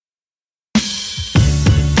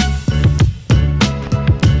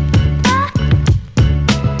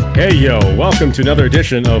Hey, yo, welcome to another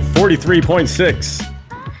edition of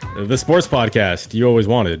 43.6, the sports podcast you always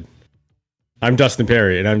wanted. I'm Dustin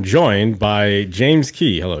Perry, and I'm joined by James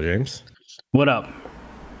Key. Hello, James. What up?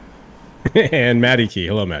 And Maddie Key.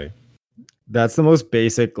 Hello, Maddie. That's the most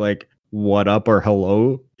basic, what up or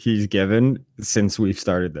hello he's given since we've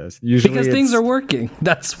started this. Usually because things are working.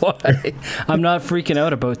 That's why I'm not freaking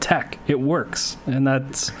out about tech. It works, and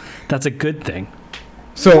that's a good thing.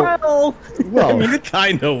 So, well, I mean, it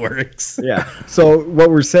kind of works. Yeah. So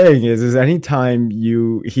what we're saying is anytime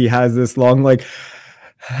he has this long,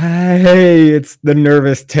 hey, it's the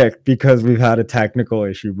nervous tick because we've had a technical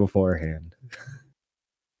issue beforehand.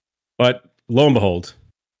 But lo and behold,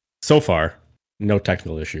 so far, no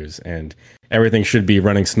technical issues, and everything should be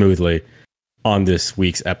running smoothly on this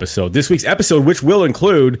week's episode. This week's episode, which will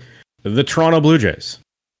include the Toronto Blue Jays,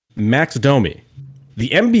 Max Domi, the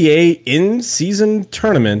NBA in-season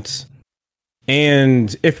tournament,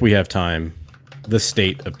 and, if we have time, the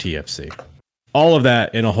state of TFC. All of that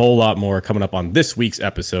and a whole lot more coming up on this week's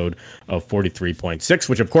episode of 43.6,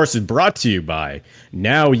 which, of course, is brought to you by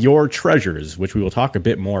Now Your Treasures, which we will talk a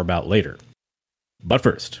bit more about later. But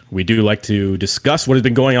first, we do like to discuss what has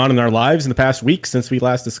been going on in our lives in the past week since we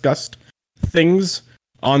last discussed things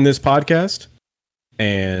on this podcast.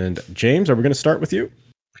 And, James, are we going to start with you?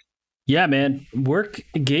 Yeah, man. Work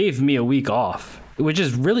gave me a week off, which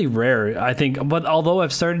is really rare, I think. But although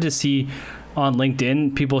I've started to see on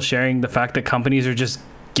LinkedIn people sharing the fact that companies are just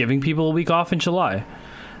giving people a week off in July.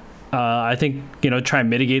 I think, try and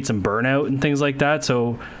mitigate some burnout and things like that.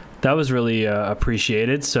 So that was really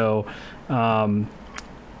appreciated. So, hung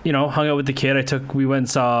out with the kid. We went and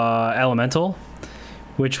saw Elemental,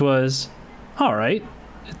 which was all right.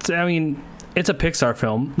 It's a Pixar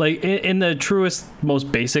film. In the truest,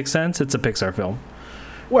 most basic sense, it's a Pixar film.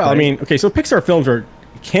 Well, right? So Pixar films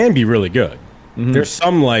can be really good. Mm-hmm. There's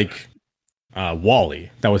some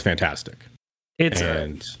Wally that was fantastic. But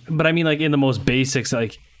in the most basics,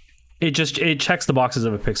 it checks the boxes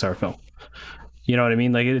of a Pixar film. You know what I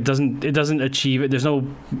mean? It doesn't achieve it. There's no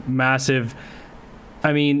massive.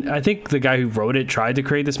 I think the guy who wrote it tried to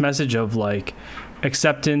create this message of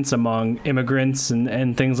acceptance among immigrants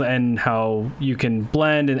and things, and how you can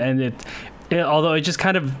blend and it although it just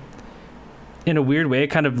kind of, in a weird way, it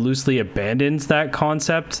kind of loosely abandons that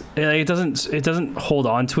concept. It doesn't hold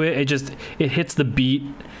on to it. It hits the beat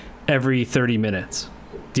every 30 minutes.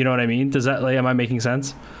 Do you know what I mean? Does that, am I making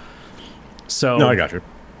sense? So no, I got you.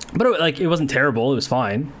 But it wasn't terrible. It was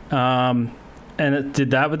fine. And it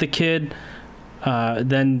did that with the kid.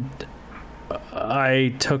 Then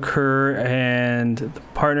I took her and the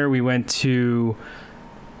partner. We went to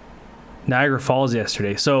Niagara Falls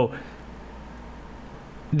yesterday. So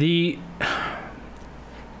the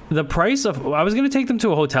price of, I was going to take them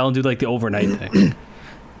to a hotel and do the overnight thing.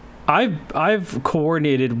 I've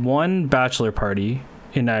coordinated one bachelor party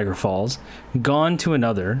in Niagara Falls, gone to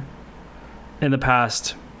another in the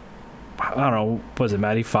past, I don't know, was it,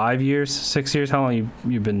 Maddie, 5 years, 6 years? How long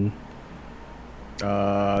you been?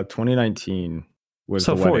 2019 was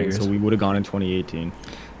so the 4 wedding, years. so we would have gone in 2018.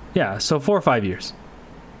 Yeah, so 4 or 5 years.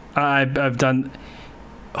 I've done.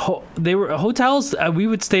 They were hotels. We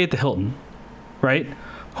would stay at the Hilton, right?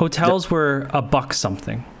 Hotels were $1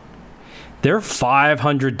 something. They're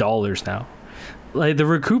 $500 now. The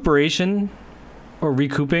recuperation or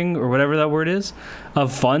recouping or whatever that word is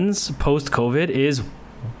of funds post COVID is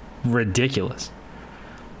ridiculous.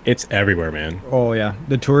 It's everywhere, man. Oh yeah,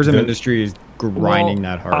 the tourism industry is grinding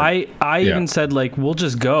that hard. I even said we'll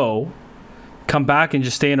just come back and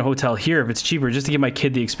just stay in a hotel here if it's cheaper, just to give my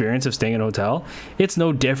kid the experience of staying in a hotel. It's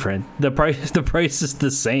no different. The price is the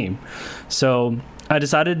same. So I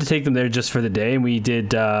decided to take them there just for the day, and we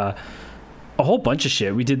did a whole bunch of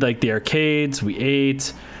shit. We did the arcades. We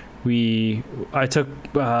ate. I took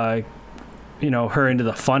her into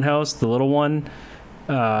the fun house, the little one.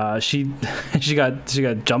 She got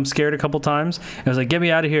jump scared a couple times. I was like, get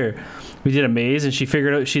me out of here. We did a maze, and she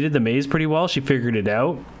did the maze pretty well. She figured it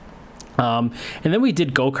out. And then we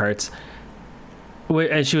did go-karts,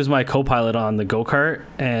 and she was my co-pilot on the go-kart,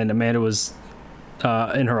 and Amanda was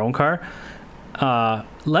in her own car.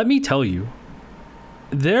 Let me tell you,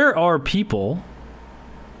 there are people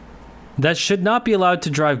that should not be allowed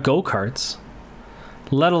to drive go-karts,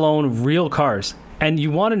 let alone real cars. And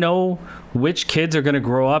you want to know which kids are going to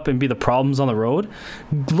grow up and be the problems on the road?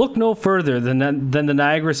 Look no further than the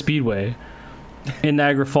Niagara Speedway in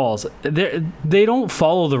Niagara Falls. They don't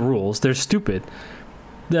follow the rules. They're stupid.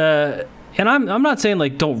 And I'm not saying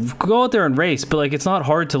don't go out there and race, but it's not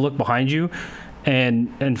hard to look behind you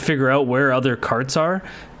and figure out where other carts are.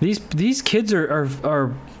 These kids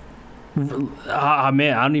are Man,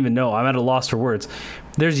 I don't even know. I'm at a loss for words.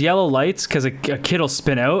 There's yellow lights because a kid will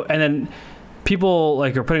spin out, and then people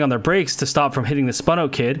like are putting on their brakes to stop from hitting the spun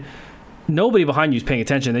out kid. Nobody behind you is paying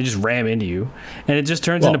attention. They just ram into you, and it just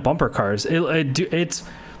turns into bumper cars. It's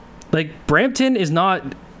like Brampton is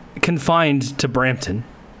not confined to Brampton.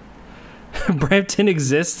 Brampton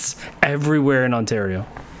exists everywhere in Ontario.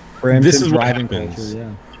 Brampton's driving culture,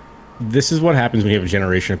 yeah. This is what happens when you have a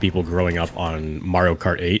generation of people growing up on Mario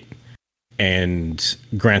Kart 8 and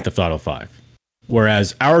Grand Theft Auto 5.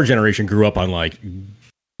 Whereas our generation grew up on like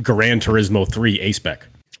Gran Turismo 3 A-Spec.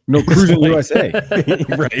 No, Cruising USA.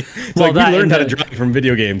 Right. It's well, like we learned how to drive from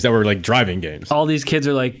video games that were like driving games. All these kids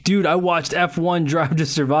are like, dude, I watched F1 Drive to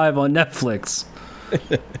Survive on Netflix.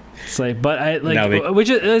 It's like, but I like, which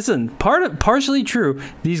is, listen, partially true.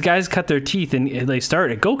 These guys cut their teeth and they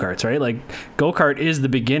start at go-karts, right? Like go-kart is the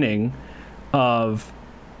beginning of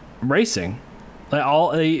racing. Like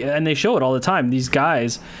and they show it all the time. These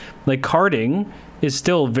guys, like karting is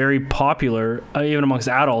still very popular even amongst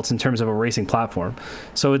adults in terms of a racing platform.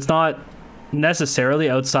 So it's not necessarily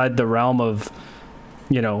outside the realm of,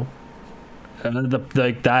 you know,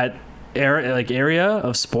 that area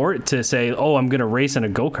of sport to say, oh, I'm gonna race in a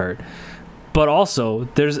go-kart. But also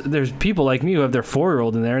there's people like me who have their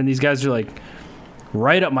 4-year-old in there, and these guys are like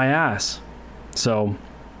right up my ass. So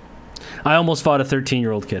I almost fought a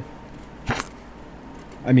 13-year-old kid.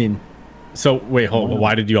 I mean, so wait, hold on.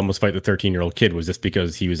 Why did you almost fight the 13-year-old kid? Was this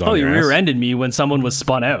because he was on your ass? He rear-ended me when someone was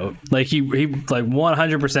spun out. Like he like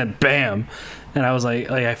 100% bam, and I was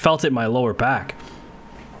like I felt it in my lower back.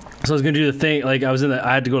 So I was gonna do the thing, like I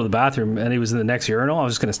had to go to the bathroom, and he was in the next urinal. I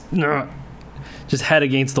was just gonna just head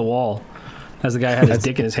against the wall as the guy had his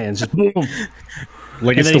dick in his hands, just boom.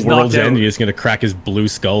 Like it's the world's end. You're just gonna crack his blue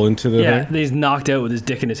skull into the thing? He's knocked out with his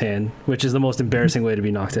dick in his hand, which is the most embarrassing way to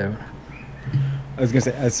be knocked out. I was gonna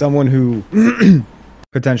say, as someone who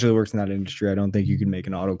potentially works in that industry, I don't think you can make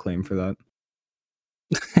an auto claim for that.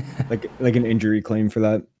 like an injury claim for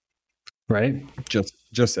that, right? Just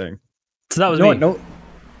saying. So that was me. No.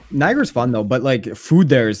 Niagara's fun though, but like food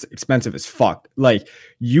there is expensive as fuck. Like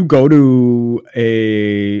you go to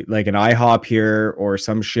an IHOP here or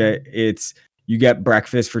some shit, you get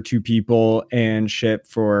breakfast for 2 people and shit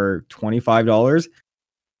for $25.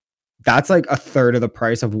 That's like a third of the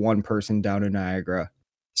price of one person down in Niagara.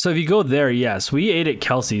 So if you go there, yes, we ate at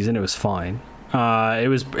Kelsey's and it was fine. It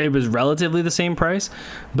was relatively the same price,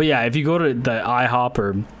 but yeah, if you go to the IHOP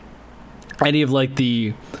or any of like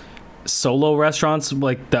the solo restaurants,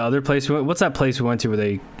 like the other place we went, what's that place we went to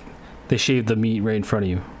where they shaved the meat right in front of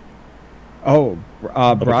you?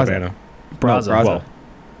 Braza. Well,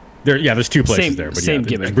 there's 2 places there, but same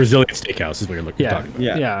gimmick. Brazilian steakhouse is what you're talking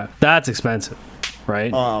about. Yeah, that's expensive,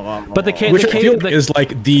 right? But which I feel is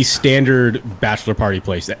like the standard bachelor party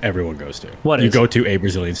place that everyone goes to. You go to a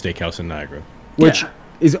Brazilian steakhouse in Niagara, which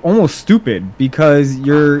is almost stupid because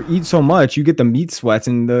you eat so much, you get the meat sweats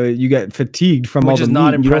and you get fatigued from all the meat. Which is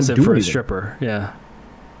not impressive for a stripper. Yeah,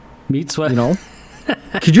 meat sweat. You know,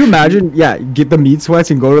 could you imagine? Yeah, get the meat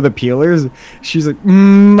sweats and go to the peelers. She's like,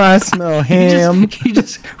 I smell ham. you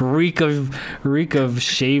just reek of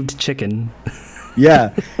shaved chicken.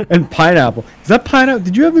 Yeah, and pineapple. Is that pineapple?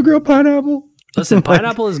 Did you have the grilled pineapple? Listen,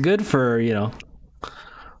 pineapple is good for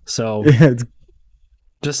So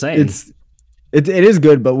just saying, It is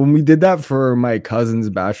good, but when we did that for my cousin's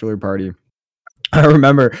bachelor party, I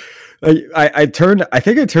remember I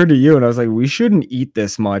think I turned to you and I was like, we shouldn't eat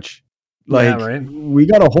this much. Like, yeah, right? We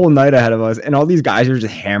got a whole night ahead of us, and all these guys are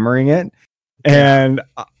just hammering it. And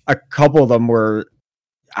a couple of them were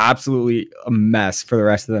absolutely a mess for the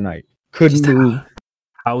rest of the night. Couldn't move.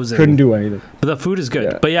 Housing. Couldn't do anything. But the food is good.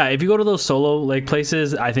 Yeah. But yeah, if you go to those solo like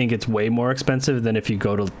places, I think it's way more expensive than if you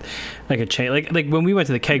go to like a chain. Like when we went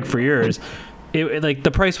to the Keg for yours, it like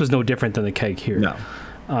the price was no different than the Keg here. No.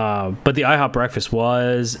 But the IHOP breakfast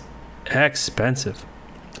was expensive.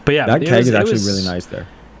 But yeah, that Keg is actually really nice there.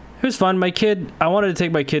 It was fun. I wanted to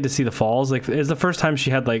take my kid to see the falls. Like, it was the first time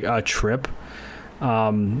she had like a trip, 2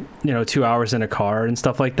 hours in a car and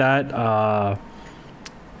stuff like that.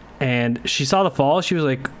 And she saw the falls. She was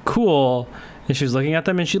like, cool. And she was looking at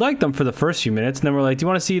them and she liked them for the first few minutes. And then we're like, do you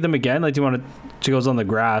want to see them again? Like, she goes on the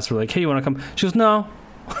grass. We're like, hey, you want to come? She goes, no.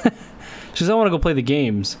 She goes, I want to go play the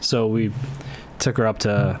games. So we took her up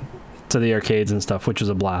to the arcades and stuff, which was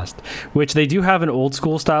a blast. Which they do have an old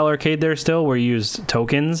school style arcade there still, where you use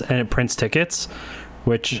tokens and it prints tickets,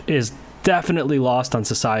 which is definitely lost on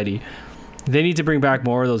society. They need to bring back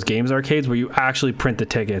more of those games arcades where you actually print the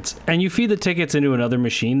tickets and you feed the tickets into another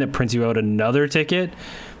machine that prints you out another ticket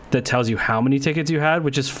that tells you how many tickets you had,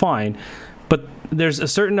 which is fine. But there's a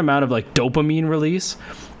certain amount of like dopamine release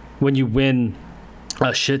when you win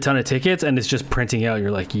a shit ton of tickets and it's just printing out.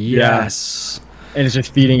 You're like, yes. Yeah. And it's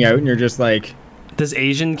just feeding out and you're just like, this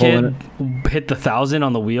Asian kid hit the 1,000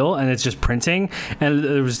 on the wheel and it's just printing, and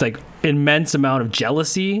there was like immense amount of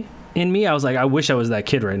jealousy in me. I was like, I wish I was that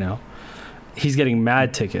kid right now. He's getting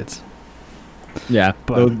mad tickets. Yeah,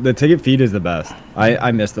 but the ticket feed is the best.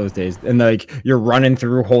 I miss those days. And like you're running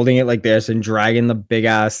through holding it like this and dragging the big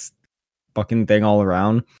ass fucking thing all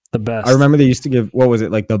around. The best. I remember they used to give, what was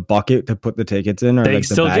it, like the bucket to put the tickets in, or they like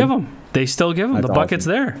still the give them. They still give them. That's the bucket's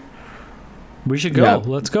awesome. there. We should go. Yeah.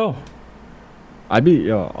 Let's go. I'll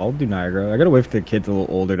do Niagara. I gotta wait for the kids a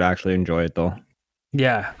little older to actually enjoy it though.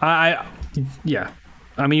 Yeah, yeah.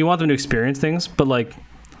 I mean, you want them to experience things, but like,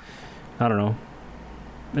 I don't know.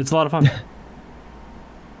 It's a lot of fun.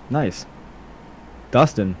 Nice.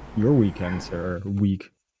 Dustin, your weekends are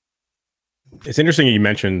week. It's interesting you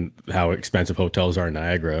mentioned how expensive hotels are in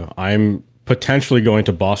Niagara. I'm potentially going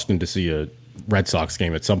to Boston to see a Red Sox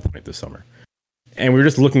game at some point this summer. And we were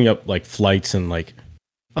just looking up like flights, and like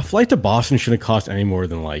a flight to Boston shouldn't cost any more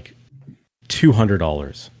than like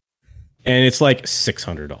 $200. And it's like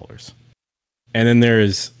 $600. And then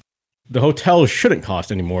there's the hotel shouldn't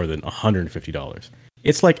cost any more than $150.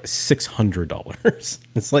 It's like $600.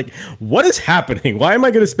 It's like, what is happening? Why am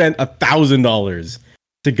I going to spend $1,000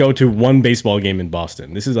 to go to one baseball game in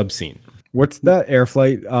Boston? This is obscene. What's that air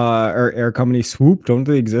flight or air company, Swoop? Don't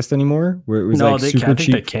they exist anymore? Where it was no, like I super think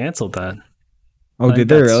cheap. they canceled that. Oh, Like, did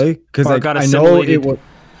they really? Because or like, got I know it was.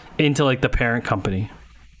 into like the parent company.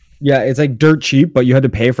 Yeah, it's like dirt cheap, but you had to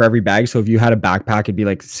pay for every bag. So if you had a backpack, it'd be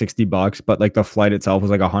like $60, but like the flight itself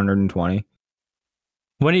was like 120.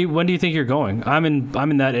 When do you think you're going? I'm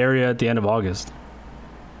in that area at the end of August.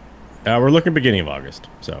 We're looking beginning of August,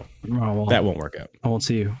 so well, that won't work out. I won't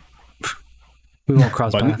see you. We won't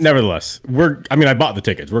cross But paths. nevertheless, I bought the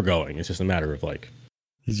tickets. We're going. It's just a matter of like,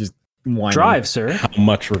 He's just whining. Drive, sir. how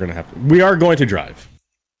much we're gonna have. We are going to drive,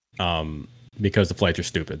 because the flights are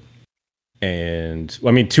stupid. And I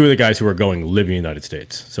mean, two of the guys who are going live in the United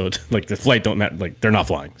States, so it's like the flight don't matter. Like they're not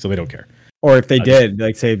flying, so they don't care. Or if they did,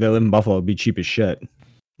 like say they live in Buffalo, it'd be cheap as shit.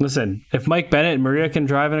 Listen, if Mike Bennett and Maria can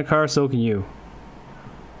drive in a car, so can you.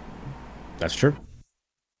 That's true.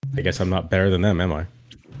 I guess I'm not better than them, am I?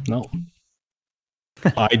 No.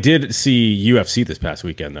 I did see UFC this past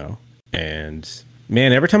weekend though, and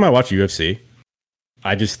man, every time I watch UFC,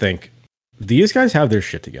 I just think these guys have their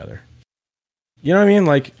shit together. You know what I mean?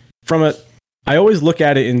 Like I always look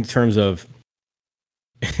at it in terms of,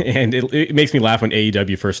 and it makes me laugh when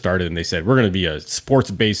AEW first started and they said we're going to be a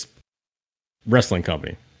sports-based wrestling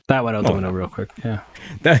company. That went out the window real quick. Yeah.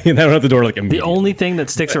 That went out the door like The immediately. only thing that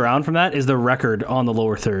sticks around from that is the record on the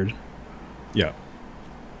lower third. Yeah.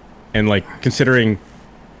 And like considering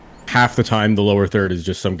half the time the lower third is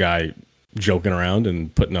just some guy joking around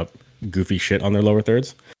and putting up goofy shit on their lower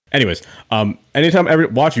thirds. Anyways, anytime I ever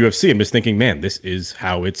watch UFC, I'm just thinking, man, this is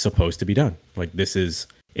how it's supposed to be done. Like this is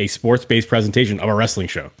a sports-based presentation of a wrestling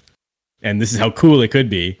show. And this is how cool it could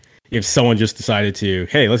be if someone just decided to,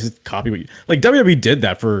 hey, let's just copy what you... Like WWE did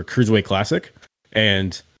that for Cruiserweight Classic,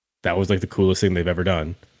 and that was like the coolest thing they've ever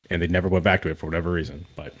done. And they never went back to it for whatever reason.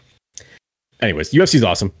 But anyways, UFC's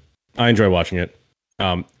awesome. I enjoy watching it.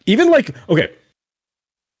 Even like, okay,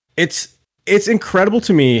 it's incredible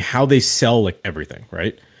to me how they sell like everything,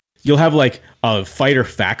 right? You'll have like a fighter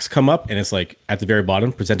facts come up, and it's like at the very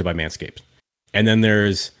bottom, presented by Manscaped. And then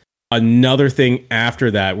there's another thing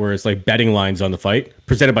after that where it's like betting lines on the fight,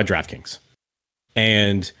 presented by DraftKings.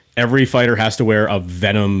 And every fighter has to wear a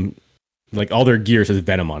Venom, like all their gear says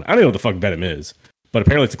Venom on it. I don't know what the fuck Venom is, but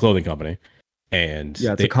apparently it's a clothing company. And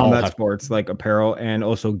Yeah, it's a combat sports, like apparel and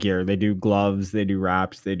also gear. They do gloves, they do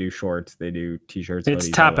wraps, they do shorts, they do t-shirts. It's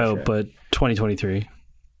hoodies, tap all that out, shit. but 2023.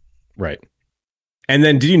 Right. And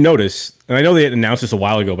then did you notice, and I know they had announced this a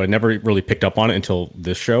while ago, but I never really picked up on it until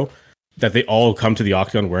this show, that they all come to the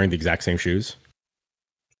Octagon wearing the exact same shoes?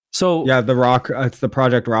 So Yeah, the Rock, it's the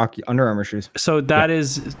Project Rock Under Armour shoes. So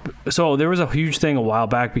there was a huge thing a while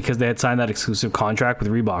back because they had signed that exclusive contract with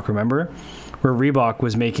Reebok, remember? Where Reebok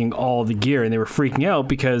was making all the gear, and they were freaking out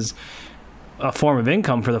because a form of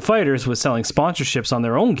income for the fighters was selling sponsorships on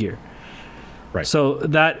their own gear. Right. So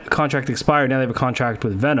that contract expired. Now they have a contract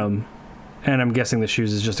with Venom, and I'm guessing the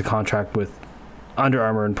shoes is just a contract with Under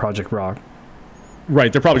Armour and Project Rock.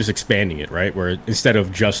 Right, they're probably just expanding it, right? Where instead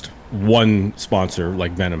of just one sponsor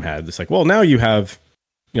like Venom had, it's like, well, now you have,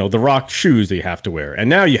 the Rock shoes that you have to wear, and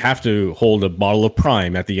now you have to hold a bottle of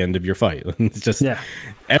Prime at the end of your fight. It's just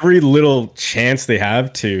every little chance they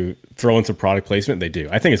have to throw in some product placement, they do.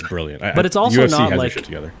 I think it's brilliant. But it's also UFC not has like their shit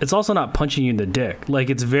together. it's also not punching you in the dick. Like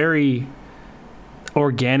it's very.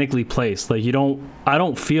 organically placed. Like I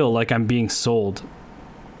don't feel like I'm being sold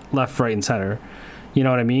left, right, and center. You know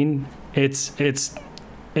what I mean? It's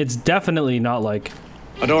definitely not like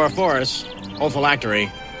Adora Forest,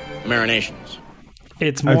 olfactory, marinations.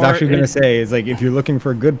 It's more. I was actually going to say, is like, if you're looking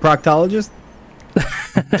for a good proctologist,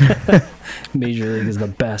 Major League is the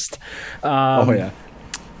best. oh yeah.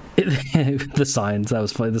 The signs, that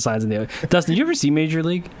was funny. The signs in the Dustin, did you ever see Major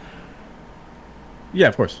League? Yeah,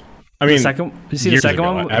 of course. I mean, you see the second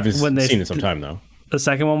one? I haven't seen it some time though. The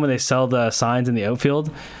second one when they sell the signs in the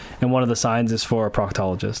outfield, and one of the signs is for a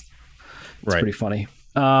proctologist. It's pretty funny.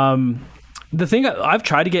 The thing I've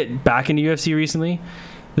tried to get back into UFC recently,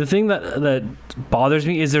 the thing that bothers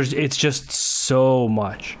me is it's just so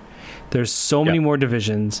much. There's so many more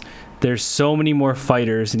divisions. There's so many more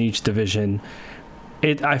fighters in each division.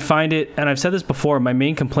 I find it, and I've said this before, my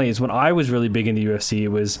main complaint is when I was really big in the UFC, it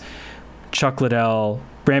was Chuck Liddell,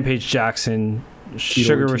 Rampage Jackson,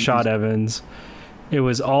 Sugar Rashad Evans. It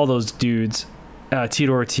was all those dudes,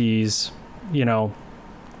 Tito Ortiz, you know,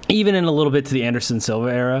 even in a little bit to the Anderson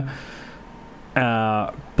Silva era.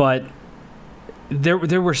 But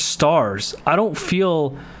there were stars. I don't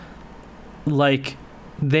feel like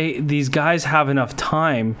these guys have enough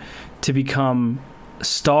time to become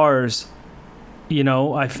stars. You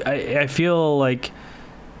know, I feel like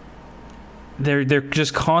they're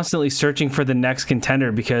just constantly searching for the next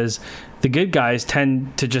contender because the good guys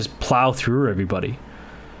tend to just plow through everybody.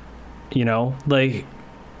 You know, like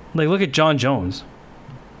look at John Jones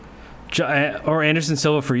or Anderson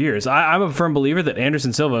Silva for years. I'm a firm believer that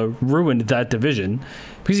Anderson Silva ruined that division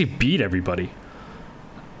because he beat everybody.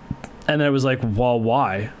 And then it was like, well,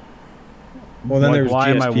 why? Well, then like, there was why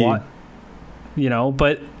GSP. am I what? You know,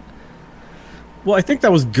 but Well, I think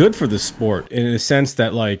that was good for the sport in the sense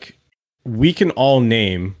that, like, we can all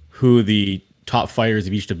name who the top fighters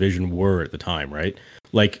of each division were at the time, right?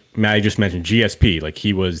 Like Maddie just mentioned, GSP, like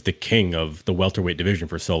he was the king of the welterweight division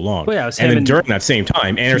for so long. Well, yeah, it was and him then and during that same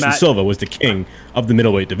time, Anderson Silva was the king of the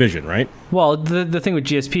middleweight division, right? Well, the thing with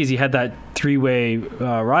GSP is he had that three-way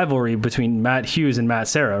rivalry between Matt Hughes and Matt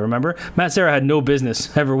Serra, remember? Matt Serra had no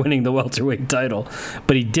business ever winning the welterweight title,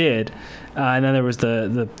 but he did. And then there was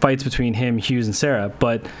the fights between him, Hughes, and Serra.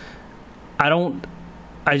 But I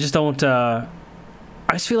just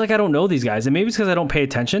feel like I don't know these guys. And maybe it's because I don't pay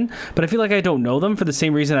attention, but I feel like I don't know them for the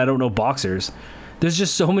same reason I don't know boxers. There's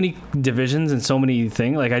just so many divisions and so many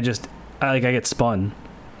things. Like I get spun.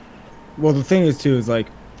 Well, the thing is too is like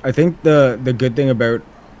I think the good thing about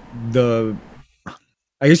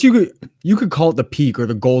I guess you could call it the peak or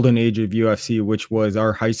the golden age of UFC, which was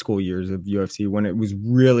our high school years of UFC when it was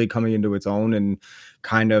really coming into its own and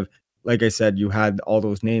kind of, like I said, you had all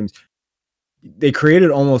those names. They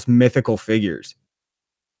created almost mythical figures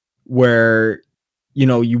where, you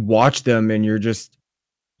know, you watch them and you're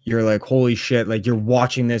like, holy shit, like you're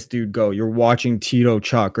watching this dude go. You're watching Tito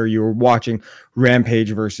Chuck, or you're watching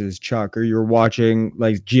Rampage versus Chuck, or you're watching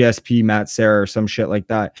like GSP Matt Serra or some shit like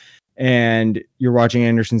that. And you're watching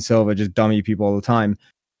Anderson Silva just dummy people all the time.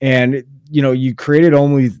 And, you know, you created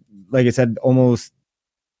only, like I said, almost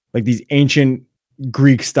like these ancient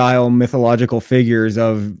Greek style mythological figures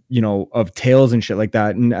of, you know, of tales and shit like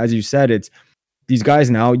that. And as you said, it's these guys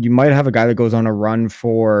now, you might have a guy that goes on a run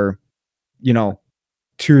for, you know,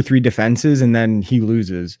 2 or 3 defenses and then he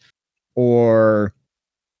loses. Or,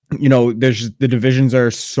 you know, there's the divisions are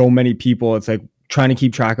so many people. It's like trying to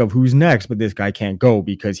keep track of who's next, but this guy can't go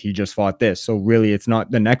because he just fought this. So really it's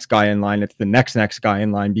not the next guy in line. It's the next guy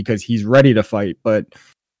in line because he's ready to fight. But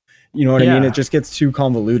you know what I mean? It just gets too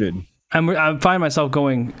convoluted. I find myself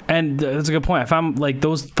going, and that's a good point. I found like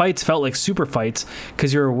those fights felt like super fights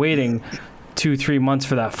because you were waiting 2-3 months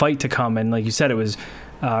for that fight to come. And like you said, it was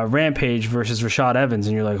Rampage versus Rashad Evans.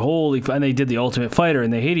 And you're like, holy, and they did the Ultimate Fighter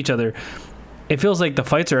and they hate each other. It feels like the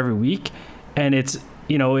fights are every week. And it's,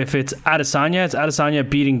 you know, if it's Adesanya, it's Adesanya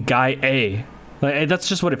beating guy A. Like that's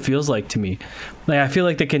just what it feels like to me. Like I feel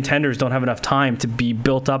like the contenders don't have enough time to be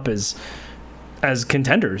built up as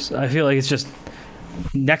contenders. I feel like it's just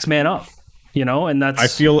next man up, you know, and that's. I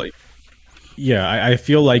feel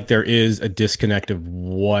like there is a disconnect of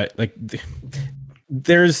what, like,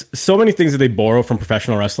 there's so many things that they borrow from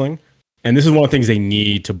professional wrestling, and this is one of the things they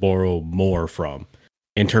need to borrow more from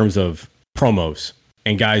in terms of promos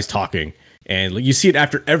and guys talking. And you see it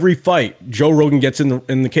after every fight. Joe Rogan gets in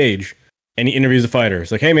the cage and he interviews the fighter.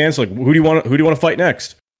 It's like, hey man, it's like, who do you want to fight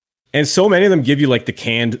next? And so many of them give you like the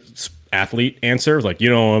canned athlete answer, like, you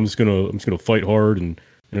know, I'm just gonna fight hard, and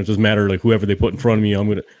it doesn't matter like whoever they put in front of me. I'm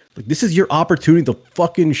gonna, like, this is your opportunity to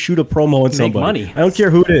fucking shoot a promo on somebody. Money. I don't care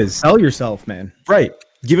who it is. Sell yourself, man. Right.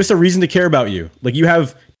 Give us a reason to care about you. Like, you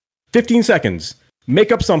have 15 seconds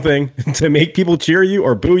make up something to make people cheer you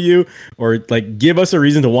or boo you or like give us a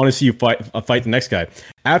reason to want to see you fight the next guy.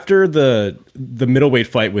 After the middleweight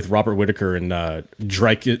fight with Robert Whittaker and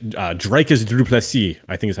Dricus Du Plessis,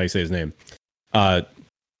 I think is how you say his name.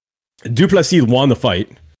 Du Plessis won the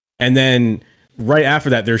fight, and then right after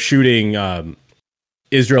that, they're shooting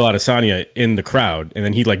Israel Adesanya in the crowd, and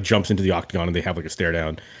then he like jumps into the octagon, and they have like a stare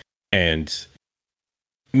down. And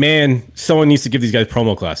man, someone needs to give these guys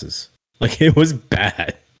promo classes. Like, it was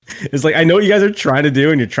bad. It's like, I know what you guys are trying to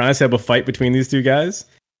do, and you're trying to set up a fight between these two guys.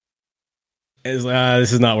 It's like,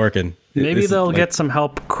 this is not working. Maybe they'll get some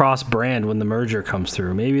help cross-brand when the merger comes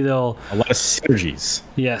through. Maybe they'll... A lot of synergies.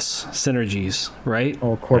 Yes, synergies, right?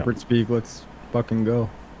 Oh, corporate speak. Let's fucking go.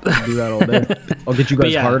 I'll do that all day. I'll get you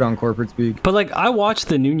guys hard on corporate speak. But, like, I watched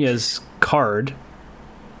the Nunez card,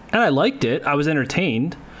 and I liked it. I was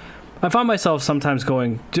entertained. I found myself sometimes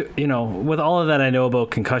going, with all of that I know about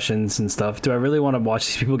concussions and stuff, do I really want to watch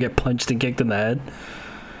these people get punched and kicked in the head?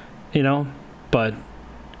 But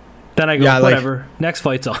then I go, whatever, next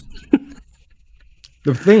fight's on.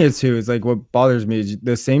 The thing is, too, is like what bothers me is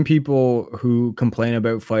the same people who complain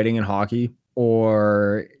about fighting in hockey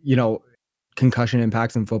or, concussion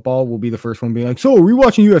impacts in football will be the first one being like, so are we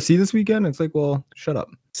watching UFC this weekend? It's like, well, shut up.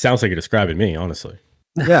 Sounds like you're describing me, honestly.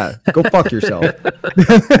 Yeah, go fuck yourself.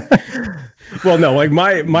 Well, no, like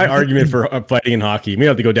my argument for fighting in hockey, maybe I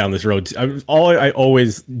have to go down this road. I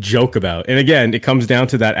always joke about, and again, it comes down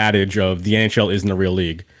to that adage of the NHL isn't a real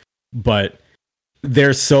league, but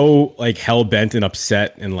they're so like hell bent and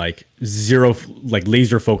upset and like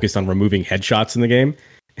laser focused on removing headshots in the game.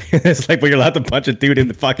 It's like, well, you're allowed to punch a dude in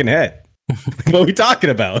the fucking head. What are we talking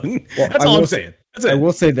about? Well, that's all I'm saying. I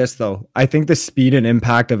will say this, though. I think the speed and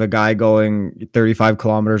impact of a guy going 35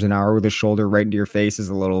 kilometers an hour with his shoulder right into your face is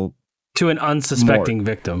a little... To an unsuspecting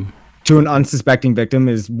victim. To an unsuspecting victim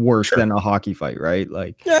is worse than a hockey fight, right?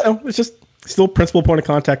 Like, yeah, no, it's just still principal point of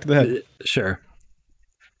contact to the head. Sure.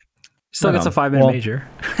 Still gets a 5-minute major.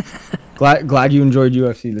 glad you enjoyed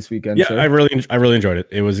UFC this weekend. Yeah, sir. I really enjoyed it.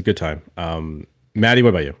 It was a good time. Maddie, what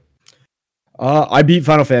about you? I beat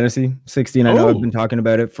Final Fantasy 16. I know I've been talking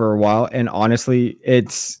about it for a while, and honestly,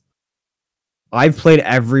 I've played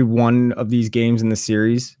every one of these games in the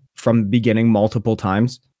series from the beginning multiple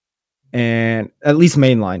times, and at least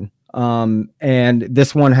mainline. And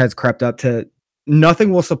this one has crept up to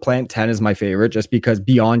nothing will supplant 10 as my favorite, just because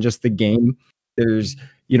beyond just the game, there's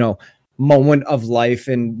moment of life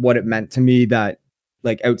and what it meant to me that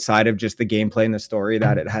like outside of just the gameplay and the story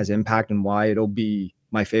that it has impact and why it'll be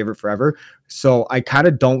my favorite forever. So I kind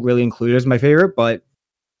of don't really include it as my favorite, but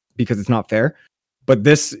because it's not fair. But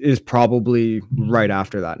this is probably right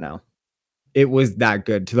after that now. It was that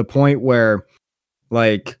good to the point where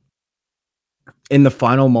like in the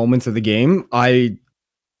final moments of the game, I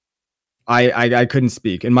couldn't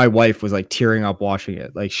speak. And my wife was like tearing up watching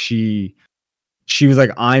it. Like she was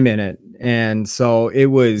like, I'm in it. And so it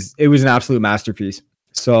was an absolute masterpiece.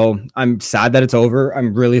 So I'm sad that it's over.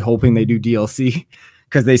 I'm really hoping they do DLC.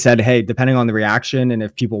 Because they said, hey, depending on the reaction and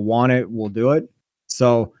if people want it, we'll do it.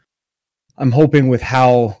 So I'm hoping with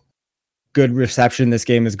how good reception this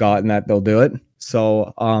game has gotten that they'll do it.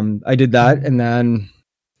 So I did that. And then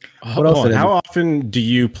what else? How often do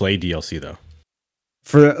you play DLC though?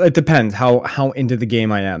 It depends how into the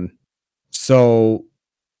game I am. So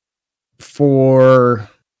for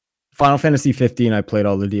Final Fantasy 15, I played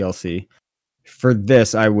all the DLC. For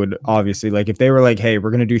this, I would obviously like if they were like, "Hey,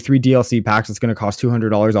 we're gonna do 3 DLC packs. It's gonna cost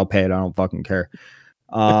 $200. I'll pay it. I don't fucking care."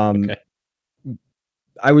 Okay.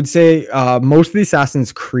 I would say most of the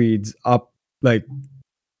Assassin's Creeds up like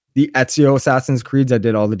the Ezio Assassin's Creeds. I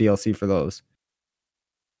did all the DLC for those.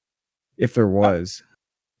 If there was,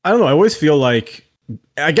 I don't know. I always feel like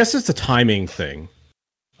I guess it's a timing thing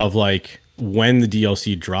of like when the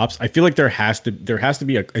DLC drops. I feel like there has to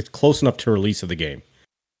be it's close enough to release of the game.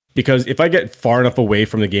 Because if I get far enough away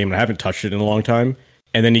from the game and I haven't touched it in a long time,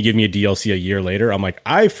 and then you give me a DLC a year later, I'm like,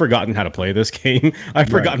 I've forgotten how to play this game. I've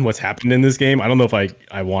forgotten what's happened in this game. I don't know if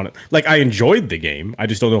I want it. Like, I enjoyed the game. I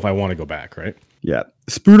just don't know if I want to go back, right? Yeah.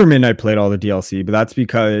 Spooderman, I played all the DLC, but that's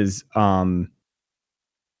because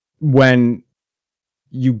when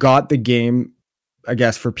you got the game, I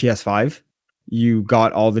guess, for PS5, you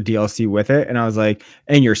got all the DLC with it. And I was like,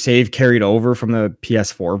 and your save carried over from the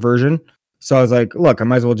PS4 version. So I was like, look, I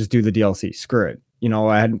might as well just do the DLC. Screw it.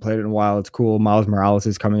 I hadn't played it in a while. It's cool. Miles Morales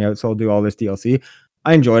is coming out, so I'll do all this DLC.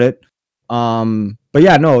 I enjoyed it. But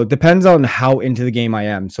yeah, no, it depends on how into the game I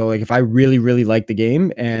am. So like if I really, really like the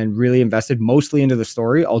game and really invested mostly into the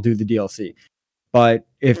story, I'll do the DLC. But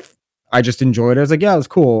if I just enjoyed it, I was like, yeah, it was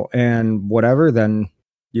cool and whatever, then,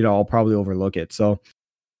 I'll probably overlook it. So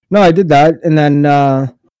No, I did that, and then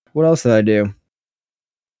what else did I do?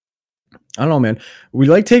 I don't know, man. We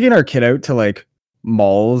like taking our kid out to like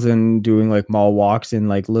malls and doing like mall walks and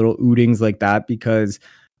like little outings like that because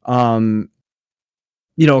it kind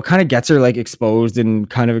of gets her like exposed and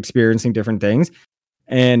kind of experiencing different things.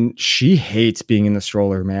 And she hates being in the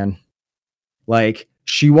stroller, man. Like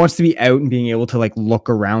she wants to be out and being able to like look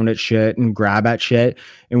around at shit and grab at shit.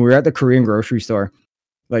 And we were at the Korean grocery store,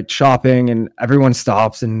 like shopping, and everyone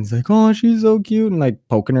stops and is like, "Oh, she's so cute," and like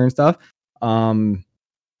poking her and stuff. And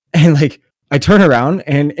like I turn around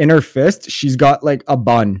and in her fist, she's got like a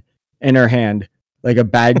bun in her hand, like a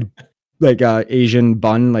bagged, like Asian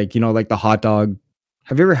bun, like like the hot dog.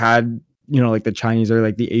 Have you ever had like the Chinese or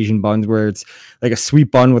like the Asian buns where it's like a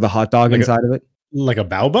sweet bun with a hot dog inside of it? Like a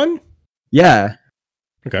bao bun? Yeah.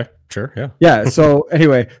 Okay, sure, yeah. Yeah. So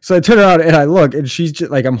anyway, so I turn around and I look, and she's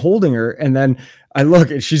just like, I'm holding her, and then I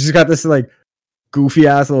look, and she's just got this like goofy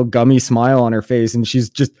ass little gummy smile on her face, and she's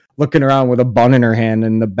just looking around with a bun in her hand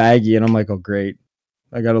and the baggie, and I'm like, oh great,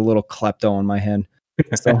 I got a little klepto in my hand.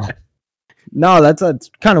 So no,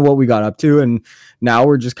 that's kind of what we got up to, and now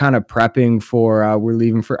we're just kind of prepping for we're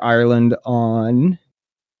leaving for Ireland on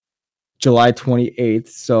July 28th,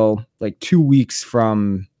 so like 2 weeks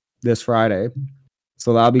from this Friday.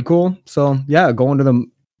 So that'll be cool. So yeah, going to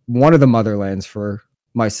one of the motherlands for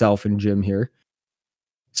myself and Jim here.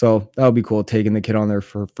 So that'll be cool, taking the kid on their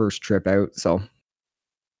first trip out. So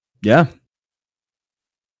yeah.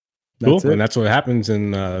 Cool. And that's what happens in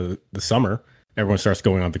the summer. Everyone starts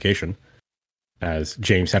going on vacation. As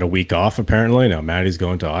James had a week off, apparently. Now Maddie's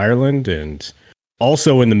going to Ireland. And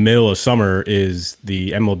also in the middle of summer is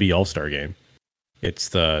the MLB All-Star Game. It's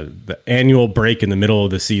the annual break in the middle of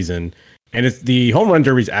the season. And it's the home run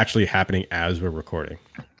derby is actually happening as we're recording.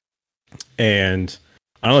 And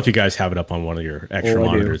I don't know if you guys have it up on one of your extra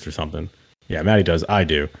monitors or something. Yeah, Maddie does. I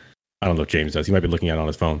do. I don't know if James does. He might be looking at it on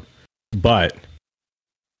his phone. But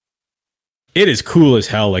it is cool as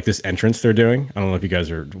hell, like this entrance they're doing. I don't know if you guys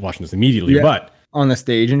are watching this immediately, but on the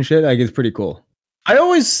stage and shit, like it's pretty cool. I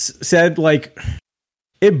always said, like,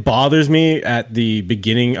 it bothers me at the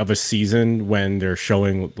beginning of a season when they're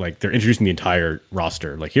showing, like, they're introducing the entire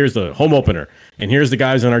roster. Like, here's the home opener, and here's the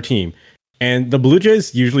guys on our team. And the Blue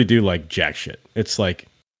Jays usually do, like, jack shit. It's like,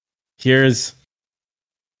 here's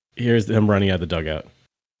them running out of the dugout.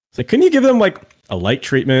 It's like, couldn't you give them, like, a light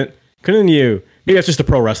treatment? Couldn't you, maybe that's just the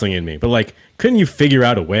pro wrestling in me, but, like, couldn't you figure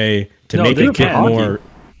out a way to make it get more...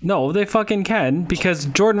 No, they fucking can, because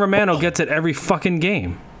Jordan Romano gets it every fucking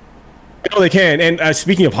game. No, they can. And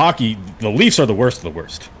speaking of hockey, the Leafs are the worst of the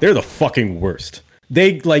worst. They're the fucking worst.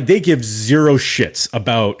 They give zero shits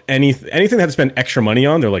about anything they have to spend extra money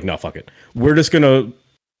on. They're like, no, fuck it. We're just gonna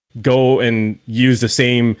go and use the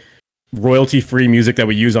same royalty-free music that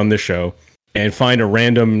we use on this show and find a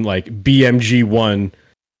random like BMG one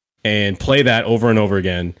and play that over and over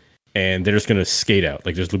again. And they're just gonna skate out.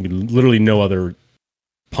 Like there's literally no other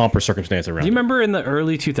pomp or circumstance around. Do you remember in the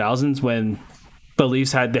early 2000s when the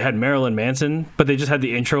Leafs had Marilyn Manson, but they just had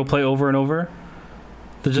the intro play over and over?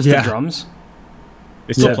 The drums.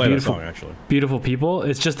 They still play that song, actually. Beautiful People.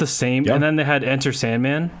 It's just the same. Yep. And then they had Enter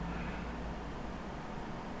Sandman,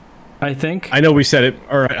 I think. I know we said it,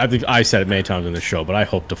 or I think I said it many times in the show, but I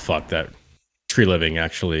hope to fuck that Tree Living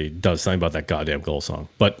actually does something about that goddamn goal song.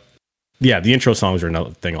 But yeah, the intro songs are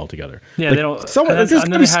another thing altogether. Yeah, like, they don't. There's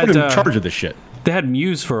going to be someone in charge of this shit. They had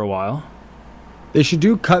Muse for a while. They should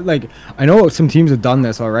do like I know some teams have done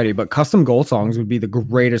this already, but custom goal songs would be the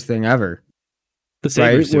greatest thing ever. The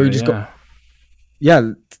Sabres do it,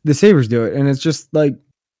 yeah, the Sabres do it, and it's just like,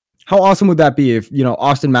 how awesome would that be if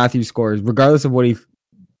Austin Matthews scores, regardless of what he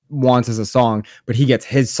wants as a song, but he gets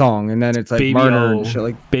his song, and then it's like Baby Marner and shit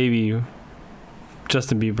like Baby,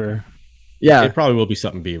 Justin Bieber. Yeah, it probably will be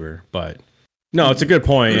something Bieber, but no, it's a good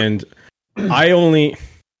point, and the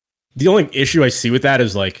only issue I see with that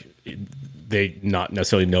is like they not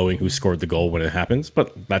necessarily knowing who scored the goal when it happens,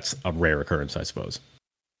 but that's a rare occurrence, I suppose.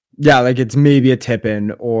 Yeah, like it's maybe a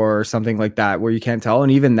tip-in or something like that where you can't tell,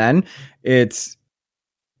 and even then, it's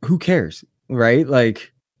who cares, right?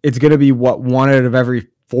 Like it's gonna be one out of every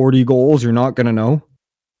 40 goals you're not gonna know.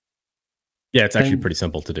 Yeah, it's actually pretty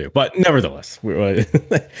simple to do, but nevertheless,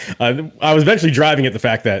 I was eventually driving at the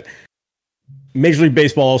fact that Major League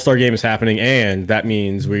Baseball All-Star Game is happening, and that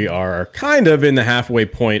means we are kind of in the halfway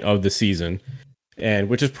point of the season, and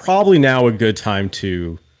which is probably now a good time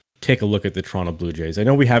to take a look at the Toronto Blue Jays. I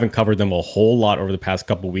know we haven't covered them a whole lot over the past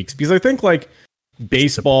couple of weeks because I think like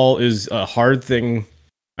baseball is a hard thing.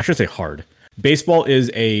 I shouldn't say hard. Baseball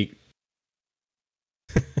is I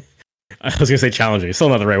was going to say challenging. It's still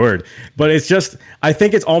not the right word, but it's just, I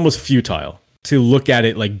think it's almost futile to look at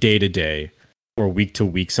it like day to day or week to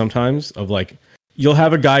week sometimes of like, you'll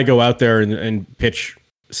have a guy go out there and pitch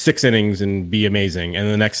 6 innings and be amazing. And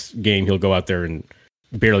the next game, he'll go out there and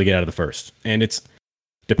barely get out of the first. And it's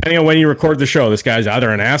depending on when you record the show, this guy's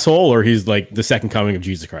either an asshole or he's like the second coming of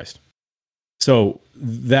Jesus Christ. So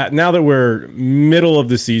that now that we're middle of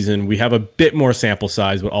the season, we have a bit more sample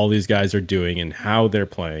size, what all these guys are doing and how they're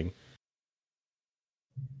playing.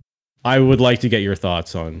 I would like to get your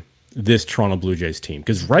thoughts on this Toronto Blue Jays team.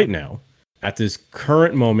 Because right now, at this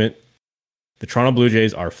current moment, the Toronto Blue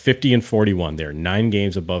Jays are 50-41. They're 9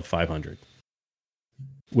 games above 500,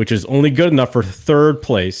 which is only good enough for third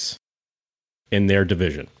place in their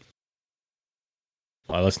division.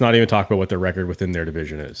 Let's not even talk about what their record within their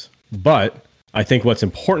division is. But I think what's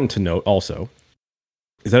important to note also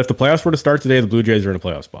is that if the playoffs were to start today, the Blue Jays are in a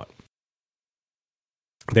playoff spot.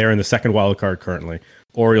 They're in the second wild card currently.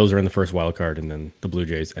 Orioles are in the first wild card, and then the Blue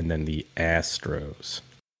Jays, and then the Astros.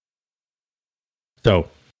 So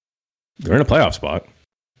they're in a playoff spot.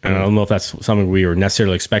 And I don't know if that's something we were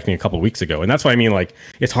necessarily expecting a couple of weeks ago. And that's why I mean, like,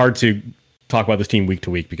 it's hard to talk about this team week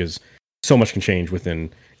to week because so much can change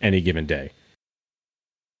within any given day.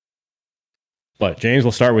 But James,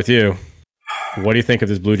 we'll start with you. What do you think of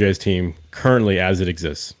this Blue Jays team currently as it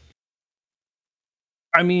exists?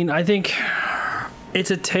 I mean, I think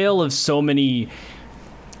it's a tale of so many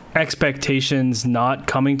expectations not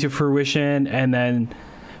coming to fruition and then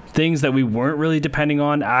things that we weren't really depending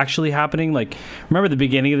on actually happening. Like, remember the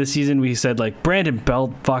beginning of the season, we said, like, Brandon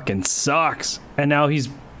Belt fucking sucks. And now he's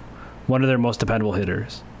one of their most dependable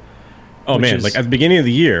hitters. Oh, man. Like, at the beginning of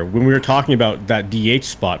the year, when we were talking about that DH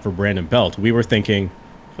spot for Brandon Belt, we were thinking,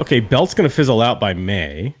 okay, Belt's going to fizzle out by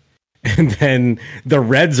May. And then the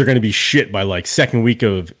Reds are going to be shit by, like, second week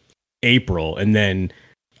of April. And then,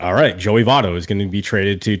 all right, Joey Votto is going to be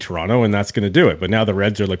traded to Toronto, and that's going to do it. But now the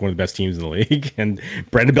Reds are like one of the best teams in the league, and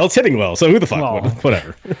Brandon Belt's hitting well. So who the fuck? Well,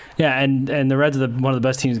 whatever. Yeah, and the Reds are one of the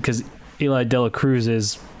best teams because Eli De La Cruz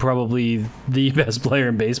is probably the best player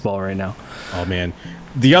in baseball right now. Oh man,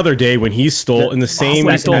 the other day when he stole in the same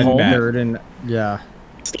third and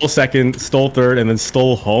stole second, stole third, and then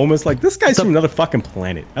stole home. It's like, this guy's from another fucking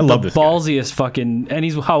planet. I love this ballsiest guy. Fucking, and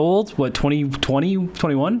he's how old? What,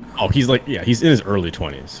 21? Oh, he's like, yeah, he's in his early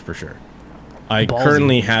 20s for sure. I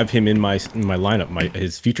currently have him in my lineup,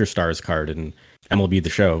 his Future Stars card in MLB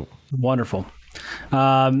The Show. Wonderful.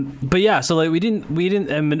 But yeah, so like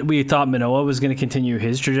we thought Manoah was going to continue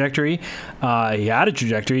his trajectory. He had a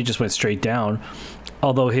trajectory, just went straight down.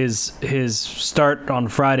 Although his start on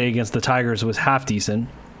Friday against the Tigers was half decent.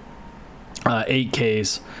 8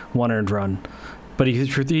 Ks, 1 earned run. But he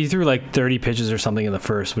threw like 30 pitches or something in the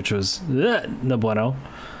first, which was no bueno.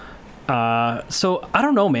 So I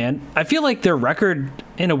don't know, man. I feel like their record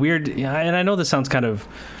in a weird, and I know this sounds kind of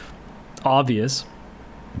obvious,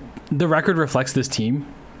 the record reflects this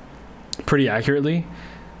team pretty accurately.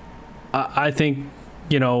 I think,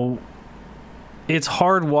 it's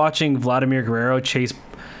hard watching Vladimir Guerrero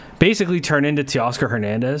basically turn into Teoscar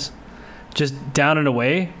Hernandez. Just down and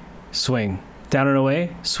away, swing. Down and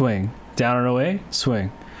away, swing. Down and away,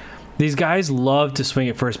 swing. These guys love to swing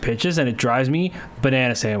at first pitches, and it drives me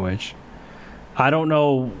banana sandwich. I don't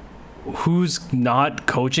know who's not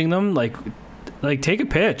coaching them. Like take a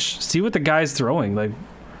pitch. See what the guy's throwing. Like,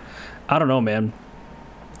 I don't know, man.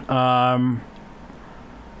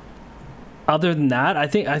 Other than that, I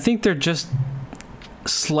think they're just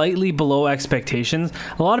slightly below expectations.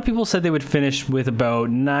 A lot of people said they would finish with about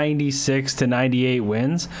 96 to 98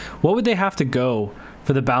 wins. What would they have to go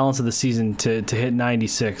for the balance of the season to hit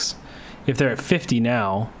 96? If they're at 50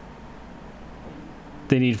 now,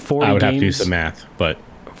 they need 40 games. I would have to do some math, but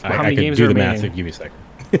I can do the math if you give me a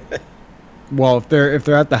second. Well, if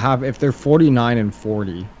they're at the half, if they're 49 and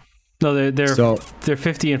 40. No, they're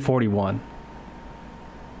 50 and 41.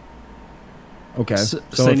 Okay, so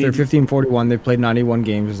if they're 50 and 41, they've played 91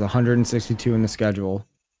 games. There's 162 in the schedule.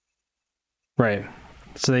 Right.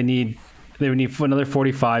 So they would need another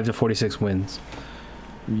 45 to 46 wins.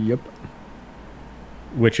 Yep.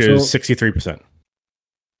 Which is 63%.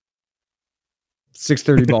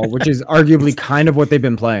 630 ball, which is arguably kind of what they've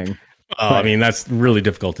been playing. Right. I mean, that's really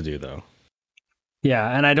difficult to do, though.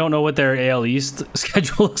 Yeah, and I don't know what their AL East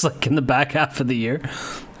schedule looks like in the back half of the year.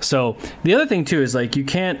 So the other thing, too, is like you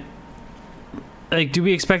can't... Like, do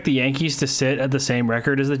we expect the Yankees to sit at the same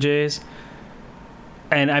record as the Jays?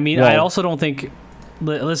 And, I mean, I also don't think...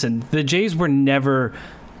 Listen, the Jays were never...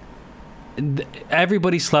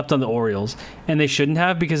 Everybody slept on the Orioles, and they shouldn't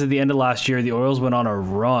have, because at the end of last year, the Orioles went on a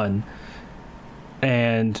run.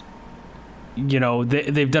 And,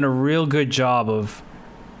 they've done a real good job of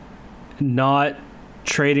not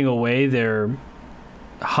trading away their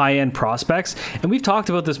high-end prospects. And we've talked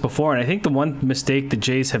about this before, and I think the one mistake the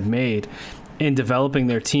Jays have made in developing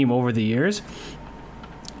their team over the years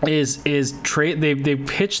is trade. They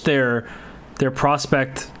pitched their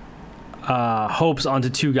prospect hopes onto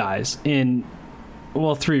two guys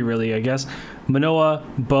three really, I guess. Manoah,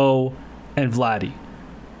 Bo, and Vladdy.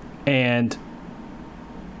 And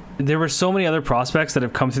there were so many other prospects that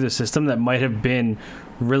have come through the system that might have been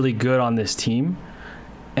really good on this team,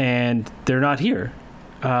 and they're not here.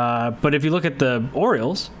 But if you look at the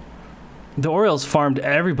Orioles farmed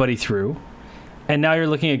everybody through, and now you're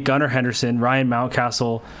looking at Gunnar Henderson, Ryan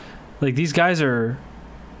Mountcastle. Like, these guys are,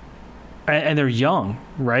 and they're young,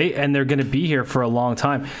 right? And they're going to be here for a long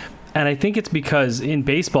time. And I think it's because in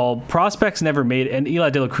baseball, prospects never made, and Eli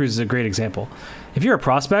De La Cruz is a great example. If you're a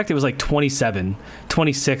prospect, it was like 27,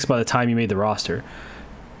 26 by the time you made the roster.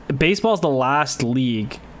 Baseball is the last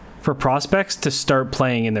league for prospects to start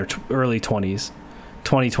playing in their early 20s,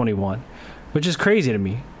 2021, which is crazy to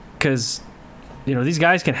me because, these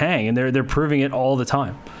guys can hang, and they're proving it all the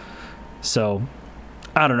time. So,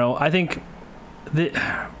 I don't know. I think,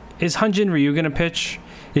 is Hyun-Jin Ryu going to pitch?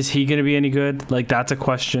 Is he going to be any good? Like, that's a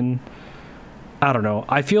question. I don't know.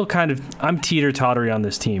 I feel I'm teeter-tottery on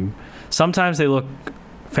this team. Sometimes they look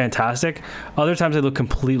fantastic. Other times they look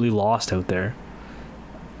completely lost out there.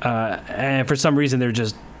 And for some reason,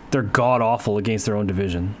 they're god-awful against their own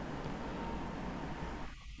division.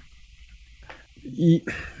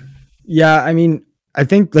 Yeah, I mean, I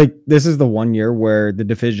think, like, this is the one year where the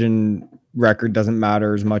division record doesn't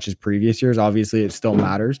matter as much as previous years. Obviously, it still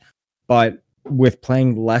matters. But with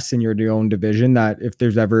playing less in your own division, that if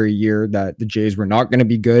there's ever a year that the Jays were not going to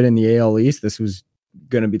be good in the AL East, this was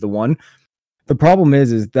going to be the one. The problem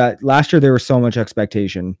is that last year there was so much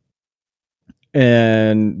expectation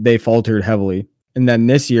and they faltered heavily. And then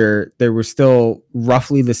this year there was still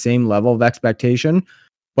roughly the same level of expectation,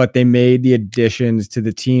 but they made the additions to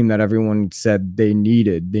the team that everyone said they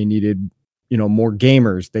needed. They needed, more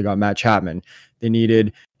gamers. They got Matt Chapman. They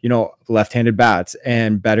needed, left-handed bats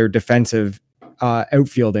and better defensive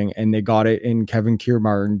outfielding, and they got it in Kevin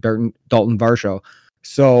Kiermaier and Dalton Varsho.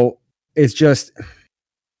 So it's just,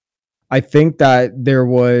 I think that there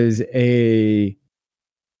was a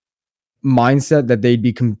mindset that they'd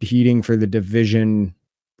be competing for the division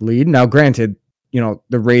lead. Now, granted,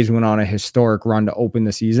 the Rays went on a historic run to open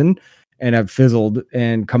the season and have fizzled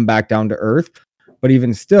and come back down to earth. But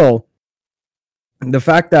even still, the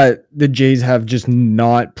fact that the Jays have just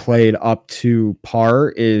not played up to par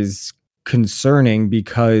is concerning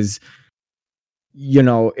because,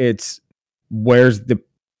 it's where's the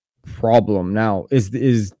problem now?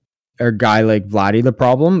 Is a guy like Vladdy the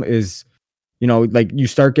problem? Is, like, you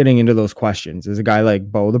start getting into those questions. Is a guy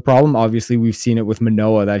like Bo the problem? Obviously, we've seen it with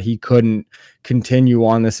Manoah that he couldn't continue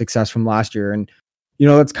on the success from last year. And,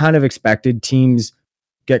 that's kind of expected. Teams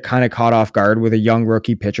get kind of caught off guard with a young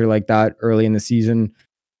rookie pitcher like that early in the season.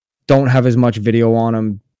 Don't have as much video on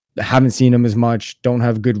him. Haven't seen him as much. Don't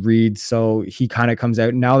have good reads. So he kind of comes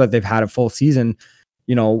out now that they've had a full season,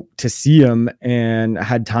 to see him and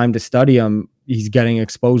had time to study him. He's getting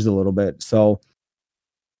exposed a little bit. So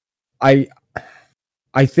I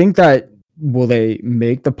think that will they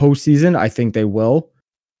make the postseason? I think they will,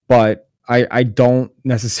 but I don't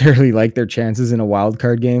necessarily like their chances in a wild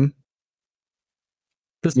card game.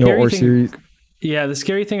 The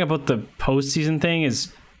scary thing about the postseason thing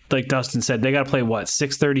is, like Dustin said, they got to play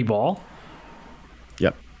 6:30 ball.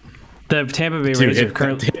 Yep. The Tampa Bay Rays are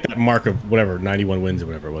currently hit that mark of whatever 91 wins or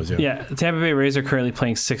whatever it was. Yeah, the Tampa Bay Rays are currently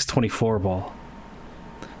playing 6:24 ball.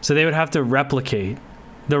 So they would have to replicate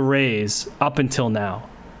the Rays up until now,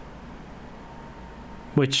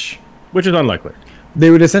 which is unlikely. They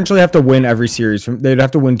would essentially have to win every series. They'd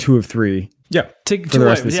have to win 2 of 3. Yeah, for the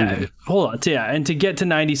rest of the season. Hold on. And to get to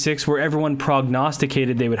 96, where everyone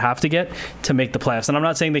prognosticated they would have to get to make the playoffs. And I'm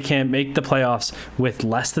not saying they can't make the playoffs with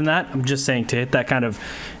less than that. I'm just saying to hit that kind of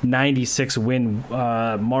 96 win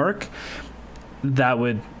mark, that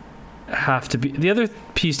would have to be. The other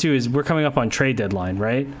piece too is we're coming up on trade deadline,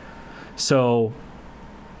 right? So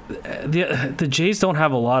the Jays don't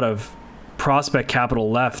have a lot of prospect capital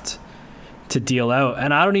left to deal out,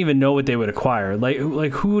 and I don't even know what they would acquire. Like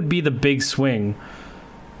who would be the big swing,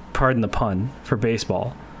 pardon the pun, for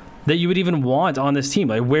baseball that you would even want on this team?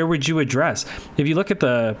 Like, where would you address? If you look at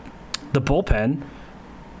the bullpen,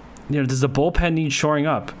 does the bullpen need shoring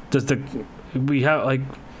up? Does another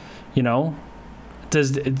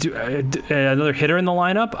hitter in the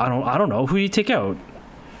lineup? I don't know. Who do you take out?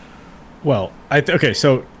 Well, okay,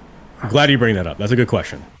 so I'm glad you bring that up. That's a good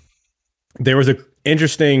question. There was an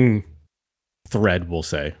interesting thread, we'll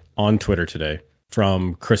say, on Twitter today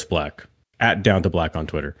from Chris Black at Down to Black on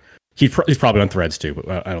Twitter. He's probably on Threads too,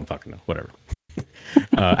 but I don't fucking know. Whatever.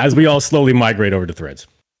 As we all slowly migrate over to Threads.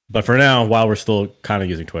 But for now, while we're still kind of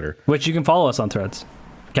using Twitter, which you can follow us on Threads.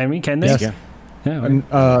 Can we? Can they? Yes. Yeah.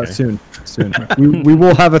 Okay. Soon. we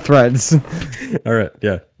will have a Threads. All right.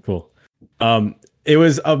 Yeah. Cool. It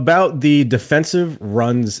was about the defensive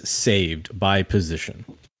runs saved by position.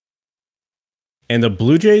 And the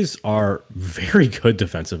Blue Jays are very good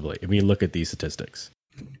defensively. I mean, look at these statistics.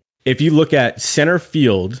 If you look at center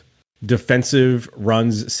field defensive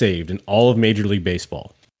runs saved in all of Major League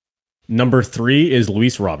Baseball, number 3 is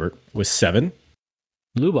Luis Robert with 7.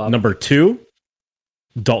 Blue Bob. Number 2,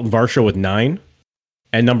 Dalton Varsho with 9.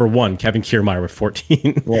 And number 1, Kevin Kiermaier with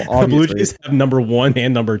 14. Well, the Blue Jays have number 1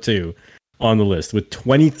 and number 2 on the list with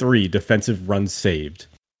 23 defensive runs saved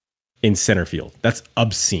in center field. That's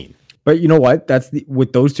obscene. But you know what?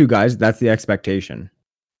 With those two guys, that's the expectation.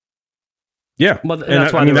 Yeah. Well,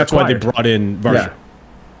 that's why they brought in Varsho.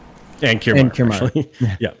 Yeah. And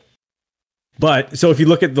Kiermaier. Yeah. But so if you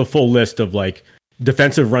look at the full list of like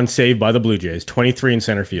defensive runs saved by the Blue Jays, 23 in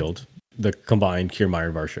center field, the combined Kiermaier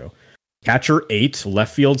and Varsho. Catcher 8,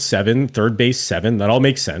 left field 7, third base 7. That all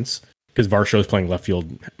makes sense because Varsho is playing left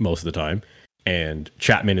field most of the time, and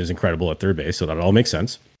Chapman is incredible at third base, so that all makes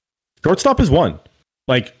sense. Shortstop is 1.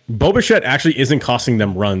 Like Bo Bichette actually isn't costing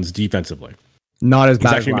them runs defensively. Not as bad.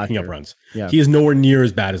 He's actually making up runs. Yeah. He is nowhere near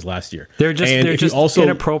as bad as last year. They're just also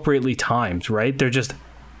inappropriately timed, right? They're just,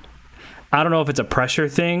 I don't know if it's a pressure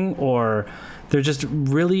thing or they're just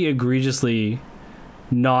really egregiously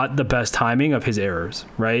not the best timing of his errors,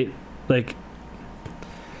 right? Like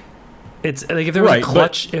it's like if there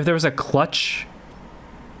was a clutch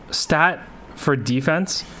stat for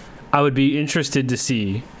defense, I would be interested to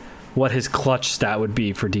see what his clutch stat would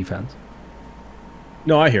be for defense.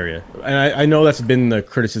 No, I hear you. And I know that's been the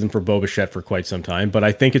criticism for Bo Bichette for quite some time, but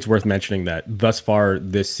I think it's worth mentioning that thus far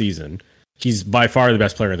this season, he's by far the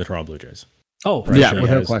best player in the Toronto Blue Jays. Oh, yeah,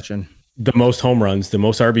 without question. The most home runs, the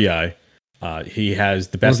most RBI. He has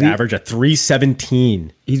the best average at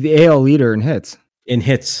 317. He's the AL leader in hits.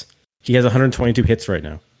 He has 122 hits right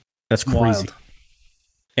now. That's crazy. Wild.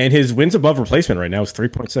 And his wins above replacement right now is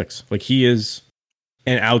 3.6. Like he is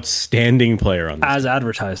an outstanding player on this as team.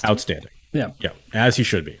 Advertised. Outstanding. Yeah, as he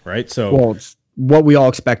should be, right? So, well, it's what we all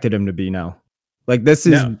expected him to be now. Like this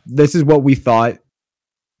is what we thought,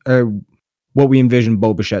 or what we envisioned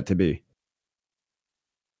Bo Bichette to be.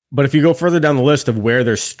 But if you go further down the list of where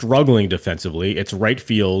they're struggling defensively, it's right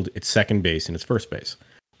field, it's second base, and it's first base,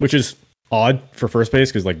 which is odd for first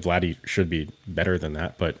base because like Vladdy should be better than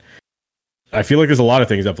that. But I feel like there's a lot of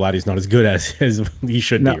things that Vladdy's not as good as he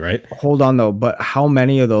should be, right? Hold on though, but how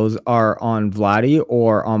many of those are on Vladdy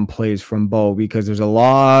or on plays from Bo? Because there's a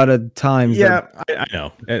lot of times. Yeah, I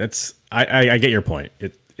know. I get your point.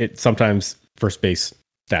 It sometimes first base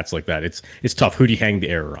stats like that. It's tough. Who do you hang the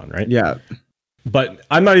error on, right? Yeah. But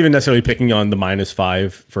I'm not even necessarily picking on the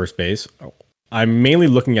 -5 first base. I'm mainly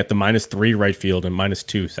looking at the -3 right field and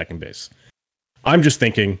 -2 second base. I'm just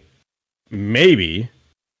thinking maybe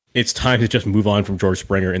it's time to just move on from George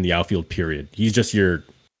Springer in the outfield period. He's your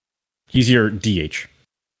DH,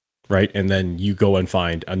 right? And then you go and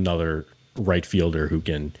find another right fielder who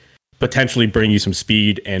can potentially bring you some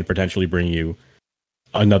speed and potentially bring you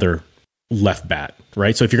another left bat,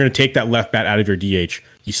 right? So if you're going to take that left bat out of your DH,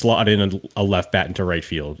 you slot in a left bat into right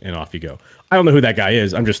field and off you go. I don't know who that guy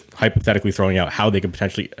is. I'm just hypothetically throwing out how they can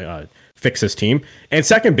potentially fix this team. And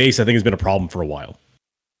second base, I think, has been a problem for a while,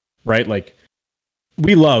 right? Like,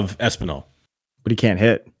 we love Espinal, but he can't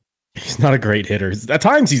hit. He's not a great hitter. At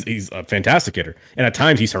times, he's a fantastic hitter, and at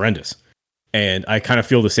times, he's horrendous. And I kind of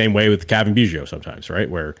feel the same way with Kevin Biggio sometimes, right?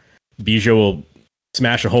 Where Biggio will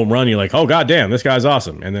smash a home run, you're like, oh, goddamn, this guy's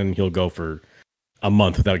awesome. And then he'll go for a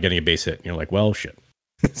month without getting a base hit. And you're like, well, shit.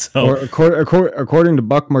 So, according to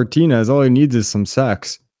Buck Martinez, all he needs is some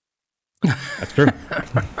sex. That's true.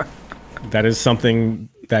 That is something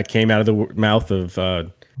that came out of the mouth of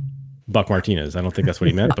Buck Martinez. I don't think that's what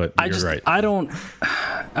he meant, but you're right.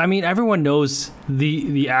 I mean, everyone knows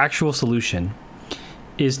the actual solution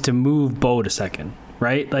is to move Bo to second,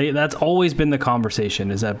 right? Like that's always been the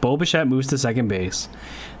conversation, is that Bo Bichette moves to second base.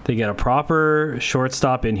 They get a proper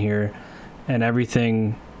shortstop in here, and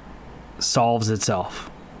everything solves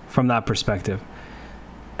itself from that perspective.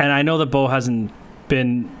 And I know that Bo hasn't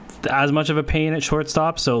been as much of a pain at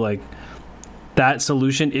shortstop, so like that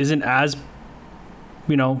solution isn't as,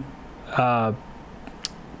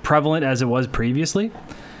 prevalent as it was previously.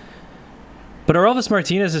 But Orelvis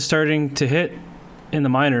Martinez is starting to hit in the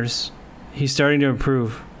minors. He's starting to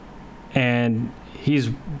improve, and he's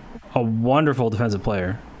a wonderful defensive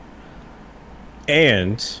player.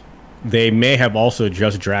 And they may have also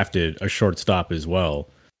just drafted a shortstop as well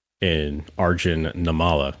in Arjun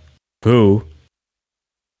Namala, who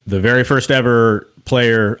the very first ever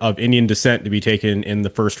player of Indian descent to be taken in the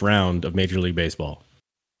first round of Major League Baseball,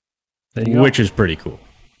 which is pretty cool.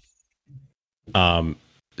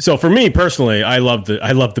 So for me personally, I love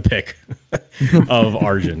the pick of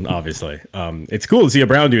Arjun. Obviously, it's cool to see a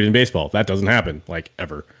brown dude in baseball. That doesn't happen like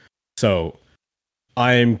ever. So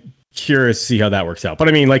I'm curious to see how that works out. But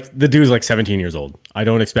I mean, like, the dude's like 17 years old. I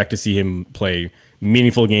don't expect to see him play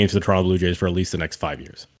meaningful games for the Toronto Blue Jays for at least the next 5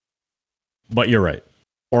 years. But you're right.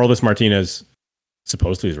 Orelvis Martinez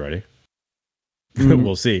supposedly is ready.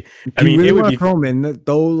 We'll see. I mean, it would be throw him in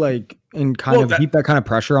though, like, and kind of keep that kind of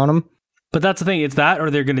pressure on him. But that's the thing. It's that, or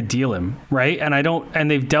they're going to deal him, right? And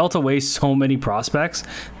they've dealt away so many prospects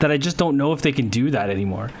that I just don't know if they can do that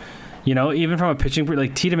anymore. You know, even from a pitching,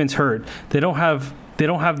 like Tiedemann's hurt, they don't have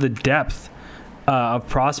the depth of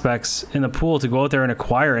prospects in the pool to go out there and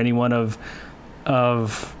acquire anyone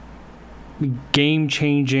of game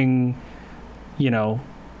changing. You know,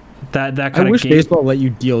 that kind of. I wish baseball let you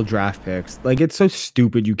deal draft picks. Like, it's so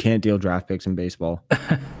stupid you can't deal draft picks in baseball.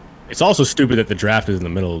 It's also stupid that the draft is in the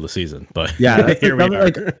middle of the season, but yeah, here we are.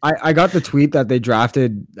 Like, I got the tweet that they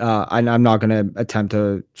drafted. I'm not going to attempt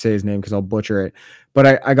to say his name because I'll butcher it.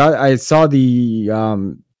 But I saw the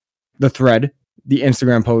thread, the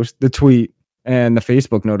Instagram post, the tweet, and the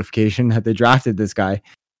Facebook notification that they drafted this guy,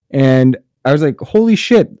 and I was like, holy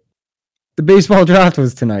shit! The baseball draft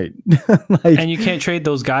was tonight. Like, and you can't trade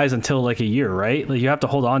those guys until like a year, right? Like, you have to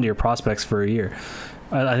hold on to your prospects for a year.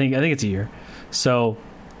 I think it's a year. So.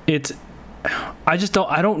 I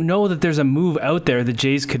don't know that there's a move out there the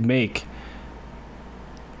Jays could make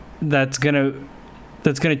that's gonna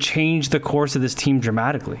change the course of this team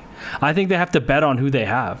dramatically. I think they have to bet on who they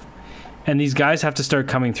have, and these guys have to start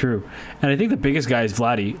coming through. And I think the biggest guy is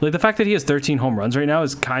Vladdy. Like, the fact that he has 13 home runs right now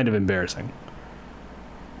is kind of embarrassing.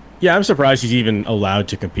 Yeah, I'm surprised he's even allowed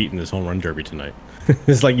to compete in this home run derby tonight.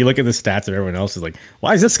 It's like you look at the stats of everyone else. Is like,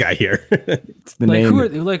 why is this guy here? It's the like, name. Who are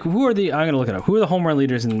the? I'm gonna look it up. Who are the home run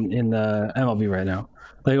leaders in the MLB right now?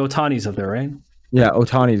 Like, Ohtani's up there, right? Yeah,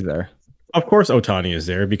 Ohtani's there. Of course, Ohtani is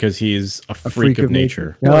there because he's a freak of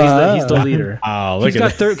nature. Well, he's the leader. Oh, look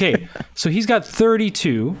at that. Okay, so he's got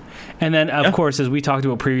 32, and then of course, as we talked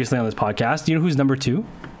about previously on this podcast, you know who's number 2?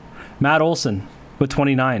 Matt Olson with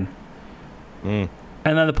 29. And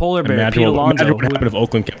then the polar bear, Pete Alonso. Imagine what happened if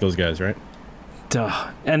Oakland kept those guys, right?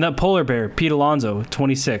 And the polar bear, Pete Alonso,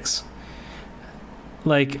 26.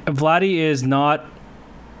 Like, Vladdy is not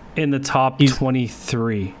in the top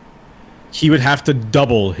 23. He would have to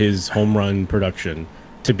double his home run production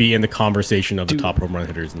to be in the conversation of the top home run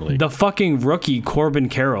hitters in the league. The fucking rookie Corbin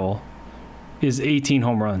Carroll is 18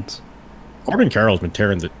 home runs. Corbin Carroll's been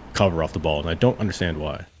tearing the cover off the ball, and I don't understand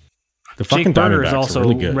why. The Jake fucking Burger is Diamondbacks also are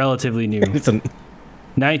really good. relatively new.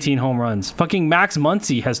 19 home runs. Fucking Max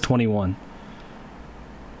Muncy has 21.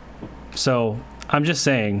 So, I'm just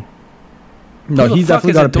saying. No, he's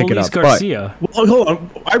definitely got to pick it up. Garcia? Well, hold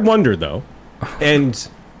on. I wonder, though. And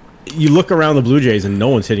you look around the Blue Jays, and no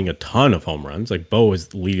one's hitting a ton of home runs. Like, Bo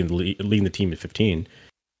is leading the team at 15.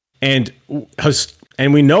 And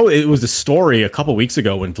we know it was a story a couple weeks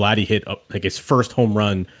ago when Vladdy hit like his first home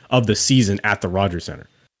run of the season at the Rogers Center.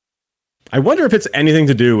 I wonder if it's anything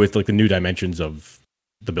to do with like the new dimensions of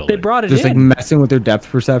the building. They brought it just in. Like messing with their depth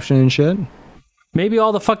perception and shit. Maybe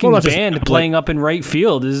all the fucking band playing up in right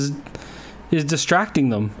field is distracting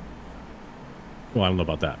them. Well, I don't know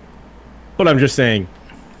about that. But I'm just saying,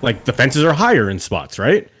 like, the fences are higher in spots,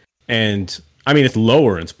 right? And, I mean, it's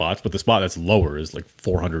lower in spots, but the spot that's lower is like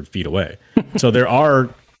 400 feet away. So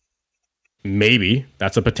maybe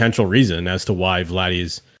that's a potential reason as to why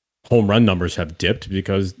Vladdy's home run numbers have dipped,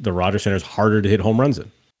 because the Rogers Center is harder to hit home runs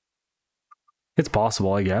in. It's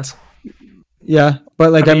possible, I guess. Yeah,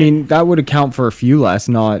 but like, I mean, that would account for a few less,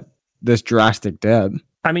 not this drastic dip.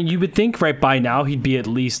 I mean, you would think right by now he'd be at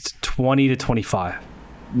least 20 to 25.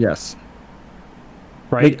 Yes.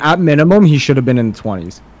 Right? Like, at minimum, he should have been in the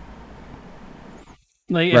 20s.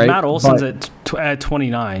 Like, right? Matt Olson's at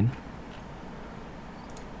 29.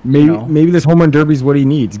 Maybe this home run derby is what he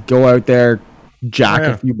needs. Go out there, jack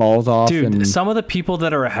a few balls off. Dude, some of the people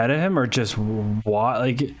that are ahead of him are just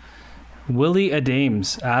like Willy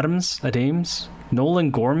Adams,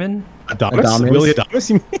 Nolan Gorman, Willy Adames.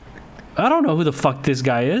 You mean? I don't know who the fuck this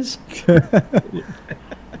guy is.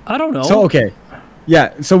 I don't know. So okay,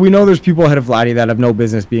 yeah. So we know there's people ahead of Vladdy that have no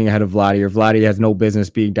business being ahead of Vladdy, or Vladdy has no business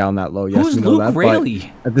being down that low. Yes, who's we know Luke that.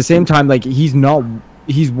 Raley? But at the same time, like, he's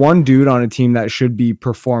one dude on a team that should be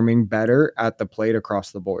performing better at the plate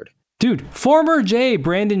across the board. Dude, former Jay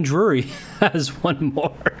Brandon Drury has one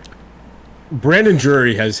more. Brandon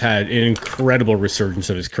Drury has had an incredible resurgence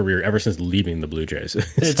of his career ever since leaving the Blue Jays.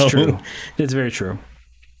 It's true. It's very true.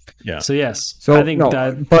 Yeah. So yes, So, I think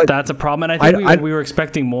that's a problem, and I think we were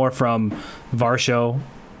expecting more from Varsho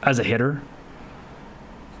as a hitter,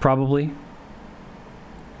 probably.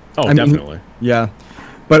 Oh, definitely. Yeah,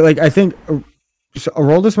 but like I think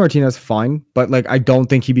Aroldis Martinez fine, but like I don't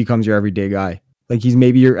think he becomes your everyday guy. Like he's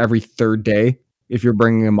maybe your every third day if you're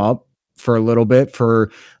bringing him up for a little bit.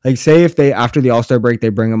 For like say if they after the All-Star break they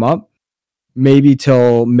bring him up, maybe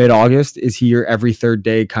till mid-August, is he your every third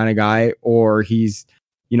day kind of guy, or he's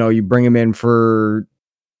you bring him in for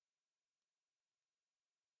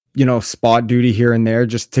spot duty here and there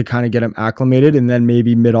just to kind of get him acclimated, and then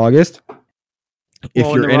maybe mid-August if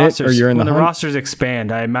you're in it or you're in the when the rosters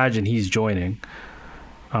expand, I imagine he's joining.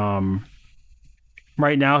 Right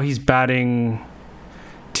now he's batting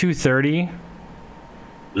 .230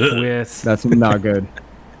 with that's not good.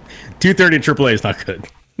 .230 in AAA is not good.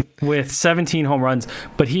 With 17 home runs,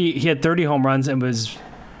 but he had 30 home runs and he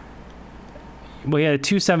had a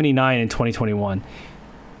 .279 in 2021.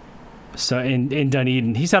 So in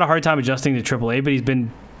Dunedin, he's had a hard time adjusting to AAA, but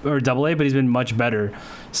AA, but he's been much better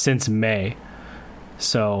since May.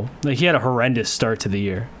 So like he had a horrendous start to the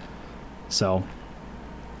year. So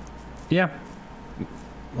yeah.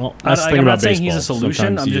 Well, I'm not saying he's a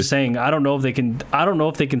solution. I'm just saying I don't know if they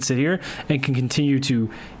can sit here and can continue to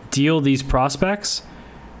deal these prospects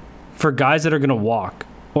for guys that are going to walk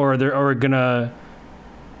or are going to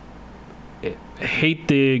hate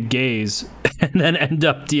the gays and then end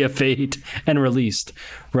up DFA'd and released,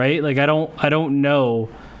 right? Like I don't know.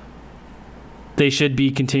 They should be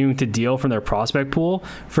continuing to deal from their prospect pool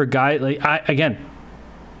for guys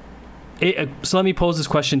so let me pose this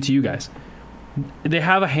question to you guys. They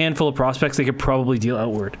have a handful of prospects they could probably deal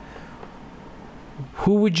outward.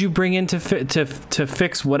 Who would you bring in to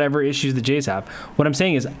fix whatever issues the Jays have? What I'm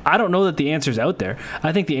saying is, I don't know that the answer's out there.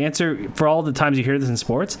 I think the answer, for all the times you hear this in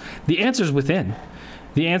sports, the answer's within.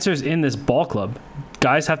 The answer's in this ball club.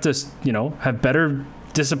 Guys have to, have better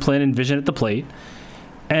discipline and vision at the plate.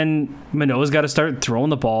 And Manoah's got to start throwing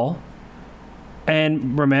the ball.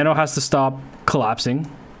 And Romano has to stop collapsing.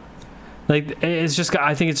 Like, I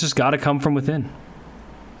think it's just got to come from within.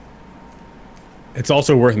 It's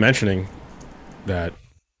also worth mentioning that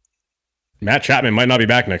Matt Chapman might not be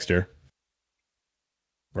back next year.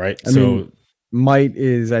 Right? I mean, might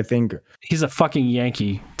is, I think... He's a fucking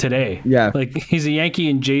Yankee today. Yeah. Like, he's a Yankee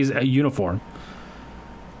in Jay's uniform.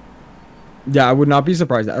 Yeah, I would not be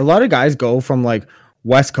surprised. A lot of guys go from, like,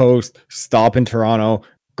 West Coast, stop in Toronto,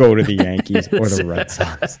 go to the Yankees or the Red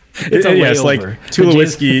Sox. It's like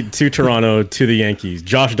Tulowitzki to Toronto to the Yankees.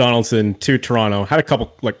 Josh Donaldson to Toronto. Had a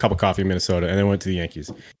cup of coffee in Minnesota and then went to the Yankees.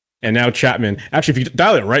 And now Chapman. Actually, if you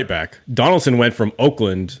dial it right back, Donaldson went from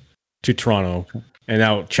Oakland to Toronto, and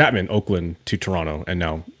now Chapman, Oakland to Toronto, and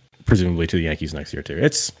now presumably to the Yankees next year too.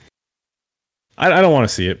 I don't want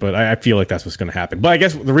to see it, but I feel like that's what's going to happen. But I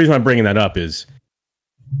guess the reason I'm bringing that up is,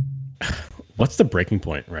 what's the breaking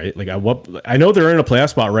point, right? Like, I know they're in a playoff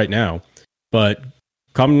spot right now, but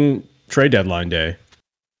come trade deadline day,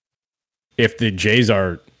 if the Jays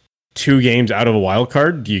are 2 games out of a wild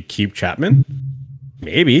card, do you keep Chapman?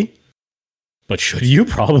 Maybe. But should you?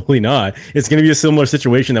 Probably not. It's going to be a similar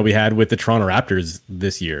situation that we had with the Toronto Raptors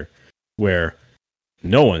this year, where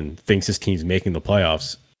no one thinks this team's making the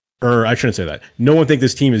playoffs. Or I shouldn't say that. No one thinks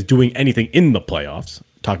this team is doing anything in the playoffs,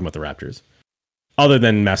 talking about the Raptors, other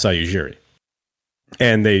than Masai Ujiri.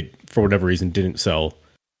 And they, for whatever reason, didn't sell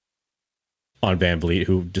on Van Vliet,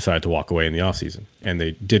 who decided to walk away in the offseason. And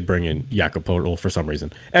they did bring in Jakob Poeltl for some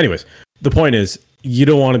reason. Anyways, the point is, you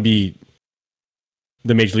don't want to be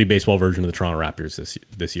the Major League Baseball version of the Toronto Raptors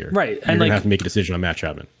this year. Right. You're going to have to make a decision on Matt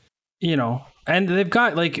Chapman. And they've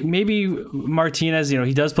got, like, maybe Martinez,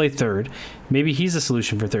 he does play third. Maybe he's a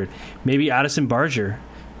solution for third. Maybe Addison Barger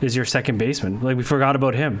is your second baseman. Like, we forgot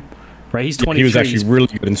about him, right? He's 23. He was actually really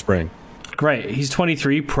good in spring. Right. He's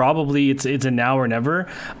 23. Probably it's a now or never.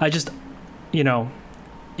 I just, you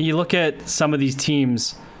look at some of these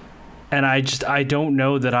teams, and I don't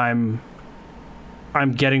know that I'm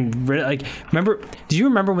getting rid of, like, do you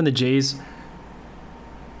remember when the Jays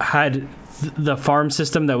had the farm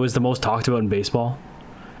system that was the most talked about in baseball?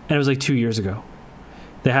 And it was like 2 years ago.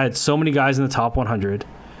 They had so many guys in the top 100,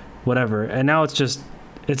 whatever. And now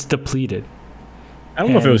it's depleted. I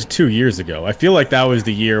don't know if it was 2 years ago. I feel like that was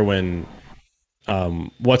the year when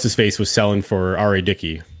what's-his-face was selling for R.A.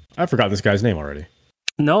 Dickey. I've forgotten this guy's name already.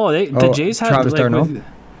 No, the Jays had... Travis Darno?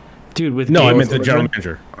 I meant the general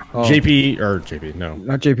manager. JP, no.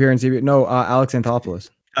 Not JP or NCB. No, Alex Anthopoulos.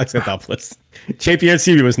 Alex Anthopoulos. JP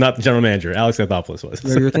Arcidi was not the general manager. Alex Anthopoulos was.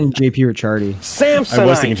 You're thinking JP Ricciardi. Samsonite. I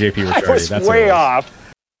was thinking JP Ricciardi. I was That's way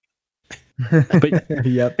off. But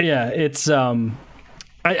Yep. yeah, it's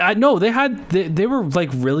I know they were like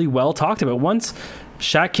really well talked about. Once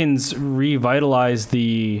Shatkins revitalized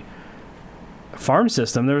the farm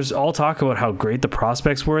system, there was all talk about how great the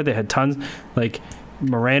prospects were. They had tons, like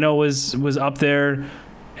Moreno was up there,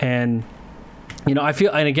 and you know, I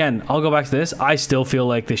feel, and again, I'll go back to this, I still feel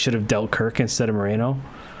like they should have dealt Kirk instead of Moreno,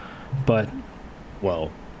 but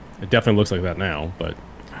well, it definitely looks like that now, but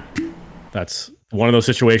that's one of those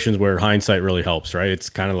situations where hindsight really helps, right? It's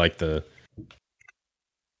kind of like the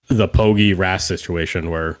Pogge Rask situation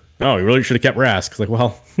where, oh, we really should have kept Rask. It's like,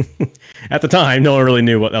 well, at the time, no one really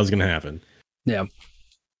knew what that was going to happen. yeah.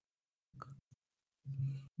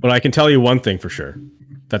 But I can tell you one thing for sure,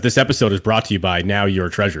 that this episode is brought to you by Now Your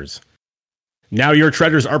Treasures. Now Your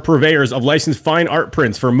Treasures are purveyors of licensed fine art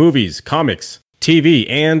prints for movies, comics, TV,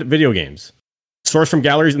 and video games. Sourced from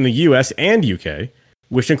galleries in the US and UK,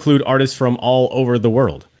 which include artists from all over the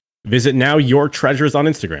world. Visit Now Your Treasures on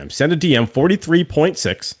Instagram. Send a DM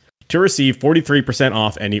 43.6 to receive 43%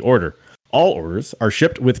 off any order. All orders are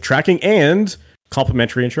shipped with tracking and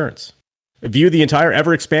complimentary insurance. View the entire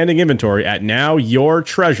ever-expanding inventory at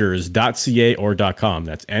nowyourtreasures.ca or .com.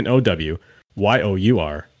 That's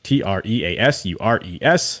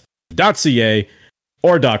nowyourtreasures.ca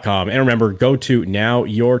or .com. And remember, go to Now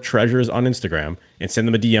Your Treasures on Instagram and send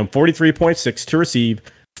them a DM 43.6 to receive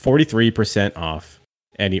 43% off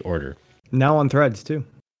any order. Now on Threads too.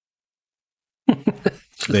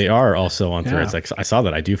 They are also on Threads. Like, I saw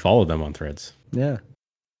that. I do follow them on Threads. Yeah.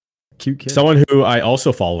 Cute kid. Someone who I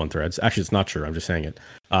also follow on Threads, actually it's not true, I'm just saying it,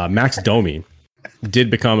 Max Domi did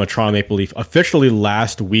become a Toronto Maple Leaf officially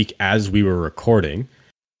last week as we were recording.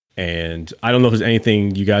 And I don't know if there's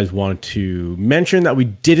anything you guys want to mention that we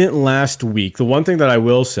didn't last week. The one thing that I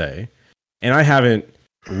will say, and I haven't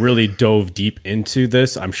really dove deep into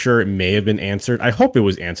this, I'm sure it may have been answered. I hope it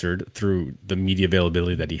was answered through the media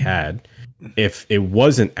availability that he had. If it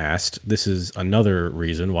wasn't asked, this is another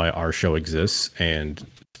reason why our show exists and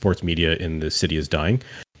sports media in the city is dying.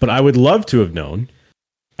 But I would love to have known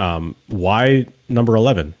why number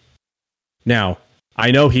 11. Now, I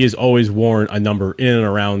know he has always worn a number in and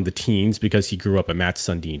around the teens because he grew up a Matt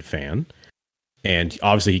Sundin fan. And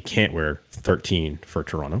obviously he can't wear 13 for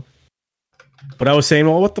Toronto. But I was saying,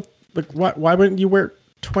 well, why wouldn't you wear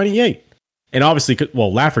 28? And obviously,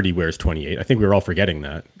 well, Lafferty wears 28. I think we were all forgetting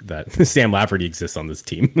that Sam Lafferty exists on this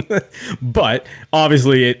team. But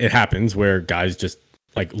obviously it happens where guys just,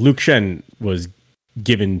 like Luke Shen was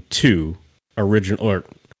given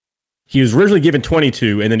he was originally given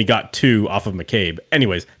 22 and then he got 2 off of McCabe.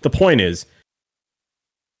 Anyways, the point is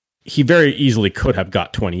he very easily could have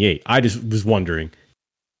got 28. I just was wondering,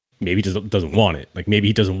 maybe he just doesn't want it. Like maybe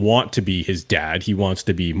he doesn't want to be his dad. He wants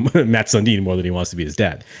to be Matt Sundin more than he wants to be his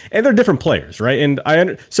dad. And they're different players, right?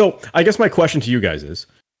 And so I guess my question to you guys is,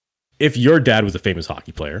 if your dad was a famous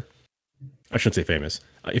hockey player, I shouldn't say famous.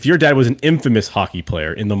 If your dad was an infamous hockey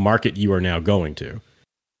player in the market you are now going to,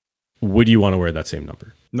 would you want to wear that same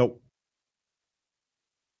number? Nope.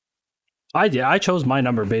 I did. I chose my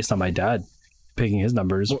number based on my dad picking his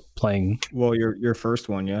numbers, playing. Well, your first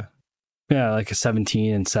one, yeah. Yeah, like a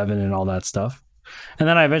 17 and 7 and all that stuff. And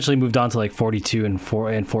then I eventually moved on to like 42 and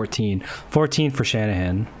 14. 14 for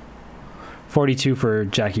Shanahan. 42 for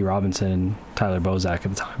Jackie Robinson and Tyler Bozak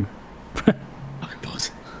at the time.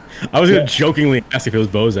 I was going to jokingly ask if it was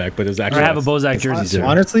Bozak, but it was actually... I have a Bozak jersey too.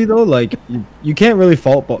 Honestly, though, like, you can't really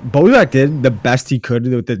fault... Bozak did the best he could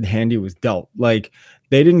with the hand he was dealt. Like,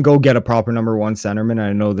 they didn't go get a proper number 1 centerman.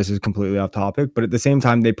 I know this is completely off topic, but at the same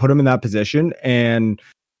time, they put him in that position. And,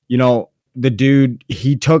 you know, the dude,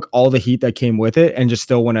 he took all the heat that came with it and just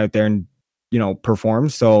still went out there and, you know,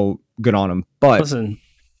 performed. So, good on him. But... Listen,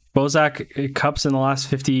 Bozak cups in the last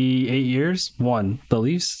 58 years, 1. The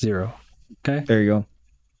Leafs, 0. Okay? There you go.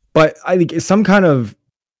 But I think some kind of,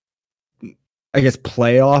 I guess,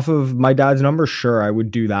 play off of my dad's number, sure, I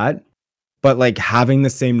would do that. But like having the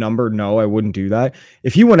same number, no, I wouldn't do that.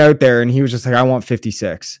 If he went out there and he was just like, I want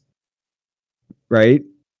 56, right?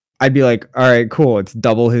 I'd be like, all right, cool. It's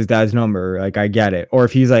double his dad's number. Like, I get it. Or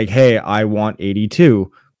if he's like, hey, I want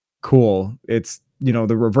 82, cool. It's, you know,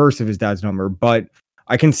 the reverse of his dad's number. But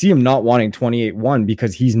I can see him not wanting 28-1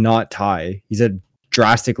 because he's not Ty. He's a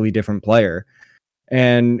drastically different player.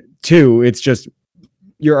 And 2, it's just,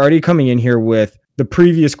 you're already coming in here with the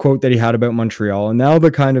previous quote that he had about Montreal and now the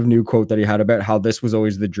kind of new quote that he had about how this was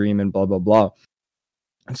always the dream and blah, blah, blah.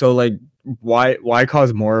 So like, why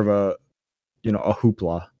cause more of a, you know, a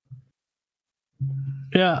hoopla?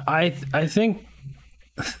 Yeah, I think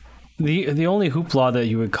The only hoopla that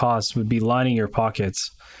you would cost would be lining your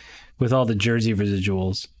pockets with all the jersey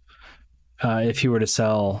residuals if you were to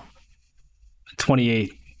sell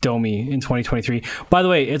 28 Domi in 2023. By the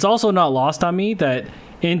way, it's also not lost on me that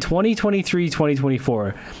in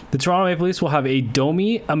 2023-2024, the Toronto Maple Leafs will have a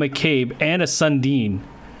Domi, a McCabe, and a Sundin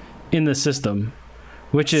in the system,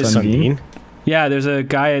 which is Sundin? Yeah, there's a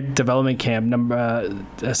guy at development camp,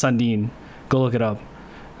 Sundin. Go look it up.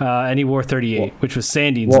 And he wore 38, which was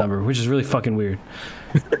Sandin's number, which is really fucking weird.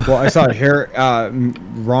 Well, I saw here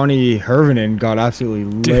Ronnie Hervinen got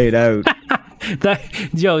absolutely laid out.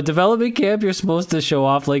 Development camp, you're supposed to show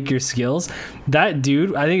off like your skills. That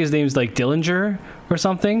dude, I think his name's like Dillinger or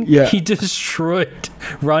something. Yeah, he destroyed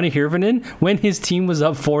Ronnie Hervinen when his team was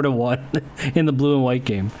up 4-1 in the blue and white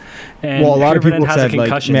game. And a lot of people said,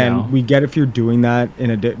 like, man, now. We get if you're doing that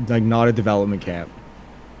in not a development camp.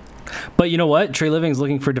 But you know what? Trey Living's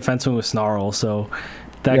looking for defenseman with snarl, so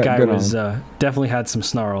that guy was definitely had some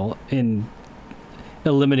snarl in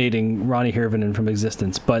eliminating Ronnie Hervinen from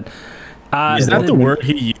existence. But is that the word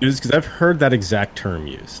he used? Because I've heard that exact term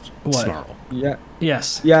used. What? Snarl. Yeah.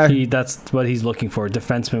 Yes. Yeah. That's what he's looking for.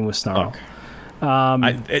 Defenseman with snarl.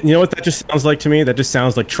 Okay. You know what that just sounds like to me? That just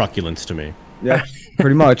sounds like truculence to me. Yeah,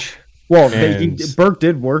 pretty much. Well, Burke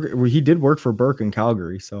did work. He did work for Burke in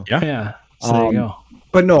Calgary. So yeah. So there you go.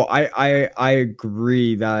 But no, I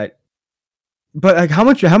agree that. But like, how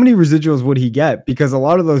many residuals would he get? Because a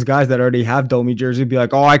lot of those guys that already have Domi jersey would be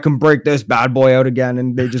like, oh, I can break this bad boy out again,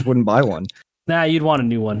 and they just wouldn't buy one. Nah, you'd want a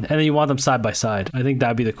new one, and then you want them side by side. I think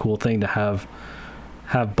that'd be the cool thing to have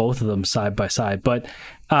both of them side by side. But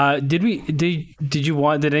did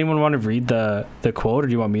anyone want to read the quote, or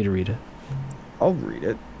do you want me to read it? I'll read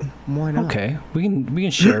it. Why not? Okay, we can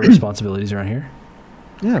share responsibilities around here.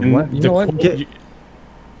 Yeah, what? You know what?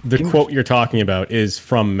 The quote you're talking about is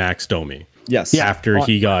from Max Domi. Yes. After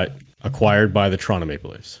he got acquired by the Toronto Maple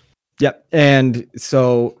Leafs. Yep. And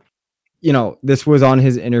so, this was on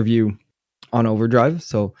his interview on Overdrive.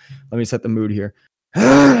 So let me set the mood here.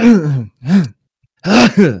 Is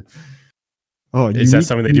that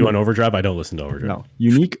something they do on Overdrive? I don't listen to Overdrive. No.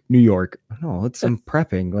 Unique New York. No, I'm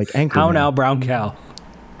prepping. Like Anchor. How now, brown cow?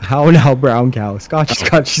 How now, brown cow?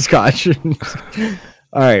 Scotch.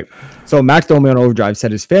 All right. So Max Domi on Overdrive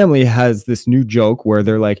said his family has this new joke where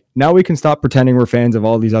they're like, now we can stop pretending we're fans of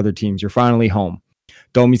all these other teams. You're finally home.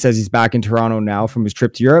 Domi says he's back in Toronto now from his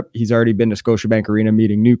trip to Europe. He's already been to Scotiabank Arena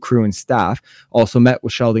meeting new crew and staff. Also met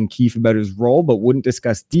with Sheldon Keefe about his role, but wouldn't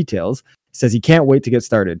discuss details. Says he can't wait to get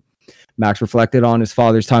started. Max reflected on his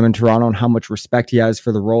father's time in Toronto and how much respect he has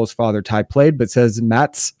for the role his father Ty played, but says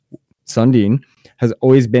Matt's Sundin has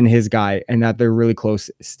always been his guy and that they're really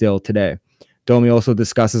close still today. Domi also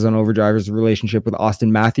discusses on Overdrive's relationship with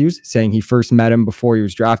Austin Matthews, saying he first met him before he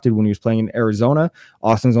was drafted when he was playing in Arizona.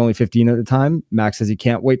 Austin was only 15 at the time. Max says he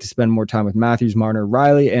can't wait to spend more time with Matthews, Marner,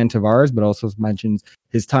 Riley, and Tavares, but also mentions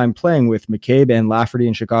his time playing with McCabe and Lafferty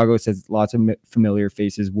in Chicago. Says lots of familiar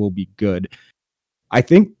faces will be good. I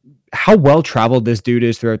think how well traveled this dude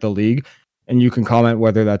is throughout the league, and you can comment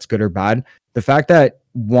whether that's good or bad. The fact that,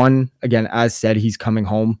 one, again, as said, he's coming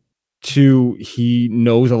home. 2, he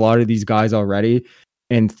knows a lot of these guys already.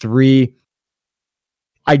 And 3,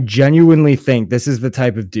 I genuinely think this is the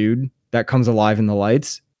type of dude that comes alive in the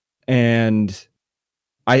lights. And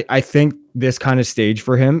I think this kind of stage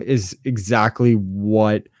for him is exactly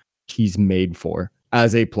what he's made for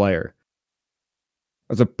as a player.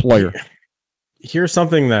 Here's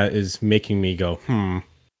something that is making me go,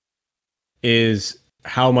 is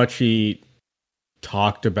how much he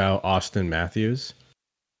talked about Austin Matthews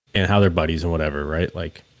and how they're buddies and whatever, right?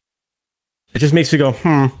 Like, it just makes me go,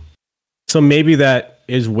 So maybe that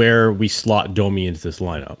is where we slot Domi into this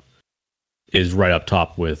lineup, is right up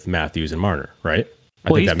top with Matthews and Marner, right?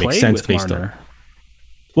 I think that makes sense based Marner. On.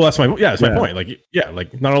 Well, that's my point.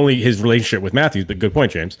 Like not only his relationship with Matthews, but good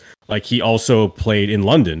point, James. Like, he also played in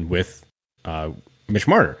London with Mitch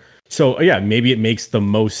Marner. So yeah, maybe it makes the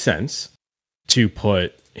most sense to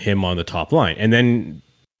put him on the top line, and then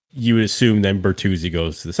you would assume then Bertuzzi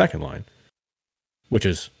goes to the second line, which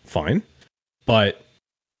is fine. But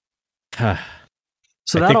so I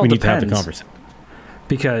that think all we need depends, to have the conversation.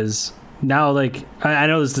 Because now, like, I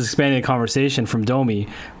know this is expanding the conversation from Domi,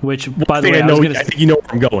 which, by the way, I think you know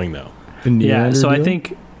where I'm going, though. Yeah, so I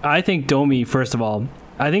think Domi, first of all,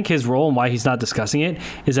 I think his role and why he's not discussing it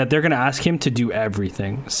is that they're going to ask him to do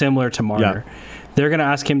everything, similar to Marner. Yeah. They're going to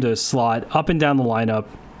ask him to slot up and down the lineup.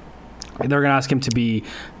 They're going to ask him to be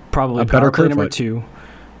probably power play number 2.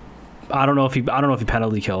 I don't know if he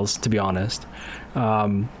penalty kills, to be honest.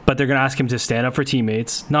 But they're going to ask him to stand up for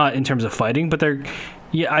teammates, not in terms of fighting, but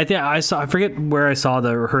I forget where I saw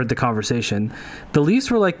or heard the conversation. The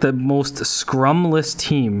Leafs were like the most scrumless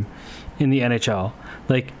team in the NHL.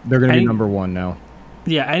 Like, they're going to be number one now.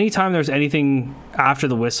 Yeah, anytime there's anything after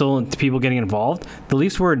the whistle and people getting involved, the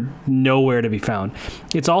Leafs were nowhere to be found.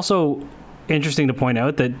 It's also interesting to point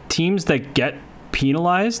out that teams that get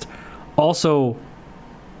penalized also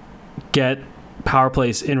get power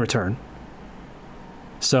plays in return.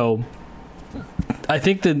 So I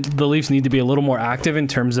think that the Leafs need to be a little more active in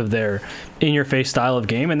terms of their in-your-face style of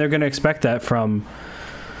game, and they're going to expect that from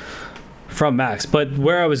Max. But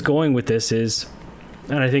where I was going with this is,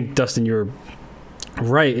 and I think, Dustin, you're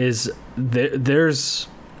right, is there's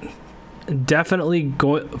definitely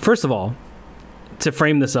going. First of all, to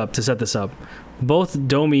set this up, both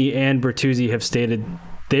Domi and Bertuzzi have stated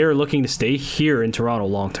they are looking to stay here in Toronto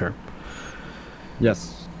long term.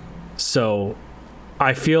 Yes. So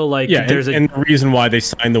I feel like and the reason why they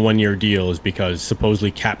signed the 1-year deal is because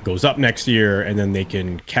supposedly cap goes up next year, and then they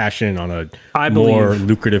can cash in on a more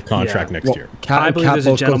lucrative contract next year. I believe there's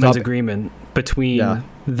a gentleman's agreement between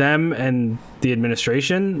them and the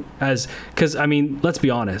administration, because I mean, let's be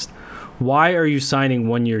honest, why are you signing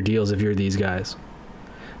 1-year deals if you're these guys?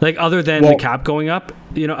 Like, other than the cap going up,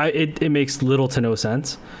 it makes little to no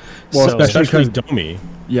sense. Well, especially Domi,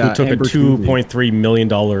 who took a $2.3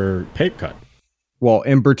 million pay cut. Well,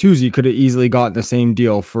 and Bertuzzi could have easily gotten the same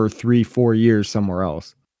deal for 3-4 years somewhere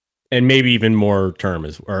else, and maybe even more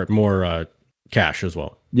more cash as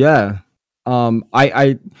well. Yeah,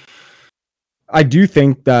 I do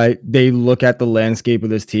think that they look at the landscape of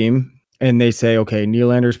this team and they say, okay,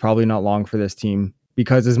 Nylander's probably not long for this team,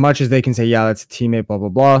 because as much as they can say, yeah, that's a teammate, blah, blah,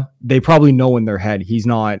 blah, they probably know in their head he's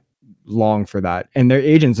not long for that. And their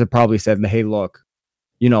agents have probably said, hey, look,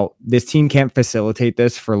 this team can't facilitate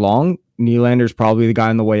this for long. Nylander's probably the guy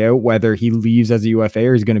on the way out, whether he leaves as a UFA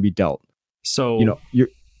or he's going to be dealt. So,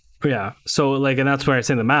 So, like, and that's where I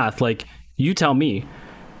say the math. Like, you tell me,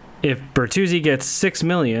 if Bertuzzi gets $6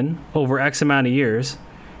 million over X amount of years,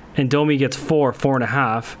 and Domi gets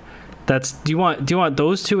 4.5, do you want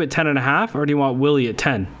those two at 10.5, or do you want Willy at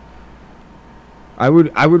 10? I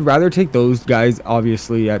would rather take those guys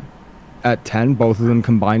obviously at 10, both of them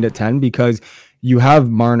combined at 10, because you have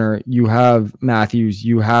Marner, you have Matthews,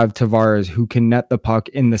 you have Tavares who can net the puck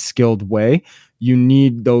in the skilled way. You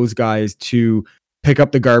need those guys to pick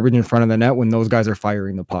up the garbage in front of the net when those guys are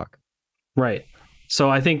firing the puck. Right. So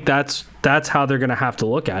I think that's how they're going to have to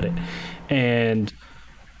look at it. And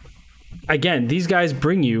again, these guys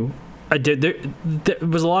bring you there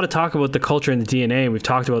was a lot of talk about the culture and the DNA, and we've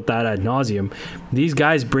talked about that ad nauseum. These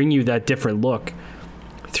guys bring you that different look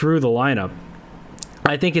through the lineup.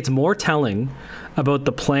 I think it's more telling about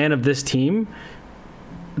the plan of this team,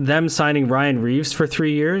 them signing Ryan Reeves for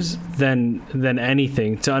 3 years, than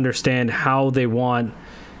anything, to understand how they want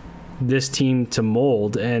this team to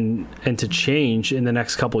mold and to change in the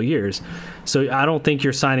next couple years. So I don't think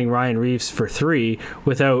you're signing Ryan Reeves for 3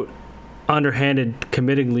 without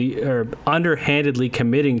underhandedly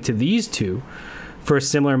committing to these two for a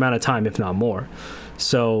similar amount of time, if not more.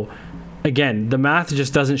 So again, the math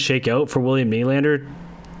just doesn't shake out for William Nylander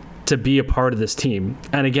to be a part of this team.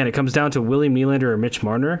 And again, it comes down to William Nylander or Mitch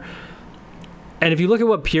Marner. And if you look at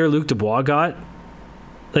what Pierre-Luc Dubois got,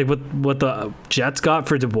 like what the Jets got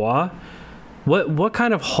for Dubois, what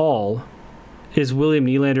kind of haul is William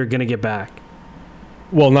Nylander going to get back?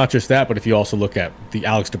 Well, not just that, but if you also look at the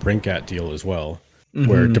Alex DeBrincat deal as well,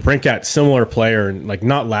 where DeBrincat, similar player, like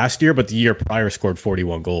not last year, but the year prior, scored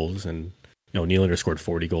 41 goals, and Nylander scored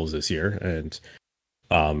 40 goals this year, and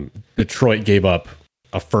Detroit gave up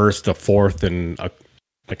a first, a fourth, and a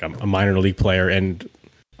minor league player and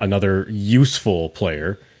another useful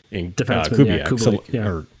player in Kubiak,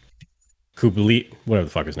 or Kubalik, whatever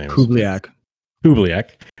the fuck his name is. Kubiak,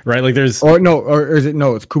 right? Like there's,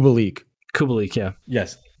 it's Kubalik. Kubalik, yeah.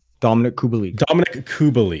 Yes. Dominic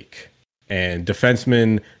Kubalik, and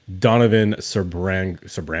defenseman Donovan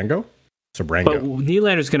Sobrango. But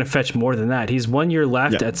Nylander's going to fetch more than that. He's 1 year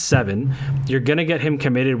left at 7. You're going to get him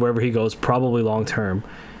committed wherever he goes, probably long term.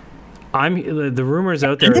 The rumors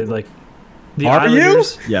out there, like the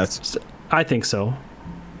Islanders. Yes, I think so.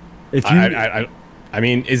 If you, I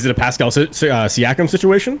mean, is it a Pascal Siakam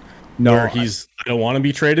situation? No, where I don't want to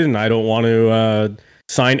be traded, and I don't want to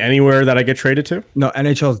sign anywhere that I get traded to. No,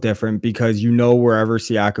 NHL is different, because wherever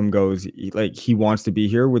Siakam goes, like, he wants to be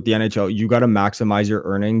here. With the NHL, you got to maximize your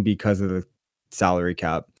earning because of the salary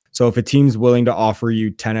cap. So if a team's willing to offer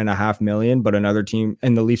you $10.5 million, but another team,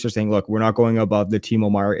 and the Leafs are saying, look, we're not going above the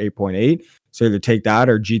Timo Meier 8.8, So either take that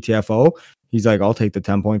or GTFO. He's like, I'll take the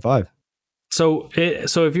 10.5. So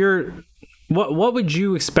if you're, what would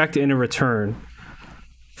you expect in a return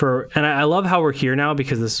for? And I love how we're here now,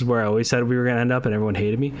 because this is where I always said we were going to end up, and everyone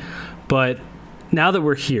hated me. But now that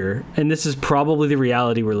we're here, and this is probably the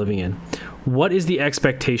reality we're living in, what is the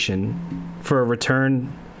expectation for a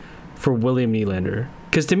return for William Nylander?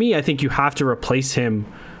 Because to me, I think you have to replace him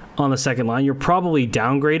on the second line. You're probably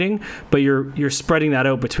downgrading, but you're spreading that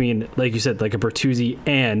out between, like you said, like a Bertuzzi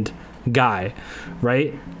and Guy,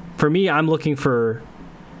 right? For me, I'm looking for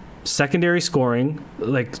secondary scoring,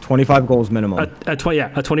 like 25 goals minimum. A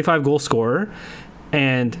 25 goal scorer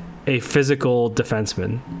and a physical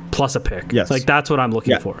defenseman plus a pick. Yes. Like that's what I'm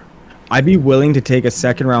looking for. I'd be willing to take a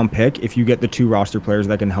second round pick if you get the 2 roster players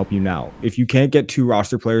that can help you now. If you can't get 2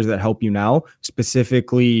 roster players that help you now,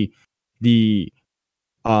 specifically the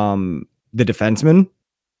defenseman,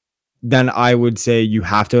 then I would say you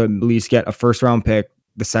have to at least get a first round pick,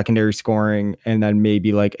 the secondary scoring, and then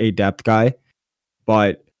maybe like a depth guy.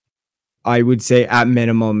 But I would say at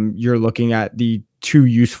minimum, you're looking at the 2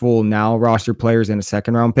 useful now roster players and a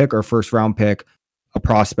second round pick, or first round pick, a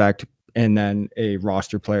prospect, and then a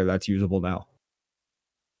roster player that's usable now.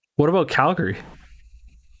 What about Calgary?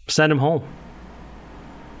 Send him home.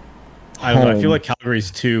 I don't know. I feel like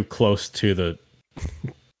Calgary's too close to the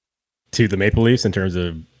Maple Leafs in terms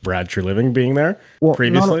of Brad Treliving being there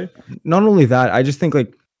previously. Not only that, I just think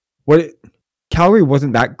like Calgary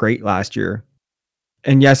wasn't that great last year.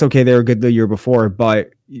 And yes, okay, they were good the year before,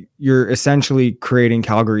 but you're essentially creating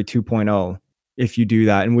Calgary 2.0 if you do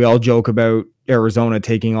that. And we all joke about Arizona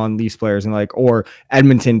taking on Leafs players and or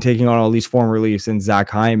Edmonton taking on all these former Leafs and Zach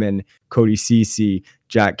Hyman, Cody Ceci,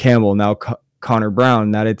 Jack Campbell, now Connor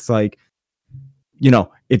Brown, that it's like,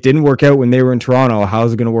 it didn't work out when they were in Toronto.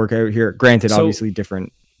 How's it going to work out here? Granted, obviously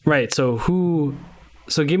different. Right. So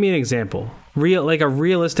give me an example, like a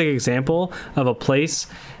realistic example of a place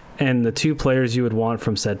and the 2 players you would want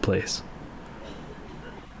from said place.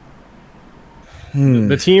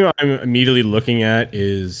 The team I'm immediately looking at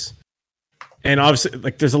is, and obviously,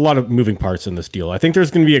 like, there's a lot of moving parts in this deal. I think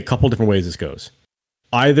there's going to be a couple different ways this goes.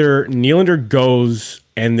 Either Nylander goes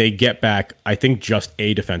and they get back, I think, just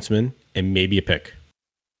a defenseman and maybe a pick.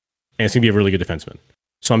 And it's going to be a really good defenseman.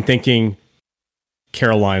 So I'm thinking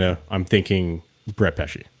Carolina. I'm thinking Brett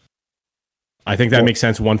Pesce. I think that makes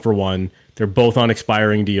sense 1-for-1. They're both on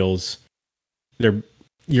expiring deals. You're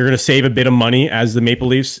going to save a bit of money as the Maple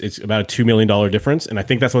Leafs. It's about a $2 million difference. And I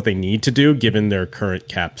think that's what they need to do given their current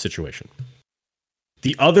cap situation.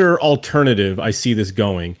 The other alternative I see this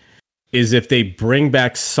going is if they bring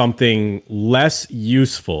back something less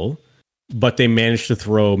useful, but they manage to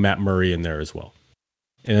throw Matt Murray in there as well.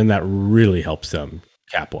 And then that really helps them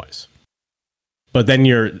cap-wise. But then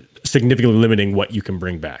you're significantly limiting what you can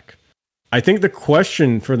bring back. I think the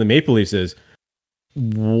question for the Maple Leafs is,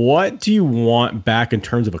 what do you want back in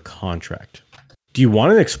terms of a contract? Do you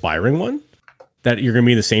want an expiring one that you're going to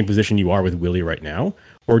be in the same position you are with Willy right now?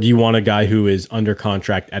 Or do you want a guy who is under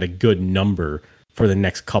contract at a good number for the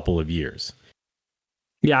next couple of years?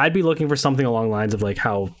 Yeah, I'd be looking for something along the lines of like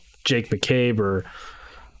how Jake McCabe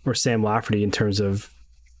or Sam Lafferty in terms of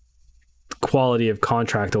quality of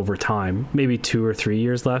contract over time, maybe 2 or 3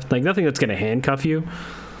 years left. Like nothing that's going to handcuff you.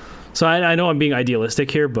 So I know I'm being idealistic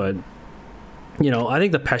here, but I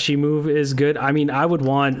think the Pesce move is good. I mean, I would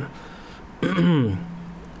want,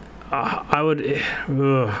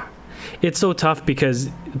 it's so tough because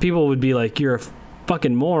people would be like, you're a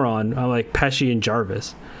fucking moron. I'm like Pesce and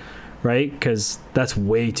Jarvis, right? Because that's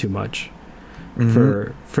way too much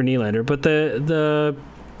for Nylander. But the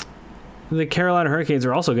Carolina Hurricanes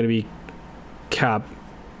are also going to be cap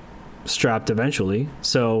strapped eventually.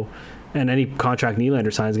 So, and any contract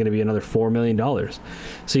Nylander signs is going to be another $4 million.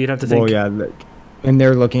 So you'd have to think. Well, yeah, and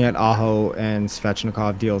they're looking at Aho and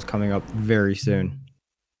Svechnikov deals coming up very soon.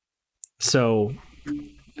 So,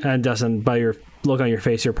 and Dustin, by your look on your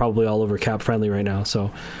face, you're probably all over cap friendly right now.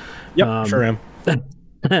 So, yep, sure am.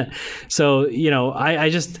 So, I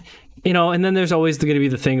just, and then there's always going to be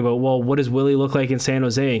the thing about, well, what does Willy look like in San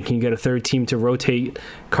Jose? And can you get a third team to rotate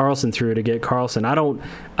Carlson through to get Carlson? I don't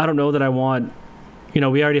know that I want. We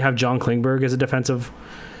already have John Klingberg as a defensive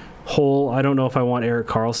hole. I don't know if I want Erik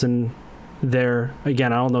Karlsson there.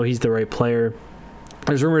 Again, I don't know he's the right player.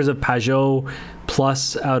 There's rumors of Pajot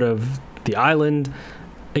plus out of the island.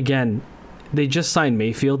 Again, they just signed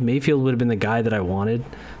Mayfield. Mayfield would have been the guy that I wanted,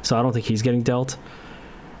 so I don't think he's getting dealt.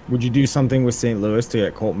 Would you do something with St. Louis to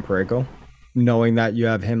get Colton Parayko, knowing that you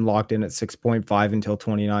have him locked in at 6.5 until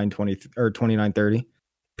 29-30?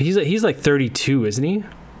 He's like 32, isn't he?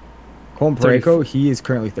 Colton Parayko, he is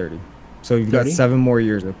currently 30. So you've got 30? 7 more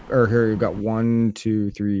years of, or here you've got 1,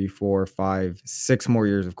 2, 3, 4, 5, 6 more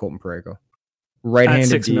years of Colton Parayko.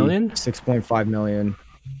 Right-handed At $6 million? 6.5 million.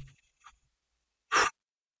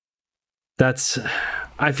 That's.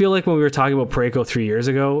 I feel like when we were talking about Parayko 3 years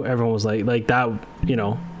ago, everyone was like that. You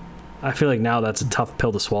know, I feel like now that's a tough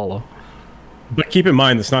pill to swallow. But keep in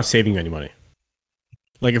mind, that's not saving you any money.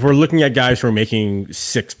 Like if we're looking at guys who are making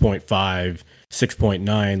 6.5,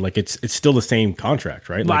 6.9, like it's still the same contract,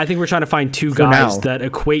 right? But like, I think we're trying to find two guys that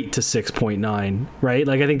equate to 6.9, right?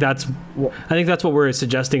 Like I think that's what we're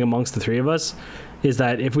suggesting amongst the three of us, is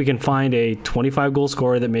that if we can find a 25 goal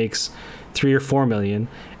scorer that makes 3 or 4 million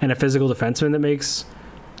and a physical defenseman that makes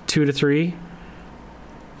 2 to 3,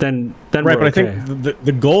 then right. We're but okay. I think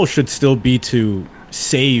the goal should still be to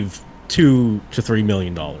save $2 to $3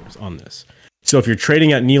 million on this. So if you're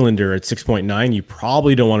trading at Nylander at 6.9, you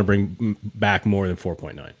probably don't want to bring back more than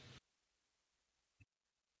 4.9.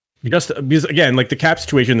 Just because, again, like the cap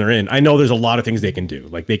situation they're in, I know there's a lot of things they can do.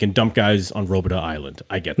 Like they can dump guys on Robida Island.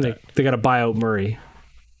 I get that. They got to buy out Murray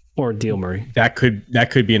or deal Murray. That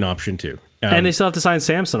could be an option too. And they still have to sign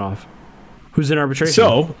Samsonov, who's in arbitration.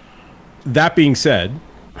 So that being said,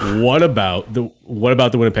 what about the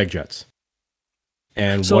Winnipeg Jets?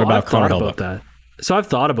 And what about Connor Hellebuyck? So I've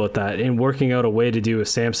thought about that in working out a way to do a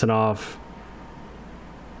Samsonov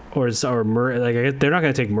or Murray. Like they're not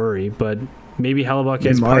going to take Murray, but maybe Hellebuyck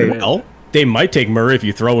is part of it. Well, they might take Murray if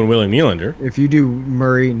you throw in Willy Nylander. If you do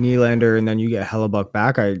Murray, Nylander, and then you get Hellebuyck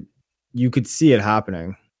back, you could see it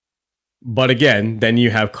happening. But again, then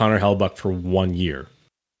you have Connor Hellebuyck for 1 year.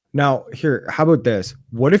 Now, here, how about this?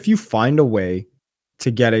 What if you find a way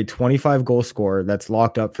to get a 25 goal scorer that's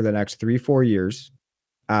locked up for the next 3-4 years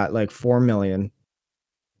at like $4 million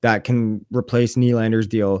that can replace Nylander's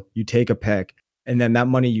deal? You take a pick, and then that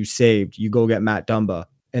money you saved, you go get Matt Dumba,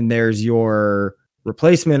 and there's your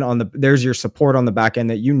replacement there's your support on the back end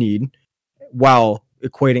that you need while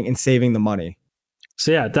equating and saving the money.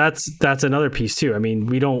 So yeah, that's another piece too. I mean,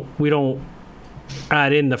 we don't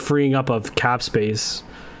add in the freeing up of cap space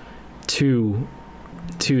to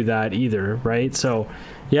that either, right? So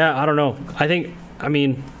yeah, I don't know. I think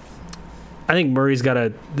Murray's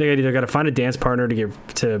they either got to find a dance partner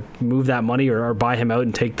to move that money or buy him out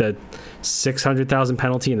and take the $600,000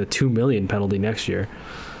 penalty and the $2 million penalty next year.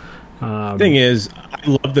 Thing is, I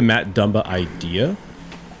love the Matt Dumba idea,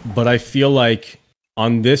 but I feel like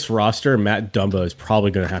on this roster, Matt Dumba is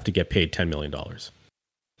probably going to have to get paid $10 million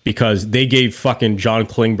because they gave fucking John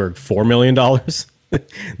Klingberg $4 million.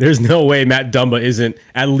 There's no way Matt Dumba isn't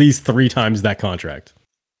at least 3 times that contract.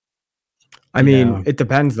 I mean, It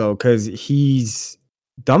depends though, because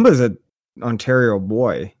Dumba's an Ontario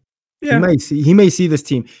boy. Yeah. He may see this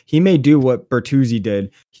team. He may do what Bertuzzi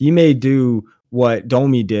did. He may do what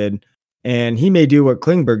Domi did, and he may do what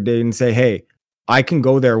Klingberg did and say, "Hey, I can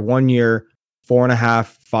go there 1 year,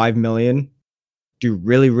 4.5-5 million, do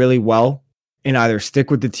really, really well, and either stick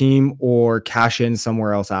with the team or cash in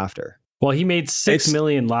somewhere else after." Well, he made $6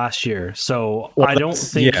 million last year, so I don't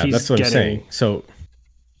think he's that's what getting. I'm saying. So.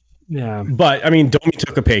 Yeah, but I mean, Domi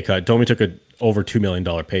took a pay cut. Domi took a over $2 million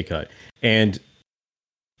pay cut, and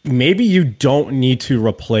maybe you don't need to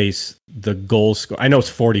replace the goal score. I know it's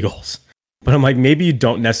 40 goals, but I'm like, maybe you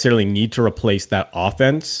don't necessarily need to replace that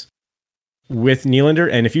offense with Nylander.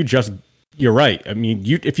 And if you're right. I mean,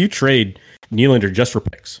 if you trade Nylander just for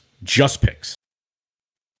picks,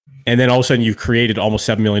 and then all of a sudden you've created almost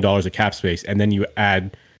 $7 million of cap space, and then you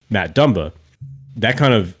add Matt Dumba, that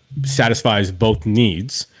kind of satisfies both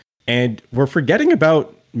needs. And we're forgetting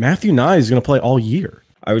about Matthew Nye is going to play all year.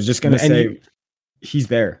 I was just going to say he's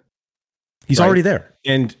there. He's already there.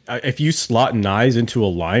 And if you slot Nyes into a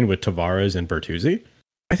line with Tavares and Bertuzzi,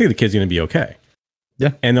 I think the kid's going to be okay.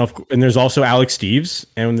 Yeah. And there's also Alex Steves,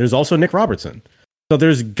 and there's also Nick Robertson. So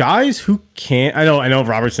there's guys who can't. I know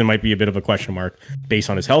Robertson might be a bit of a question mark based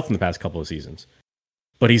on his health in the past couple of seasons,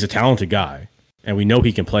 but he's a talented guy, and we know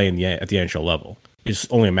he can play at the NHL level. It's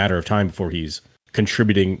only a matter of time before he's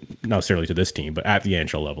contributing, not necessarily to this team, but at the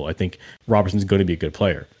NHL level. I think Robertson's going to be a good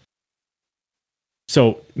player.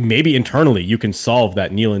 So maybe internally you can solve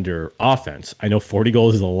that Nylander offense. I know 40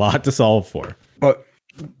 goals is a lot to solve for. But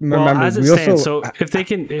remember, as it stands, so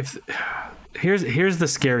here's the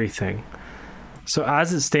scary thing. So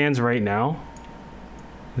as it stands right now,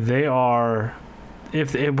 they are,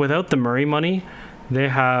 if without the Murray money, they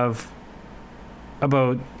have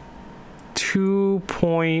about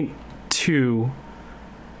 2.2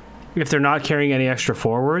 if they're not carrying any extra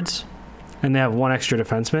forwards, and they have 1 extra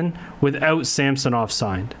defenseman without Samsonov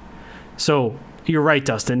signed. So you're right,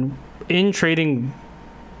 Dustin. In trading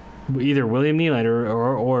either William Nylander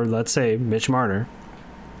or let's say Mitch Marner,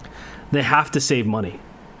 They have to save money.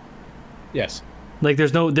 Yes. Like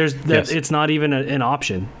Yes. It's not even an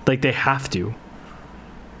option. Like they have to.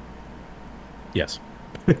 Yes.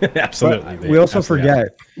 Absolutely. But we also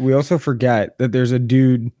forget that there's a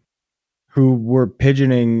dude who we're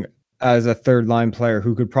pigeoning as a third line player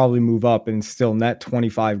who could probably move up and still net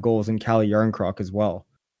 25 goals in Calle Yarncroc as well,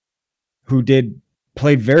 who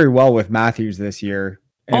played very well with Matthews this year.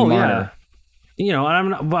 And Marner. You know, and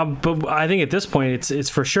I'm not, but I think at this point it's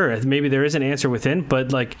for sure. Maybe there is an answer within,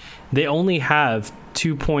 but like they only have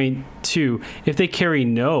 2.2. If they carry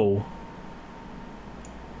no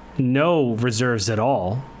reserves at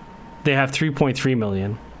all, they have 3.3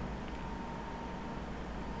 million.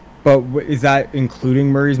 But is that including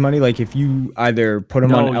Murray's money? Like if you either put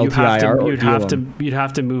him on LTIR you'd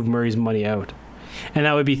have to move Murray's money out. And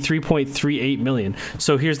that would be 3.38 million.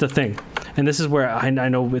 So here's the thing. And this is where I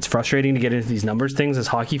know it's frustrating to get into these numbers things as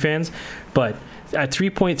hockey fans, but at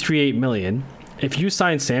 3.38 million, if you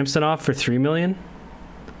sign Samsonov for 3 million,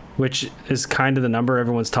 which is kind of the number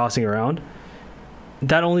everyone's tossing around,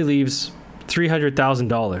 that only leaves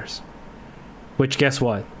 $300,000, which guess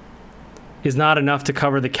what? Is not enough to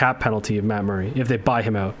cover the cap penalty of Matt Murray if they buy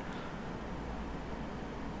him out.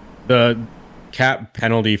 The cap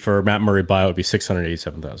penalty for Matt Murray buyout would be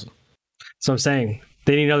 $687,000. So I'm saying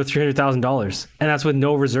they need another $300,000, and that's with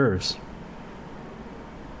no reserves.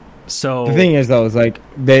 So the thing is, though, is like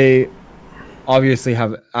they obviously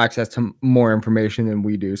have access to more information than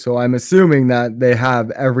we do. So I'm assuming that they have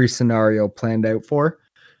every scenario planned out for,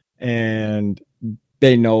 and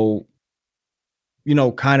they know,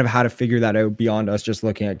 kind of how to figure that out beyond us just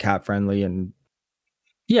looking at cap friendly and.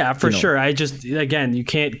 Yeah, for sure. Again, you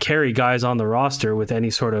can't carry guys on the roster with any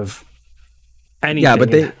sort of anything. Yeah, but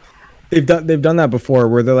they've done that before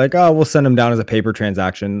where they're like, oh, we'll send them down as a paper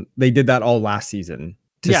transaction. They did that all last season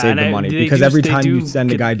to save the money because every time you send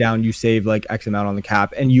a guy down, you save like X amount on the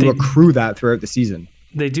cap and you accrue that throughout the season.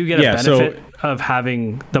 They do get a benefit of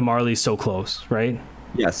having the Marlies so close, right?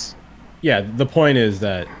 Yes. Yeah, the point is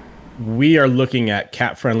that we are looking at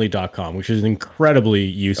capfriendly.com, which is an incredibly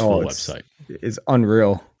useful website. It's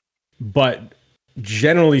unreal. But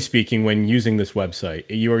generally speaking, when using this website,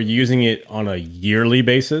 you are using it on a yearly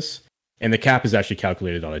basis, and the cap is actually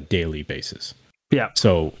calculated on a daily basis. Yeah.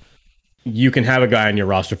 So you can have a guy on your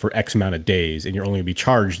roster for X amount of days, and you're only going to be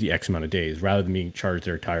charged the X amount of days rather than being charged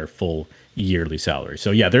their entire full yearly salary.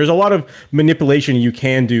 So yeah, there's a lot of manipulation you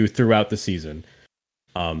can do throughout the season.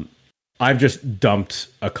 I've just dumped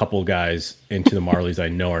a couple guys into the Marlies I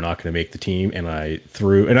know are not going to make the team, and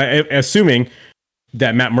assuming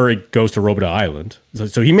that Matt Murray goes to Robidas Island,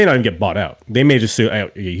 so he may not even get bought out. They may just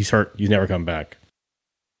say he's hurt, he's never come back,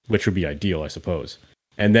 which would be ideal, I suppose.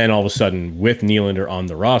 And then all of a sudden, with Nylander on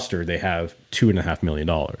the roster, they have $2.5 million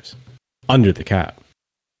under the cap,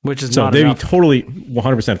 which is so not they'd enough. be totally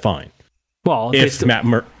 100% fine. Well, if Matt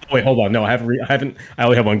Murray, wait, hold on, no, I haven't. I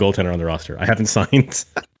only have one goaltender on the roster. I haven't signed.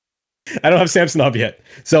 I don't have Samsonov yet.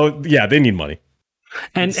 So, yeah, they need money.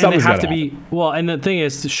 And they have to be... Well, and the thing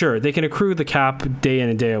is, sure, they can accrue the cap day in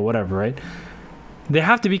and day out, whatever, right? They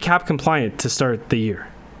have to be cap compliant to start the year.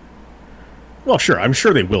 Well, sure. I'm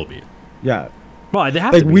sure they will be. Yeah. Well, they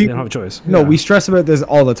have to be. They don't have a choice. No, we stress about this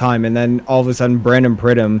all the time, and then all of a sudden, Brandon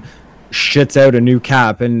Pridham shits out a new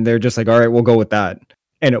cap, and they're just like, all right, we'll go with that.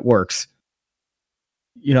 And it works.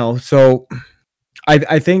 So I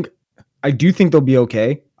do think they'll be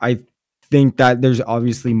okay. I think that there's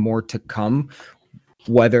obviously more to come,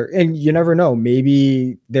 and you never know,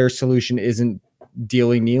 maybe their solution isn't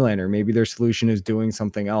dealing Nylander. Maybe their solution is doing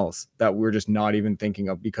something else that we're just not even thinking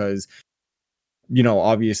of because,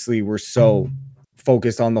 obviously we're so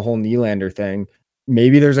focused on the whole Nylander thing.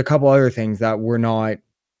 Maybe there's a couple other things that we're not,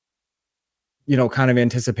 kind of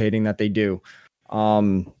anticipating that they do.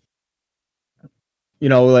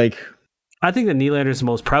 I think that Nylander's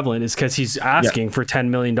most prevalent is because he's asking for $10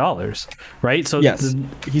 million, right? So yes,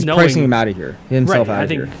 he's pricing him out of here, himself right, out of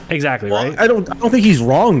here. Exactly, right? I don't think he's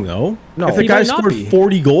wrong though. No, if the guy scored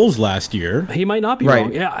 40 goals last year, he might not be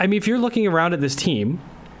wrong. Yeah, I mean, if you're looking around at this team,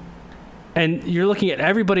 and you're looking at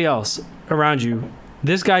everybody else around you,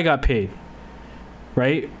 this guy got paid,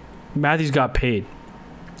 right? Matthews got paid,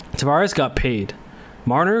 Tavares got paid,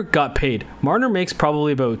 Marner got paid. Marner makes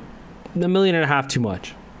probably about $1.5 million too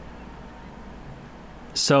much.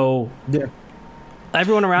 So yeah,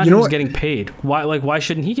 everyone around him is getting paid. Why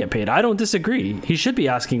shouldn't he get paid? I don't disagree. He should be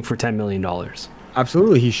asking for $10 million.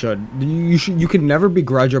 Absolutely, he should. You can never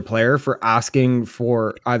begrudge a player for asking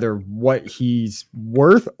for either what he's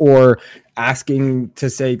worth or asking to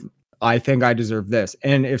say, I think I deserve this.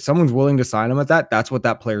 And if someone's willing to sign him at that, that's what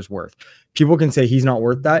that player's worth. People can say he's not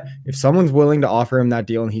worth that. If someone's willing to offer him that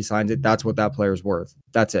deal and he signs it, that's what that player's worth.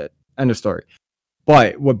 That's it. End of story.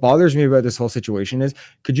 But what bothers me about this whole situation is,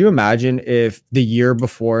 could you imagine if the year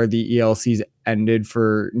before the ELCs ended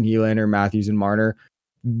for Nylander, Matthews, and Marner,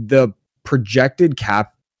 the projected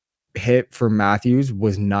cap hit for Matthews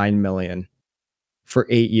was $9 million for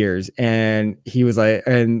 8 years, and he was like,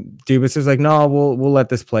 and Dubas was like, no, we'll let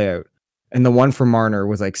this play out. And the one for Marner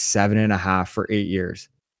was like 7.5 for 8 years,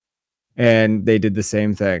 and they did the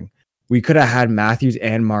same thing. We could have had Matthews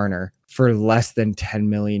and Marner for less than 10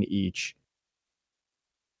 million each.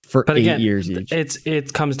 For but 8 years each.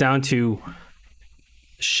 It comes down to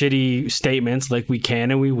shitty statements like we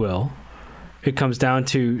can and we will. It comes down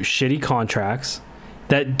to shitty contracts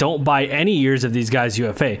that don't buy any years of these guys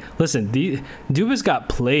UFA. Listen, Dubas got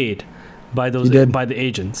played by the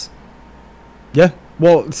agents. Yeah.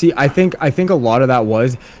 Well, see, I think a lot of that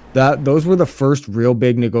was that those were the first real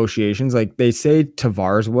big negotiations. Like they say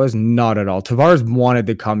Tavares was, not at all. Tavares wanted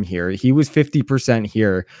to come here. He was 50%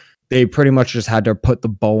 here. They pretty much just had to put the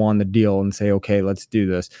bow on the deal and say, okay, let's do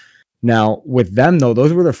this. Now, with them, though,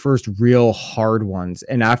 those were the first real hard ones.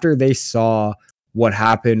 And after they saw what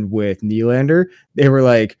happened with Nylander, they were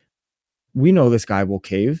like, we know this guy will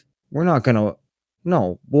cave. We're not going to,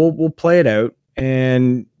 no, we'll play it out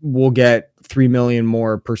and we'll get $3 million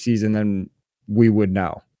more per season than we would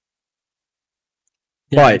now.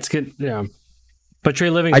 Yeah, but it's good. Yeah. But Trey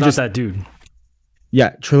Living's not that dude.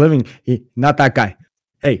 Yeah, Trey Living, not that guy.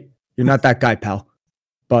 Hey, you're not that guy, pal.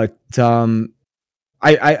 But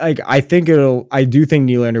I think I do think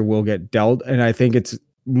Nylander will get dealt, and I think it's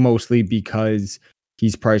mostly because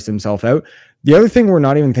he's priced himself out. The other thing we're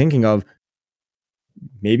not even thinking of,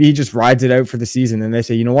 maybe he just rides it out for the season and they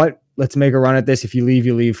say, you know what, let's make a run at this. If you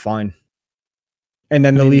leave, fine. And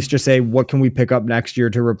then the Leafs just say, what can we pick up next year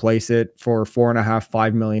to replace it for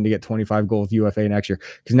 $4.5 million to get 25 goals UFA next year?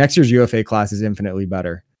 Because next year's UFA class is infinitely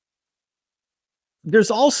better.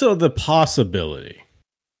 There's also the possibility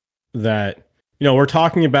that, we're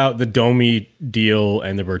talking about the Domi deal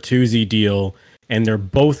and the Bertuzzi deal, and they're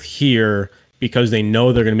both here because they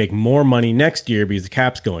know they're going to make more money next year because the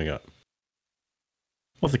cap's going up.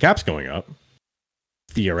 Well, if the cap's going up,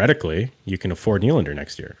 theoretically, you can afford Nylander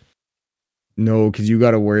next year. No, because you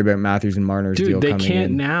got to worry about Matthews and Marner's deal coming in. Dude, they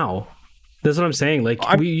can't now. That's what I'm saying. Like,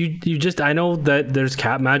 I know that there's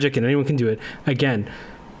cap magic and anyone can do it. Again,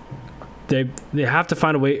 they have to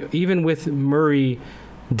find a way. Even with Murray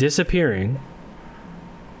disappearing,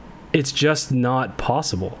 it's just not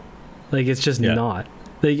possible. Like, it's just not.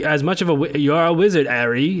 Like, as much of you're a wizard,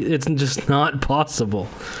 Harry. It's just not possible.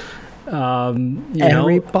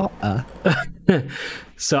 Harry Potter.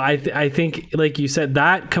 So I think, like you said,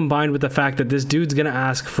 that combined with the fact that this dude's gonna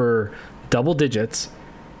ask for double digits,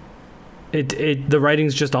 the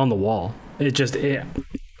writing's just on the wall.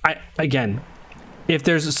 Again, if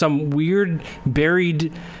there's some weird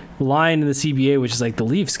buried line in the CBA which is like the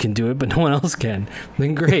Leafs can do it but no one else can,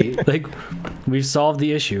 then great. Like, we've solved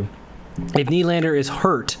the issue. If Nylander is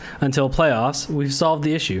hurt until playoffs, we've solved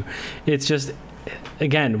the issue. It's just,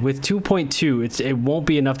 again, with 2.2, it won't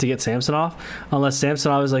be enough to get Samsonov unless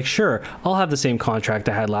Samsonov is like, sure, I'll have the same contract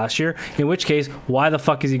I had last year, in which case, why the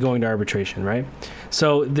fuck is he going to arbitration, right?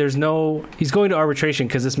 So he's going to arbitration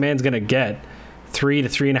because this man's going to get $3 to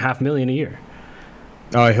 $3.5 million a year.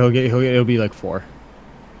 Oh, it'll be like 4.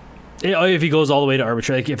 If he goes all the way to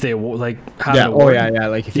arbitration, like if they have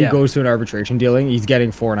like if he goes to an arbitration dealing, he's getting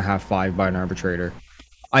 4.5, 5 by an arbitrator.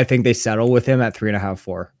 I think they settle with him at 3.5,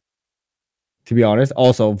 4. To be honest,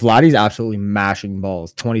 also Vladdy's absolutely mashing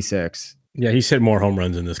balls. 26. Yeah, he's hit more home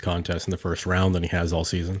runs in this contest in the first round than he has all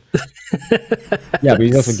season. Yeah, but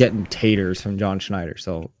he's also getting taters from John Schneider,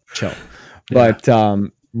 so chill. Yeah. But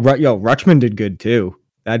Rutschman did good too.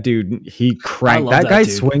 That dude, he cranked that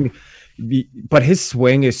guy's swing. But his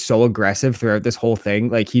swing is so aggressive throughout this whole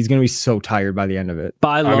thing. Like, he's going to be so tired by the end of it.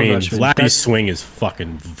 But I mean, Vladdy's swing is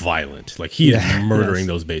fucking violent. Like, he is murdering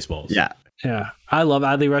those baseballs. Yeah. Yeah. I love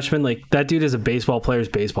Adley Rutschman. Like, that dude is a baseball player's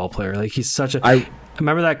baseball player. Like, he's such a... I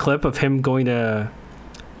remember that clip of him going to...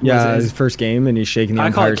 Yeah, his first game, and he's shaking the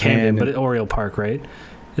umpire's hand. I call it Camden, but Oriole Park, right?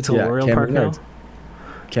 It's Oriole Park now?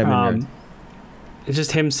 Camden It's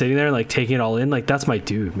just him sitting there, like, taking it all in. Like, that's my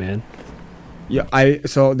dude, man. Yeah,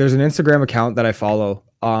 so there's an Instagram account that I follow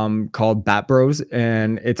called Bat Bros,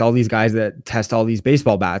 and it's all these guys that test all these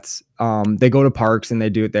baseball bats. They go to parks and they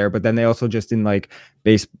do it there, but then they also just in like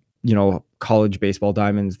college baseball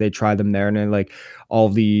diamonds. They try them there, and then like all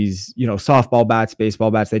these, softball bats,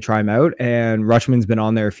 baseball bats, they try them out. And Rutschman's been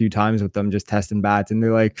on there a few times with them, just testing bats. And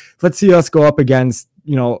they're like, let's see us go up against,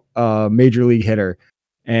 a major league hitter.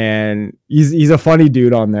 And he's a funny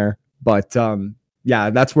dude on there. But yeah,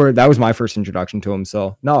 that was my first introduction to him.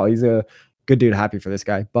 So no, he's a good dude. Happy for this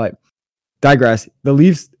guy. But digress. The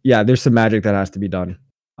Leafs, yeah, there's some magic that has to be done.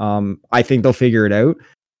 I think they'll figure it out.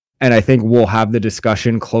 And I think we'll have the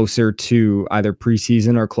discussion closer to either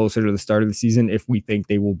preseason or closer to the start of the season if we think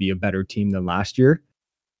they will be a better team than last year.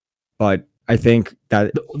 But I think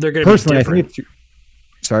that they're going to be different.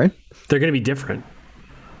 Sorry? They're going to be different.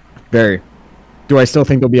 Very. Do I still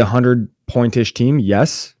think they'll be a 100-point-ish team?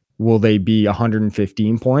 Yes. Will they be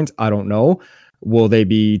 115 points? I don't know. Will they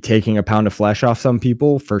be taking a pound of flesh off some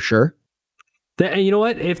people? For sure. And you know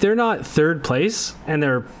what? If they're not third place and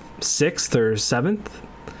they're 6th or 7th,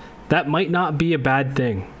 that might not be a bad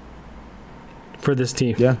thing for this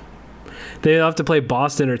team. Yeah. They'll have to play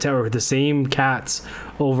Boston or Tampa with the same cats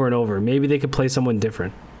over and over. Maybe they could play someone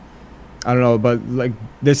different. I don't know, but like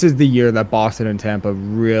this is the year that Boston and Tampa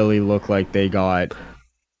really look like they got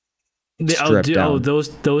stripped down.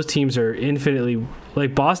 Those teams are infinitely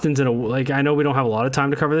like Boston's in a like. I know we don't have a lot of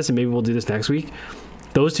time to cover this, and maybe we'll do this next week.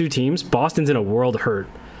 Those two teams, Boston's in a world of hurt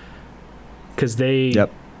because they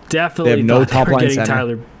definitely have no top line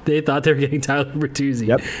center. They thought they were getting Tyler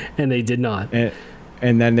Bertuzzi, and they did not.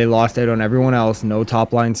 And then they lost out on everyone else. No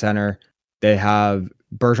top line center. They have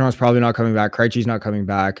Bergeron's probably not coming back. Krejci's not coming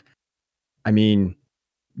back. I mean,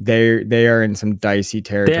 they are in some dicey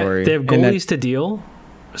territory. They have goalies to deal,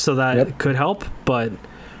 so that could help. But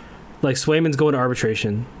like Swayman's going to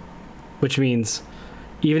arbitration, which means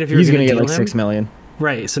even if you're going to get like $6 million,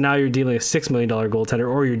 right? So now you're dealing a $6 million goaltender,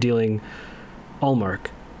 or you're dealing Ullmark.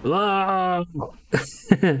 I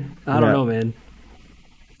don't know, man.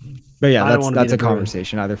 But yeah, that's a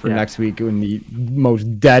conversation either for next week in the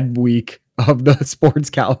most dead week of the sports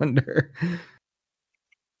calendar.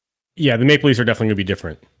 Yeah, the Maple Leafs are definitely going to be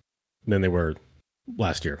different than they were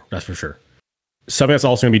last year. That's for sure. Something that's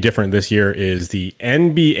also going to be different this year is the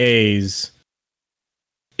NBA's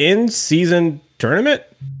in-season tournament,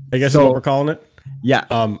 I guess is what we're calling it. Yeah.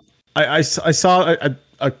 I saw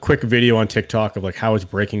a quick video on TikTok of like how it's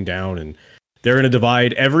breaking down, and they're going to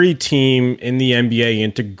divide every team in the NBA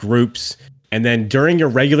into groups, and then during your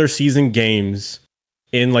regular season games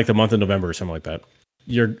in like the month of November or something like that,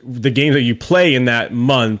 the games that you play in that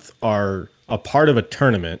month are a part of a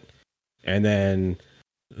tournament, and then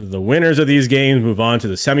the winners of these games move on to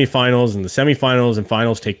the semifinals, and the semifinals and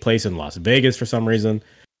finals take place in Las Vegas for some reason,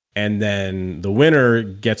 and then the winner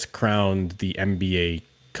gets crowned the NBA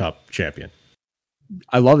Cup champion.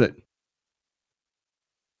 I love it.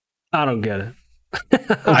 I don't get it.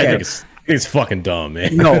 I think it's fucking dumb,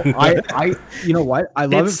 man. No, I you know what? I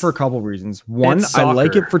love it for a couple of reasons. One, I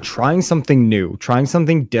like it for trying something new, trying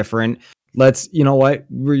something different. You know what?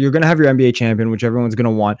 You're going to have your NBA champion, which everyone's going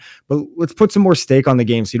to want, but let's put some more stake on the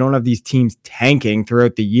game so you don't have these teams tanking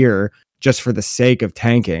throughout the year just for the sake of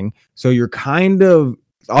tanking. So you're kind of,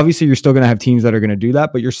 obviously you're still going to have teams that are going to do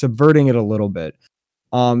that, but you're subverting it a little bit.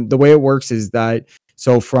 The way it works is that,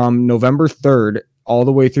 so from November 3rd all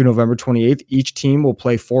the way through November 28th, each team will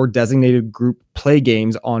play 4 designated group play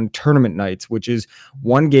games on tournament nights, which is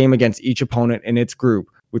 1 game against each opponent in its group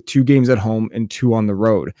with 2 games at home and 2 on the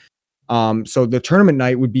road. So the tournament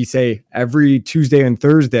night would be, say, every Tuesday and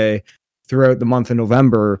Thursday throughout the month of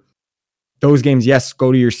November. Those games, yes,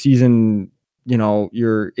 go to your season,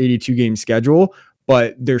 your 82 game schedule,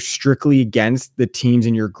 but they're strictly against the teams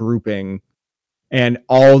in your grouping. And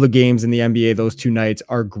all the games in the NBA those 2 nights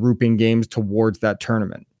are grouping games towards that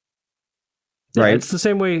tournament. Right? Yeah, it's the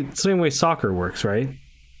same way soccer works, right?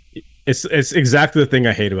 It's exactly the thing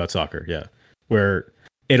I hate about soccer, yeah. Where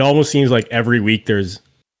it almost seems like every week there's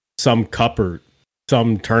some cup or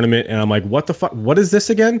some tournament, and I'm like, what the fuck? What is this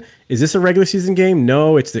again? Is this a regular season game?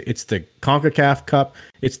 No, it's the CONCACAF Cup,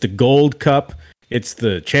 it's the Gold Cup, it's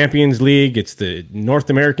the Champions League, it's the North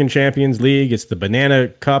American Champions League, it's the Banana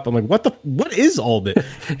Cup. I'm like, what is all this?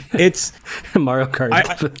 It's Mario Kart.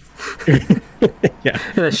 Yeah.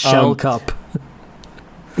 The Shell Cup.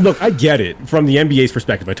 Look, I get it from the NBA's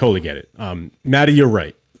perspective. I totally get it. Maddie, you're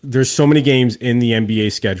right. There's so many games in the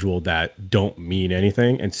NBA schedule that don't mean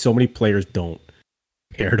anything, and so many players don't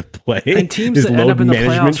care to play. And teams that end up in the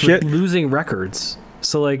playoffs with losing records.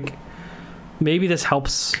 So, like, maybe this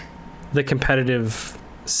helps the competitive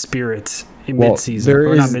spirit in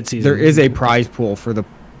mid-season. Not mid-season. There is a prize pool for the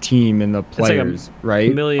team and the players, like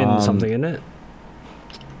right? $1 million something, isn't it?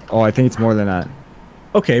 Oh, I think it's more than that.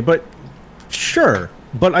 Okay, but sure.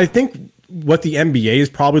 But I think what the NBA is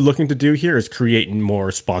probably looking to do here is create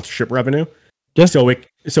more sponsorship revenue. Just so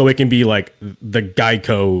it can be like the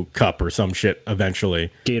Geico Cup or some shit eventually.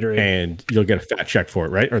 Gatorade. And you'll get a fat check for it,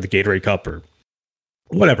 right? Or the Gatorade Cup or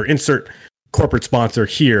whatever. Insert corporate sponsor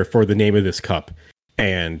here for the name of this cup.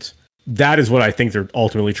 And that is what I think they're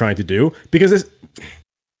ultimately trying to do, because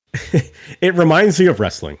it reminds me of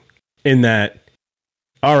wrestling in that,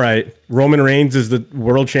 all right, Roman Reigns is the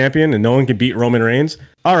world champion and no one can beat Roman Reigns.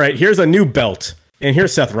 All right, here's a new belt. And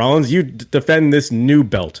here's Seth Rollins. You defend this new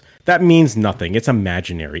belt. That means nothing. It's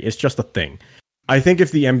imaginary. It's just a thing. I think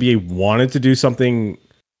if the NBA wanted to do something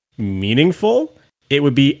meaningful, it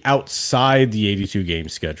would be outside the 82 game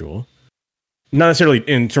schedule. Not necessarily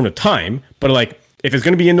in terms of time, but like if it's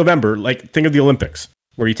going to be in November, like think of the Olympics,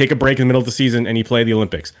 where you take a break in the middle of the season and you play the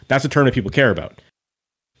Olympics. That's a tournament people care about.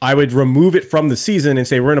 I would remove it from the season and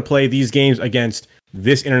say we're going to play these games against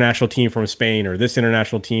this international team from Spain or this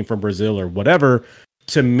international team from Brazil or whatever,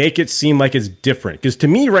 to make it seem like it's different. Because to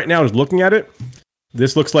me right now, is looking at it,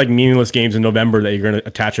 this looks like meaningless games in November that you're going to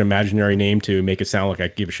attach an imaginary name to make it sound like I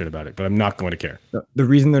give a shit about it, but I'm not going to care. The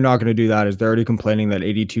reason they're not going to do that is they're already complaining that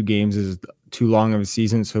 82 games is too long of a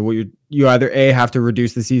season. So what you either have to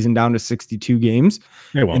reduce the season down to 62 games,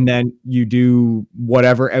 and then you do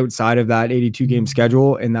whatever outside of that 82 game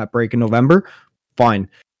schedule in that break in November. Fine.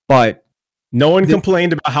 But no one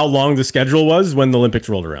complained about how long the schedule was when the Olympics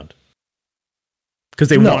rolled around, because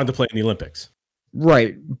they wanted to play in the Olympics.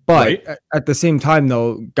 Right. But at the same time,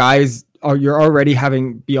 though, guys, you're already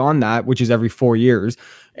having beyond that, which is every 4 years.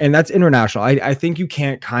 And that's international. I think you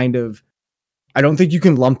can't I don't think you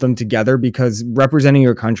can lump them together, because representing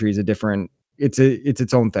your country is it's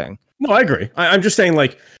its own thing. No, I agree. I'm just saying,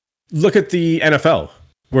 like, look at the NFL,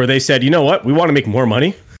 where they said, you know what? We want to make more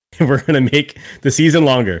money and we're going to make the season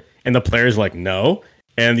longer. And the players like, no.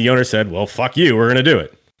 And the owner said, well, fuck you. We're going to do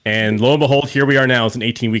it. And lo and behold, here we are now. It's an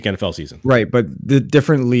 18-week NFL season. Right, but the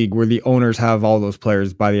different league where the owners have all those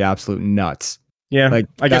players by the absolute nuts. Yeah, like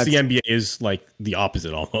I guess the NBA is like the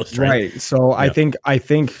opposite almost, right? Right. So I think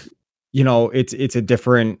it's a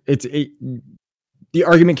different. The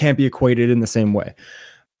argument can't be equated in the same way.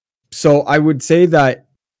 So I would say that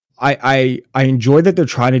I enjoy that they're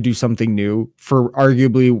trying to do something new for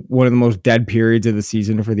arguably one of the most dead periods of the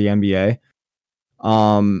season for the NBA.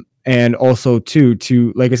 And also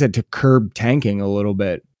to like I said, to curb tanking a little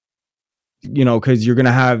bit, because you're going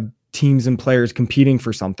to have teams and players competing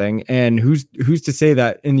for something. And who's to say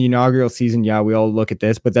that in the inaugural season, we all look at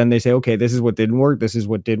this, but then they say, okay, this is what didn't work. This is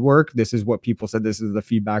what did work. This is what people said. This is the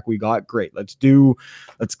feedback we got. Great. Let's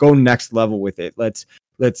go next level with it. Let's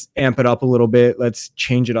amp it up a little bit. Let's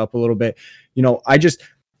change it up a little bit.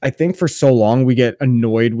 I think for so long we get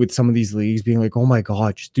annoyed with some of these leagues being like, oh my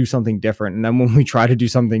God, just do something different. And then when we try to do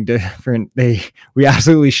something different, we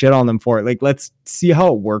absolutely shit on them for it. Like, let's see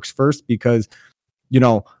how it works first, because,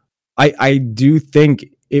 I do think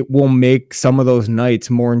it will make some of those nights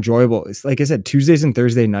more enjoyable. It's like I said, Tuesdays and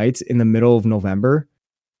Thursday nights in the middle of November.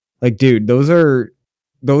 Like, dude, those are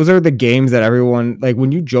the games that everyone, like,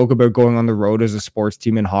 when you joke about going on the road as a sports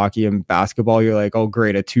team in hockey and basketball, you're like, oh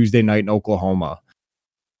great, a Tuesday night in Oklahoma.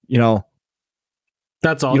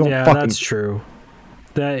 That's all. Yeah, that's true.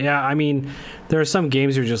 I mean, there are some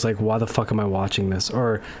games you're just like, why the fuck am I watching this?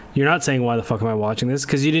 Or you're not saying why the fuck am I watching this,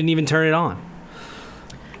 because you didn't even turn it on.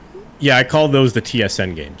 Yeah, I call those the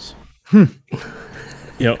TSN games.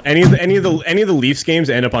 Any of the Leafs games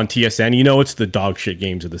end up on TSN. It's the dog shit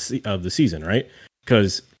games of the season, right?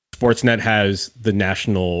 Because Sportsnet has the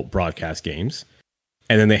national broadcast games,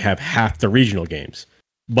 and then they have half the regional games.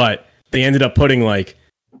 But they ended up putting like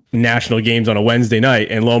national games on a Wednesday night,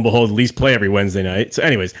 and lo and behold, Leafs play every Wednesday night. So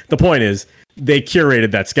anyways, the point is they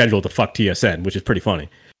curated that schedule to fuck TSN, which is pretty funny,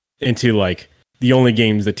 into like the only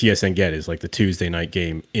games that TSN get is like the Tuesday night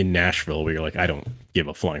game in Nashville, where you're like, I don't give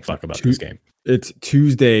a flying fuck about this game. It's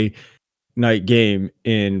Tuesday night game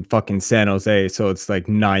in fucking San Jose, so it's like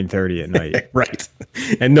 9:30 at night. Right.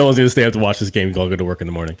 And no one's going to stay up to watch this game and go to work in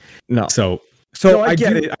the morning. No. So I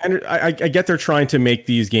get it. I get they're trying to make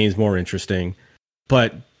these games more interesting,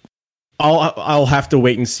 but I'll have to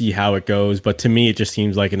wait and see how it goes. But to me, it just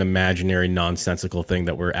seems like an imaginary, nonsensical thing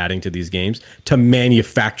that we're adding to these games to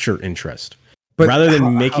manufacture interest, but rather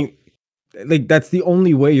than making. Like, that's the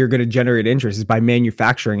only way you're going to generate interest, is by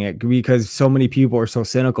manufacturing it, because so many people are so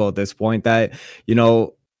cynical at this point that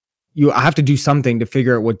you have to do something to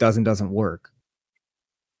figure out what does and doesn't work.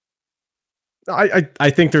 I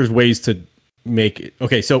think there's ways to make it.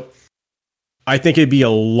 Okay, so I think it'd be a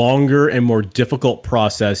longer and more difficult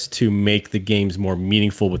process to make the games more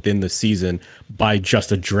meaningful within the season by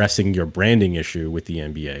just addressing your branding issue with the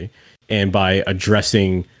NBA and by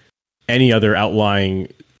addressing any other outlying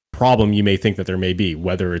problem you may think that there may be,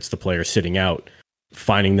 whether it's the player sitting out,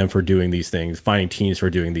 finding them for doing these things, finding teams for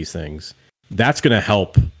doing these things. That's going to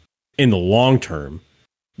help in the long term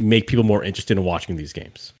make people more interested in watching these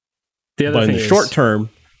games. But in the short term,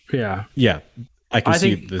 I can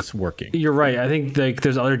see this working. You're right. I think like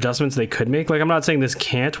there's other adjustments they could make. Like I'm not saying this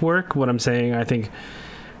can't work. What I'm saying, I think,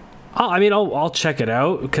 I'll check it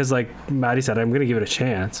out because like Maddie said, I'm going to give it a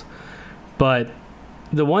chance. But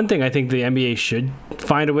the one thing I think the NBA should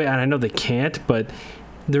find a way, and I know they can't, but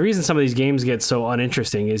the reason some of these games get so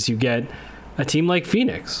uninteresting is you get a team like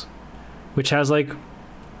Phoenix, which has like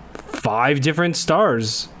 5 different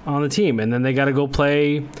stars on the team, and then they got to go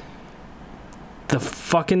play the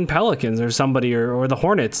fucking Pelicans or somebody or the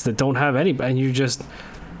Hornets that don't have anybody, and you just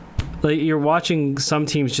like you're watching some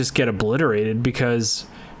teams just get obliterated because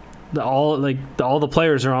all the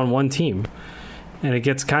players are on one team, and it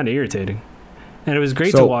gets kind of irritating. And it was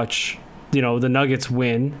great to watch, the Nuggets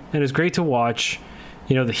win, and it was great to watch,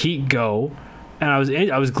 the Heat go, and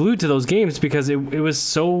I was glued to those games because it was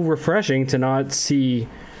so refreshing to not see,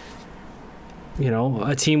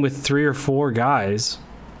 a team with 3 or 4 guys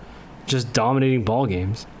just dominating ball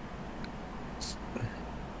games.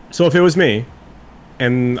 So if it was me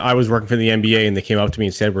and I was working for the NBA and they came up to me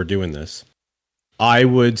and said, we're doing this, I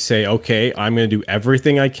would say, okay, I'm going to do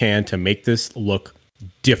everything I can to make this look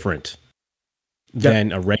different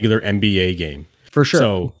than a regular NBA game. For sure.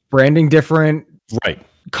 So branding different, right?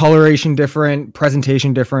 Coloration different,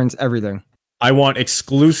 presentation difference, everything. I want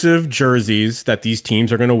exclusive jerseys that these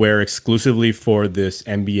teams are going to wear exclusively for this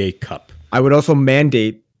NBA Cup. I would also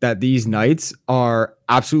mandate that these nights are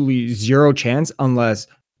absolutely zero chance unless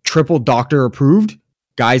triple doctor approved.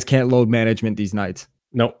 Guys can't load management these nights.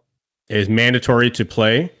 No, it is mandatory to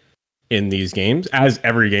play in these games, as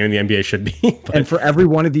every game in the NBA should be. And for every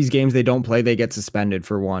one of these games they don't play, they get suspended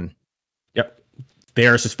for one. Yep. They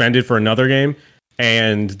are suspended for another game,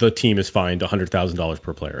 and the team is fined $100,000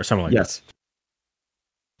 per player or something like that. Yes.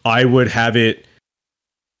 I would have it.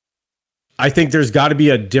 I think there's got to be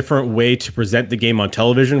a different way to present the game on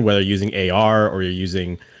television, whether you're using AR or you're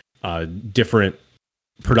using different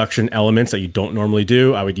production elements that you don't normally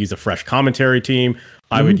do. I would use a fresh commentary team.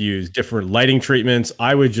 I would use different lighting treatments.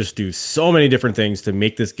 I would just do so many different things to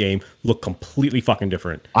make this game look completely fucking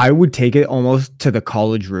different. I would take it almost to the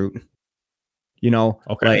college route.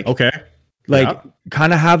 Okay.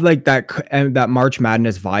 Kind of have like that March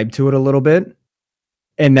Madness vibe to it a little bit.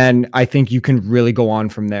 And then I think you can really go on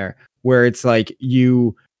from there, where it's like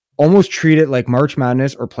you almost treat it like March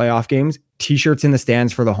Madness or playoff games, t-shirts in the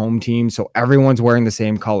stands for the home team. So everyone's wearing the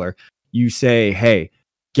same color. You say, hey,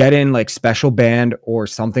 get in like special band or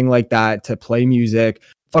something like that to play music.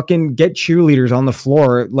 Fucking get cheerleaders on the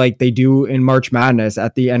floor like they do in March Madness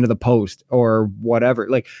at the end of the post or whatever.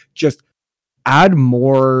 Like just add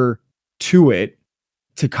more to it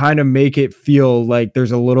to kind of make it feel like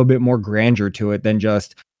there's a little bit more grandeur to it than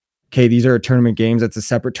just, okay, these are tournament games. That's a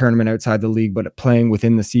separate tournament outside the league, but playing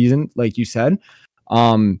within the season, like you said.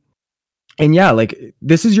 And yeah, like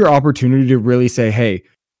this is your opportunity to really say, hey,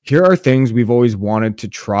 here are things we've always wanted to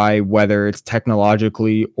try, whether it's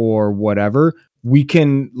technologically or whatever. We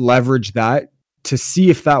can leverage that to see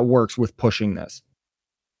if that works with pushing this.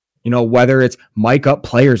 Whether it's mic up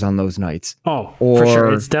players on those nights. Oh, for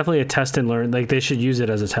sure. It's definitely a test and learn. Like they should use it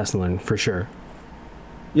as a test and learn for sure.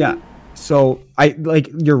 Yeah. So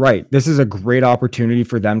you're right. This is a great opportunity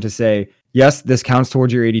for them to say, yes, this counts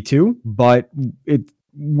towards your 82, but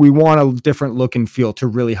we want a different look and feel to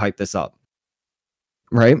really hype this up.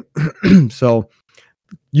 Right. So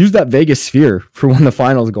use that Vegas sphere for when the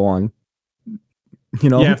finals go on.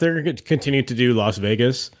 Yeah, if they're going to continue to do Las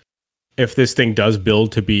Vegas, if this thing does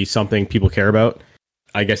build to be something people care about,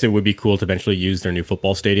 I guess it would be cool to eventually use their new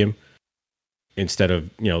football stadium instead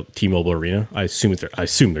of T-Mobile Arena. I assume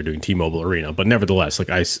they're doing T-Mobile Arena, but nevertheless,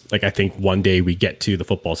 I think one day we get to the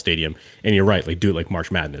football stadium, and you're right, do it like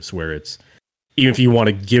March Madness, where it's even if you want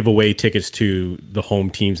to give away tickets to the home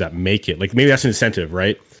teams that make it, maybe that's an incentive,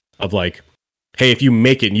 right? Of hey, if you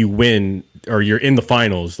make it and you win or you're in the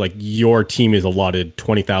finals, your team is allotted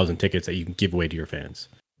 20,000 tickets that you can give away to your fans.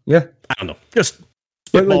 Yeah. I don't know. Just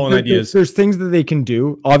spitballing ideas. There's things that they can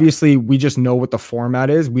do. Obviously, we just know what the format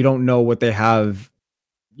is. We don't know what they have,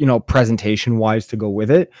 presentation wise to go with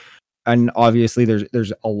it. And obviously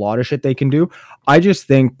there's a lot of shit they can do. I just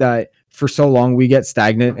think that for so long we get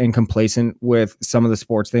stagnant and complacent with some of the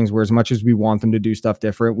sports things, where as much as we want them to do stuff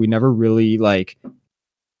different, we never really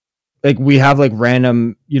we have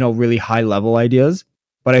random, really high level ideas.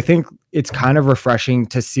 But I think it's kind of refreshing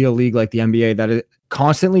to see a league like the NBA that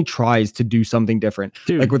constantly tries to do something different.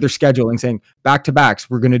 Dude. Like with their scheduling, saying back-to-backs,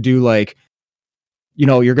 we're going to do like,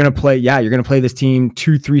 you're going to play this team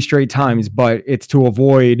 2-3 straight times, but it's to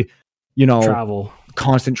avoid, travel,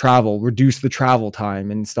 constant travel, reduce the travel time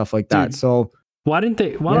and stuff like that. Dude, so why don't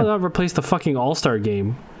they not replace the fucking All-Star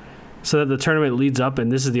game so that the tournament leads up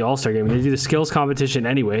and this is the All-Star game and they do the skills competition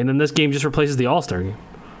anyway, and then this game just replaces the All-Star game?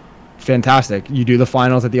 Fantastic. You do the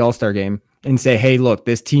finals at the All-Star game and say, hey, look,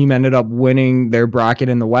 this team ended up winning their bracket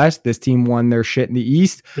in the West. This team won their shit in the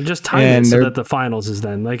East. And just time it so that the finals is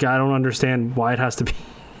then. Like, I don't understand why it has to be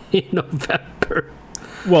in November.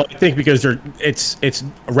 Well, I think because it's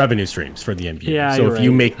revenue streams for the NBA. Yeah, so if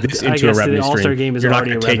you make this into a revenue All-Star stream, game is you're not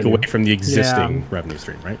going to take revenue. away from the existing revenue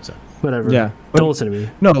stream, right? So whatever. Yeah. Don't listen to me.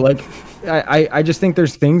 No, like I just think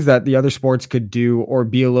there's things that the other sports could do or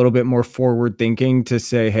be a little bit more forward thinking to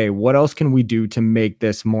say, hey, what else can we do to make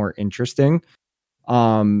this more interesting?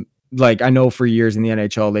 Like I know for years in the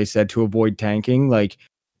NHL, they said to avoid tanking, like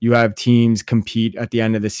you have teams compete at the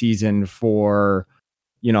end of the season for,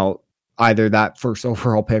 either that first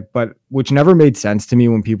overall pick, but which never made sense to me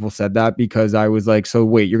when people said that, because I was like, so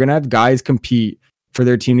wait, you're going to have guys compete for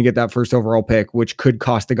their team to get that first overall pick, which could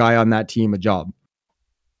cost a guy on that team a job.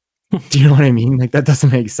 Do you know what I mean? Like that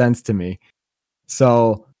doesn't make sense to me.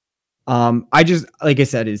 So, I just, like I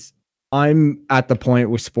said, I'm at the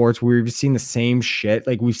point with sports where we've seen the same shit.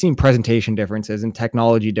 Like we've seen presentation differences and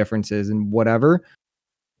technology differences and whatever.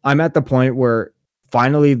 I'm at the point where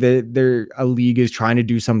finally a league is trying to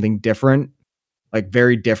do something different, like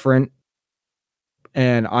very different.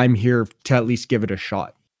 And I'm here to at least give it a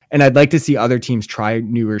shot. And I'd like to see other teams try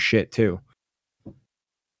newer shit too.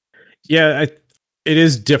 Yeah, it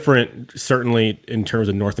is different, certainly in terms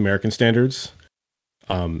of North American standards.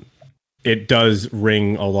 It does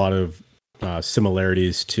ring a lot of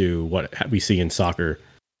similarities to what we see in soccer.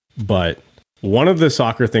 But one of the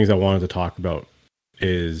soccer things I wanted to talk about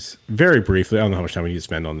is very briefly, I don't know how much time we need to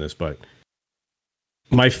spend on this, but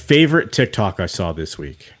my favorite TikTok I saw this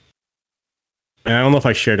week, and I don't know if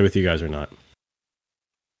I shared it with you guys or not,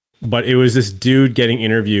 but it was this dude getting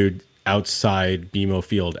interviewed outside BMO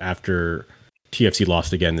Field after TFC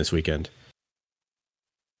lost again this weekend.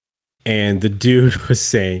 And the dude was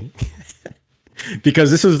saying, because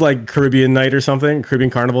this was like Caribbean night or something, Caribbean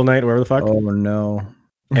Carnival night, whatever the fuck. Oh no.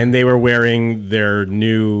 And they were wearing their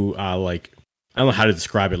new, I don't know how to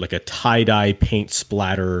describe it, like a tie-dye paint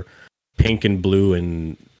splatter, pink and blue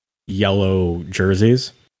and yellow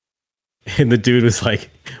jerseys. And the dude was like,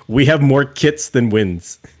 we have more kits than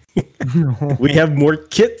wins. We have more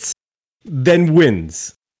kits than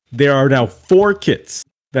wins. There are now 4 kits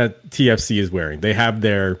that TFC is wearing. They have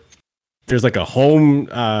there's like a home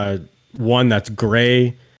one that's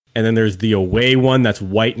gray, and then there's the away one that's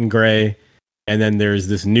white and gray, and then there's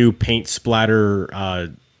this new paint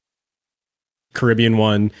splatter Caribbean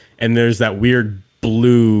one, and there's that weird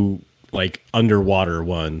blue like underwater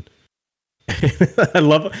one. I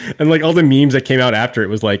love, and like all the memes that came out after it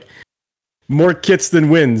was like more kits than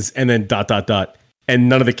wins, and then ... and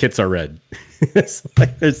none of the kits are red. It's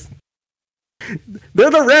like they're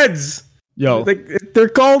the Reds. Yo, they're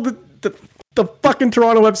called the fucking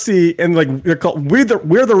Toronto FC, and like they're called we're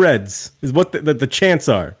the Reds is what the chants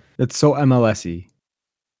are. That's so MLS-y.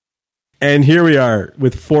 And here we are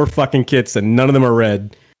with 4 fucking kits, and none of them are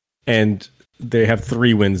red, and they have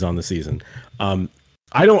 3 wins on the season. I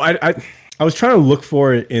was trying to look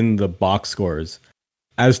for it in the box scores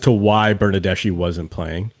as to why Bernadeschi wasn't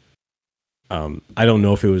playing. I don't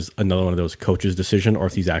know if it was another one of those coaches' decision or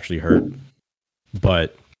if he's actually hurt.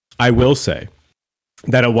 But I will say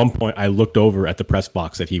that at one point I looked over at the press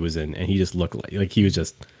box that he was in, and he just looked like he was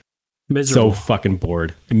just miserable. So fucking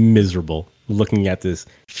bored, miserable, looking at this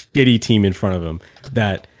shitty team in front of him.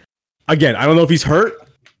 That, again, I don't know if he's hurt.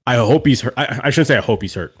 I hope he's hurt. I shouldn't say I hope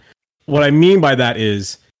he's hurt. What I mean by that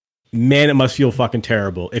is, man, it must feel fucking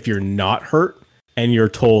terrible if you're not hurt and you're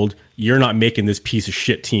told you're not making this piece of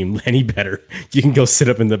shit team any better. You can go sit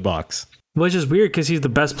up in the box. Which is weird because he's the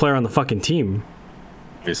best player on the fucking team.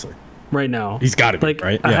 Obviously. Right now. He's got to be, like,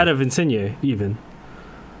 right? Ahead of Insigne, even.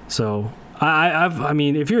 So, I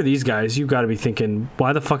mean, if you're these guys, you've got to be thinking,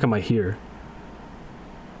 why the fuck am I here?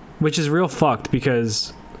 Which is real fucked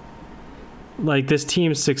because, like, this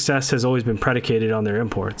team's success has always been predicated on their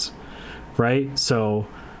imports, right? So,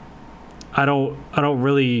 I don't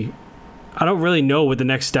really know what the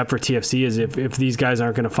next step for TFC is if these guys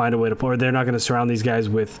aren't going to find a way to play, or they're not going to surround these guys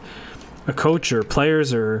with a coach or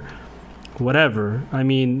players or whatever. I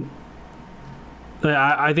mean,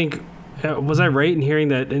 I think, was I right in hearing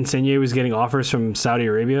that Insigne was getting offers from Saudi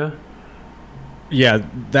Arabia? Yeah,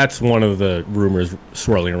 that's one of the rumors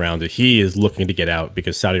swirling around that he is looking to get out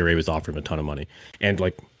because Saudi Arabia is offering him a ton of money. And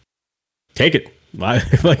like, take it.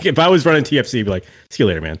 Like if I was running TFC, I'd be like, see you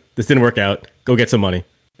later, man. This didn't work out. Go get some money,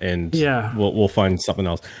 and we'll find something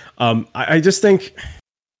else. I just think,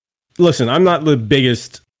 listen, I'm not the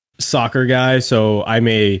biggest soccer guy, so I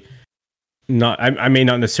may not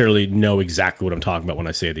necessarily know exactly what I'm talking about when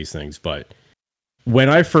I say these things. But when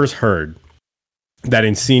I first heard that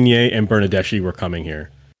Insigne and Bernardeschi were coming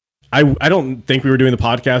here, I don't think we were doing the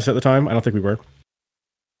podcast at the time. I don't think we were.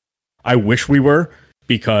 I wish we were,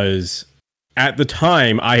 because at the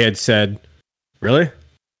time I had said, really?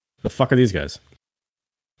 The fuck are these guys?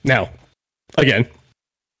 Now, again,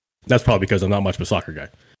 that's probably because I'm not much of a soccer guy.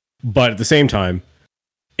 But at the same time,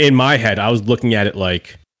 in my head, I was looking at it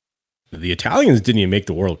like, the Italians didn't even make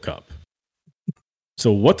the World Cup.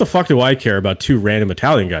 So what the fuck do I care about two random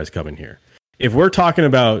Italian guys coming here? If we're talking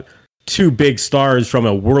about two big stars from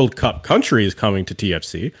a World Cup country is coming to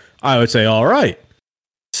TFC, I would say, all right,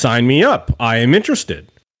 sign me up. I am interested.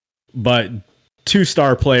 But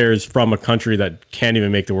two-star players from a country that can't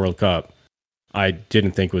even make the World Cup, I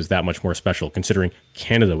didn't think was that much more special, considering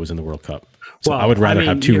Canada was in the World Cup. So I would rather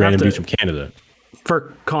have two random dudes from Canada.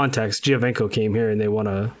 For context, Giovinco came here and they won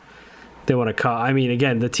a cup. I mean,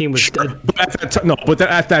 again, the team was... Sure. But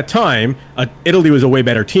at that time, Italy was a way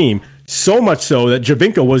better team, so much so that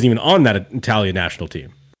Giovinco wasn't even on that Italian national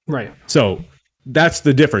team. Right. So that's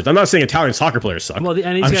the difference. I'm not saying Italian soccer players suck. Well,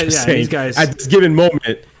 these guys at this given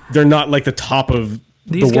moment, they're not like the top of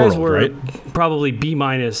the world, guys were right? Probably B-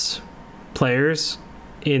 players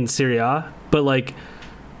in Serie A, but like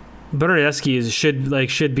Bernardeschi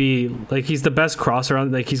should be like, he's the best crosser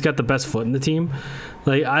on, like he's got the best foot in the team.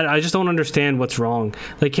 Like I just don't understand what's wrong.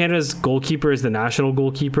 Like Canada's goalkeeper is the national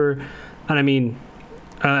goalkeeper, and I mean,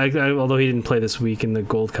 although he didn't play this week in the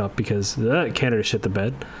Gold Cup because Canada shit the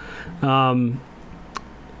bed. I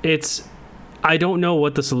don't know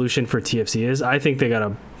what the solution for TFC is. I think they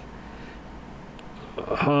gotta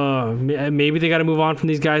maybe they gotta move on from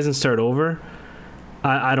these guys and start over.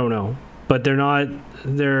 I don't know, but they're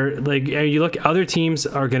like, you look, other teams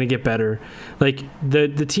are going to get better. Like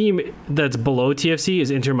the team that's below TFC is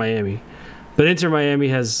Inter Miami, but Inter Miami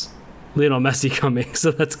has Lionel Messi coming, so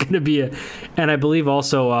that's going to be and I believe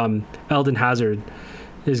also Eden Hazard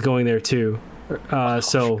is going there too.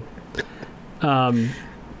 It's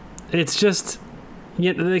just,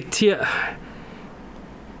 like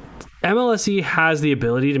MLSE has the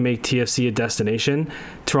ability to make TFC a destination.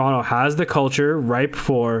 Toronto has the culture ripe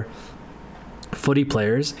for footy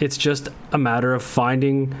players. It's just a matter of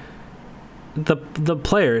finding the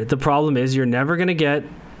player. The problem is you're never going to get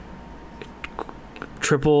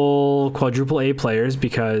quadruple A players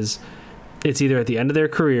because it's either at the end of their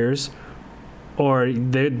careers or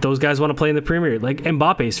those guys want to play in the Premier League. Like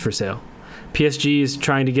Mbappe's for sale. PSG is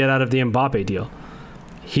trying to get out of the Mbappe deal.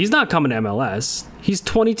 He's not coming to MLS. He's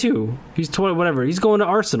 22. He's 20, whatever. He's going to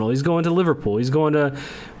Arsenal. He's going to Liverpool. He's going to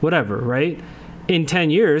whatever, right? In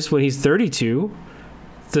 10 years, when he's 32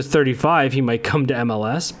 to 35, he might come to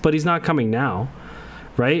MLS, but he's not coming now,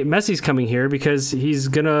 right? Messi's coming here because he's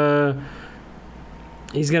gonna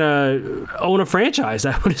own a franchise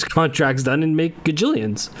after his contract's done and make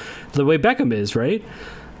gajillions, the way Beckham is, right?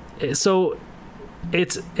 So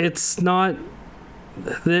it's not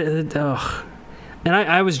and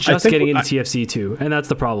I was just getting into TFC too, and that's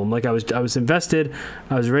the problem. Like I was invested,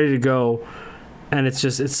 I was ready to go, and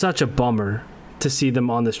it's such a bummer to see them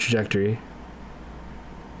on this trajectory.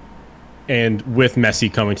 And with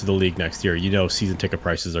Messi coming to the league next year, season ticket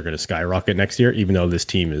prices are going to skyrocket next year, even though this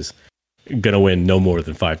team is going to win no more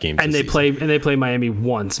than 5 games. And they play Miami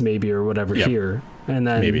once, maybe, or whatever here, and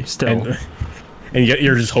then maybe still. And yet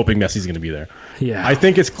you're just hoping Messi's going to be there. Yeah, I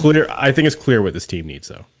think it's clear what this team needs,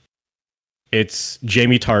 though. It's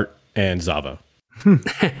Jamie Tart and Zava.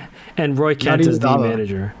 And Roy Kent is the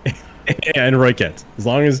manager. And Roy Kent. As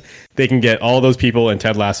long as they can get all those people and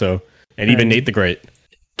Ted Lasso and even Nate the Great.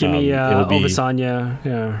 Give me Obasanya.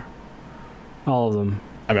 Yeah. All of them.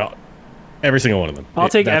 I mean, every single one of them. I'll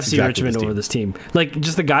take FC Richmond over this team. Like,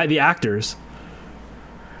 just the actors.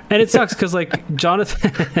 And it sucks because, like, Jonathan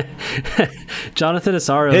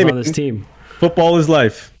Asaro is on this team. Football is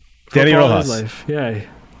life. Danny Rojas. Is life. Yeah.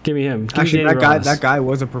 Give me him. Actually, that guy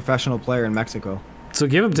was a professional player in Mexico. So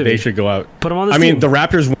give him to me. They should go out. Put him on this team. I mean, the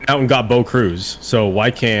Raptors went out and got Bo Cruz, so why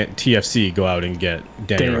can't TFC go out and get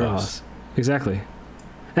Danny Rojas? Exactly.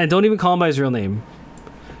 And don't even call him by his real name.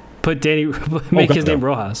 Make his name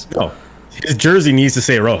Rojas. No. His jersey needs to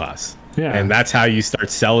say Rojas. Yeah. And that's how you start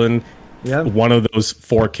selling one of those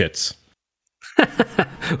 4 kits.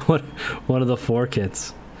 One of the 4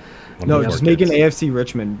 kits. No, just make an AFC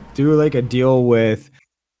Richmond. Do like a deal with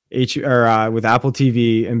with Apple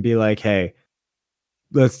TV and be like, hey,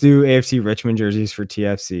 let's do AFC Richmond jerseys for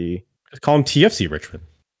TFC. Just call them TFC Richmond.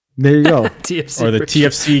 There you go. TFC or the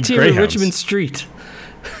Richmond. TFC Greyhounds. Richmond Street.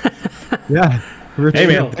 Yeah. Hey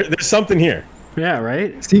man, there's something here. Yeah,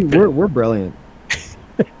 right? See, we're brilliant.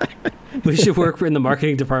 We should work in the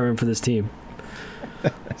marketing department for this team.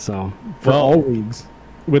 So, for all leagues.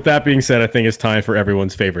 With that being said, I think it's time for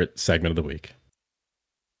everyone's favorite segment of the week.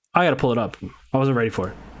 I got to pull it up. I wasn't ready for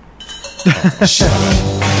it. Shut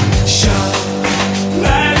up. Shut up.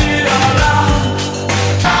 Let it all out.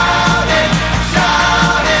 Shout it,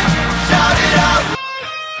 shout it, shout it out.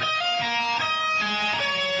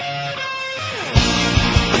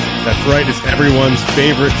 That's right. It's everyone's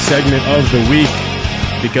favorite segment of the week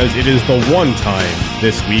because it is the one time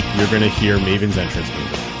this week you're going to hear Maven's entrance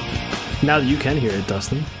music. Now that you can hear it,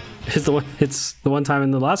 Dustin, it's the one time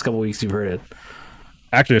in the last couple of weeks you've heard it.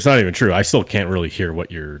 Actually, it's not even true. I still can't really hear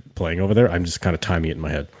what you're playing over there. I'm just kind of timing it in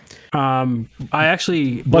my head. I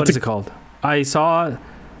actually, what is it called? I saw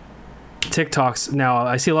TikToks. Now,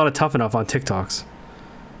 I see a lot of Tough Enough on TikToks.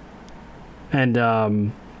 And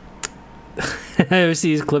I always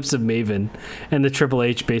see these clips of Maven and the Triple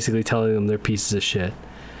H basically telling them they're pieces of shit.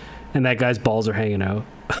 And that guy's balls are hanging out.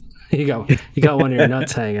 You got one of your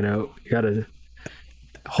nuts hanging out. You got a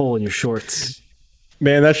hole in your shorts.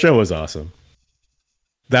 Man, that show was awesome.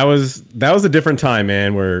 That was a different time,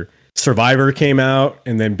 man, where Survivor came out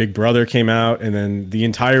and then Big Brother came out and then the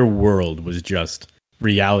entire world was just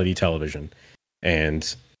reality television.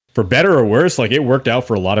 And for better or worse, like it worked out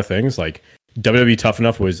for a lot of things. Like WWE Tough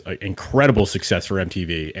Enough was an incredible success for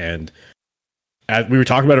MTV. And as we were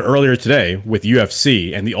talking about it earlier today with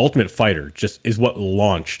UFC, and The Ultimate Fighter just is what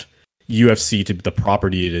launched UFC to the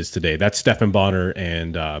property it is today. That Stephen Bonner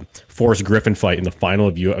and Forrest Griffin fight in the final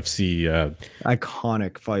of UFC.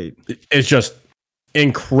 Iconic fight. It's just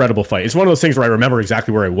incredible fight. It's one of those things where I remember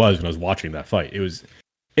exactly where I was when I was watching that fight. It was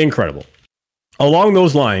incredible. Along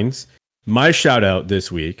those lines, my shout out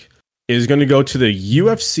this week is going to go to the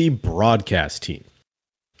UFC broadcast team.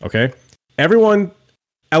 Okay? Everyone,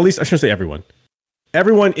 at least I shouldn't say everyone.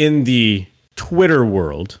 Everyone in the Twitter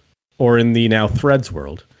world or in the now Threads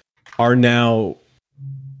world are now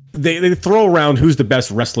they throw around who's the best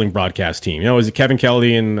wrestling broadcast team. You know, is it Kevin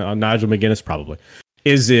Kelly and Nigel McGuinness? Probably.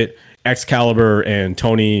 Is it Excalibur and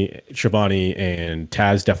Tony Schiavone and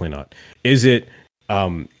Taz? Definitely not. Is it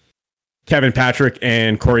Kevin Patrick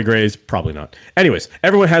and Corey Graves? Probably not. Anyways,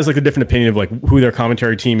 everyone has like a different opinion of like who their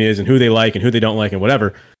commentary team is and who they like and who they don't like and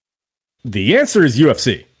whatever. The answer is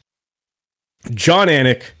UFC. John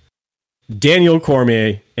Anik, Daniel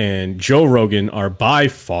Cormier, and Joe Rogan are by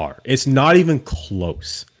far, it's not even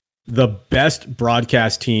close, the best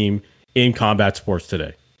broadcast team in combat sports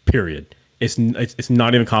today. Period. It's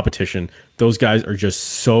not even competition. Those guys are just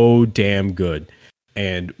so damn good.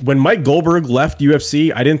 And when Mike Goldberg left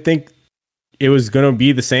UFC, I didn't think it was going to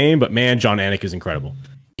be the same, but man, John Anik is incredible.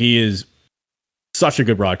 He is such a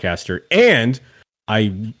good broadcaster. And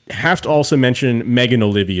I have to also mention Megan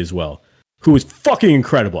O'Leary as well, who is fucking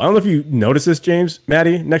incredible. I don't know if you notice this, James,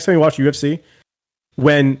 Maddie, next time you watch UFC,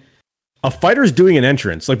 when a fighter is doing an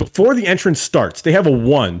entrance, like before the entrance starts, they have a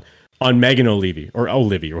 1 on Megan O'Leary, or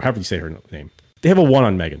however you say her name. They have a 1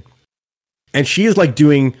 on Megan. And she is like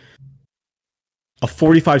doing a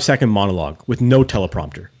 45-second monologue with no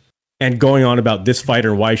teleprompter and going on about this fighter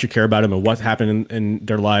and why you should care about him and what's happened in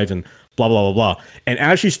their lives and blah, blah, blah, blah. And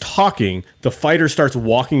as she's talking, the fighter starts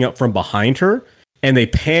walking up from behind her and they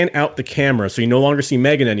pan out the camera so you no longer see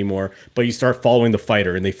Megan anymore, but you start following the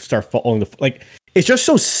fighter and they start following like, it's just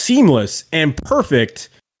so seamless and perfect.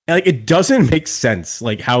 And like, it doesn't make sense,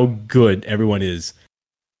 like how good everyone is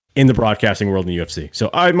in the broadcasting world in the UFC. So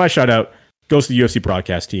my shout out goes to the UFC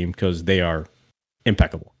broadcast team because they are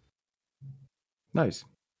impeccable. Nice.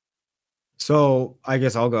 So I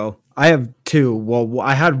guess I'll go. I have 2. Well,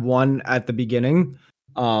 I had 1 at the beginning,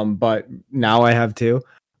 but now I have 2.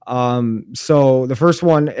 So the first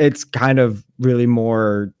one, it's kind of really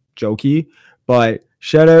more jokey, but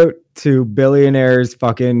shout out to billionaires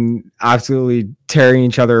fucking absolutely tearing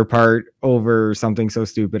each other apart over something so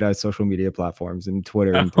stupid as social media platforms and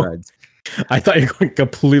Twitter and Threads. I thought you were going a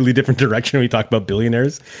completely different direction when we talk about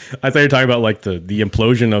billionaires. I thought you were talking about like the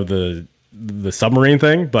implosion of the submarine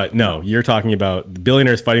thing, but no, you're talking about the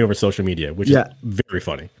billionaires fighting over social media, which is very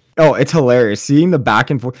funny. Oh, it's hilarious seeing the back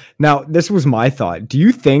and forth. Now, this was my thought. Do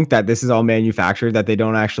you think that this is all manufactured, that they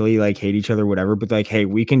don't actually like hate each other, whatever, but like, hey,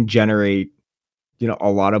 we can generate,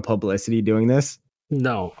 a lot of publicity doing this?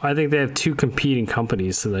 No, I think they have 2 competing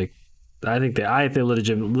companies. So like, I think they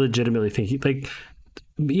legitimately think like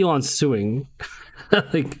Elon's suing.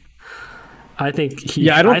 Like, I think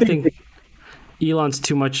I think Elon's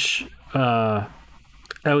too much out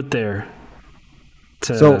there.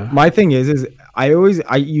 So my thing is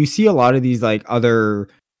you see a lot of these like other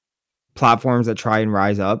platforms that try and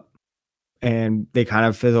rise up and they kind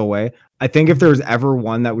of fizzle away. I think if there's ever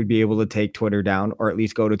one that would be able to take Twitter down or at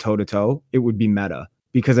least go to toe to toe, it would be Meta,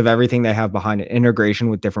 because of everything they have behind it, integration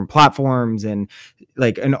with different platforms and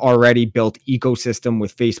like an already built ecosystem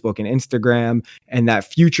with Facebook and Instagram, and that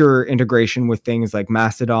future integration with things like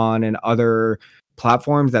Mastodon and other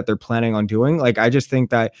platforms that they're planning on doing. Like, I just think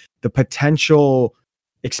that the potential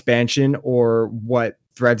expansion or what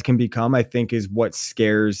Threads can become, I think, is what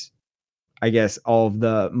scares, I guess, all of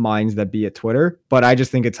the minds that be at Twitter. But I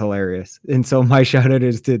just think it's hilarious. And so my shout out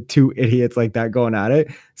is to two idiots like that going at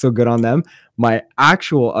it. So good on them. My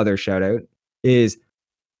actual other shout out is,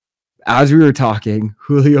 as we were talking,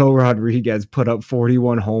 Julio Rodriguez put up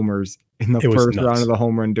 41 homers in the first round of the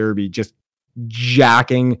home run derby, just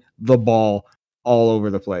jacking the ball all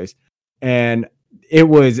over the place. And it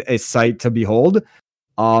was a sight to behold.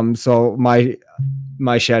 So my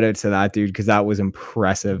shout out to that dude, because that was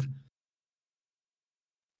impressive.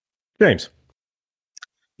 James.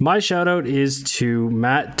 My shout out is to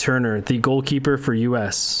Matt Turner, the goalkeeper for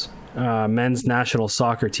US men's national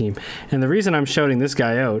soccer team. And the reason I'm shouting this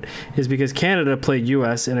guy out is because Canada played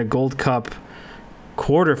US in a Gold Cup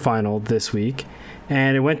quarterfinal this week,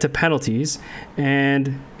 and it went to penalties,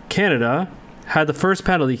 and Canada had the first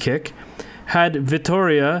penalty kick, had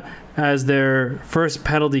Vitoria as their first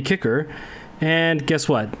penalty kicker, and guess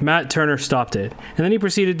what? Matt Turner stopped it. And then he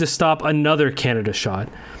proceeded to stop another Canada shot.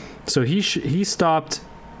 So he stopped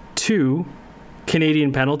 2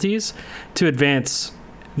 Canadian penalties to advance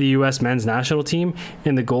the U.S. men's national team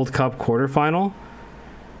in the Gold Cup quarterfinal.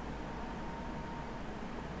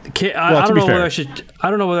 I don't know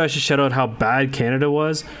whether I should shout out how bad Canada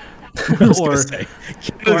was. Canada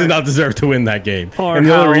did not deserve to win that game. And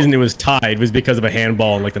the only reason it was tied was because of a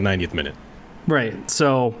handball in like the 90th minute. Right.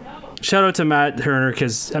 So shout out to Matt Turner,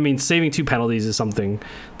 because, I mean, saving 2 penalties is something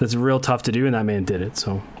that's real tough to do, and that man did it.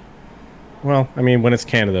 So, well, I mean, when it's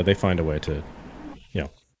Canada, they find a way to,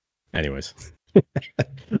 anyways.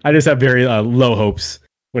 I just have very low hopes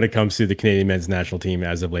when it comes to the Canadian men's national team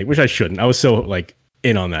as of late, which I shouldn't. I was so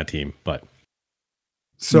in on that team, but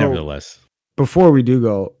nevertheless. Before we do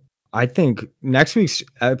go, I think next week's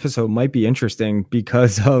episode might be interesting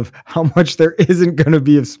because of how much there isn't going to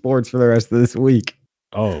be of sports for the rest of this week.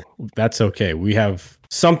 Oh, that's okay. We have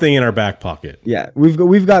something in our back pocket. Yeah,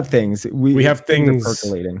 we've got things. We have things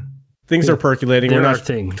percolating. Things are percolating. We're not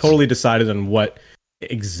totally decided on what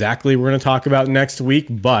exactly we're going to talk about next week,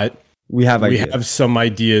 but we have some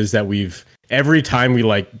ideas that every time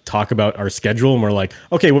we talk about our schedule and we're like,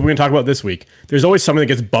 okay, what are we going to talk about this week? There's always something that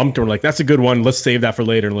gets bumped and we're like, that's a good one. Let's save that for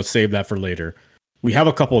later. And let's save that for later. We have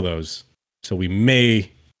a couple of those, so we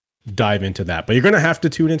may dive into that, but you're going to have to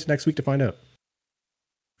tune into next week to find out.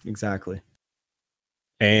 Exactly.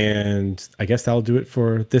 And I guess that'll do it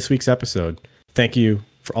for this week's episode. Thank you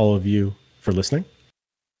for all of you for listening.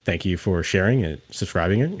 Thank you for sharing and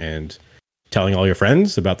subscribing and telling all your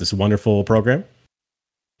friends about this wonderful program.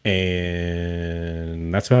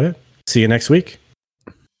 And that's about it. See you next week.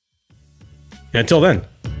 Until then,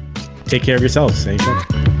 take care of yourselves. Stay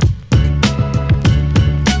safe.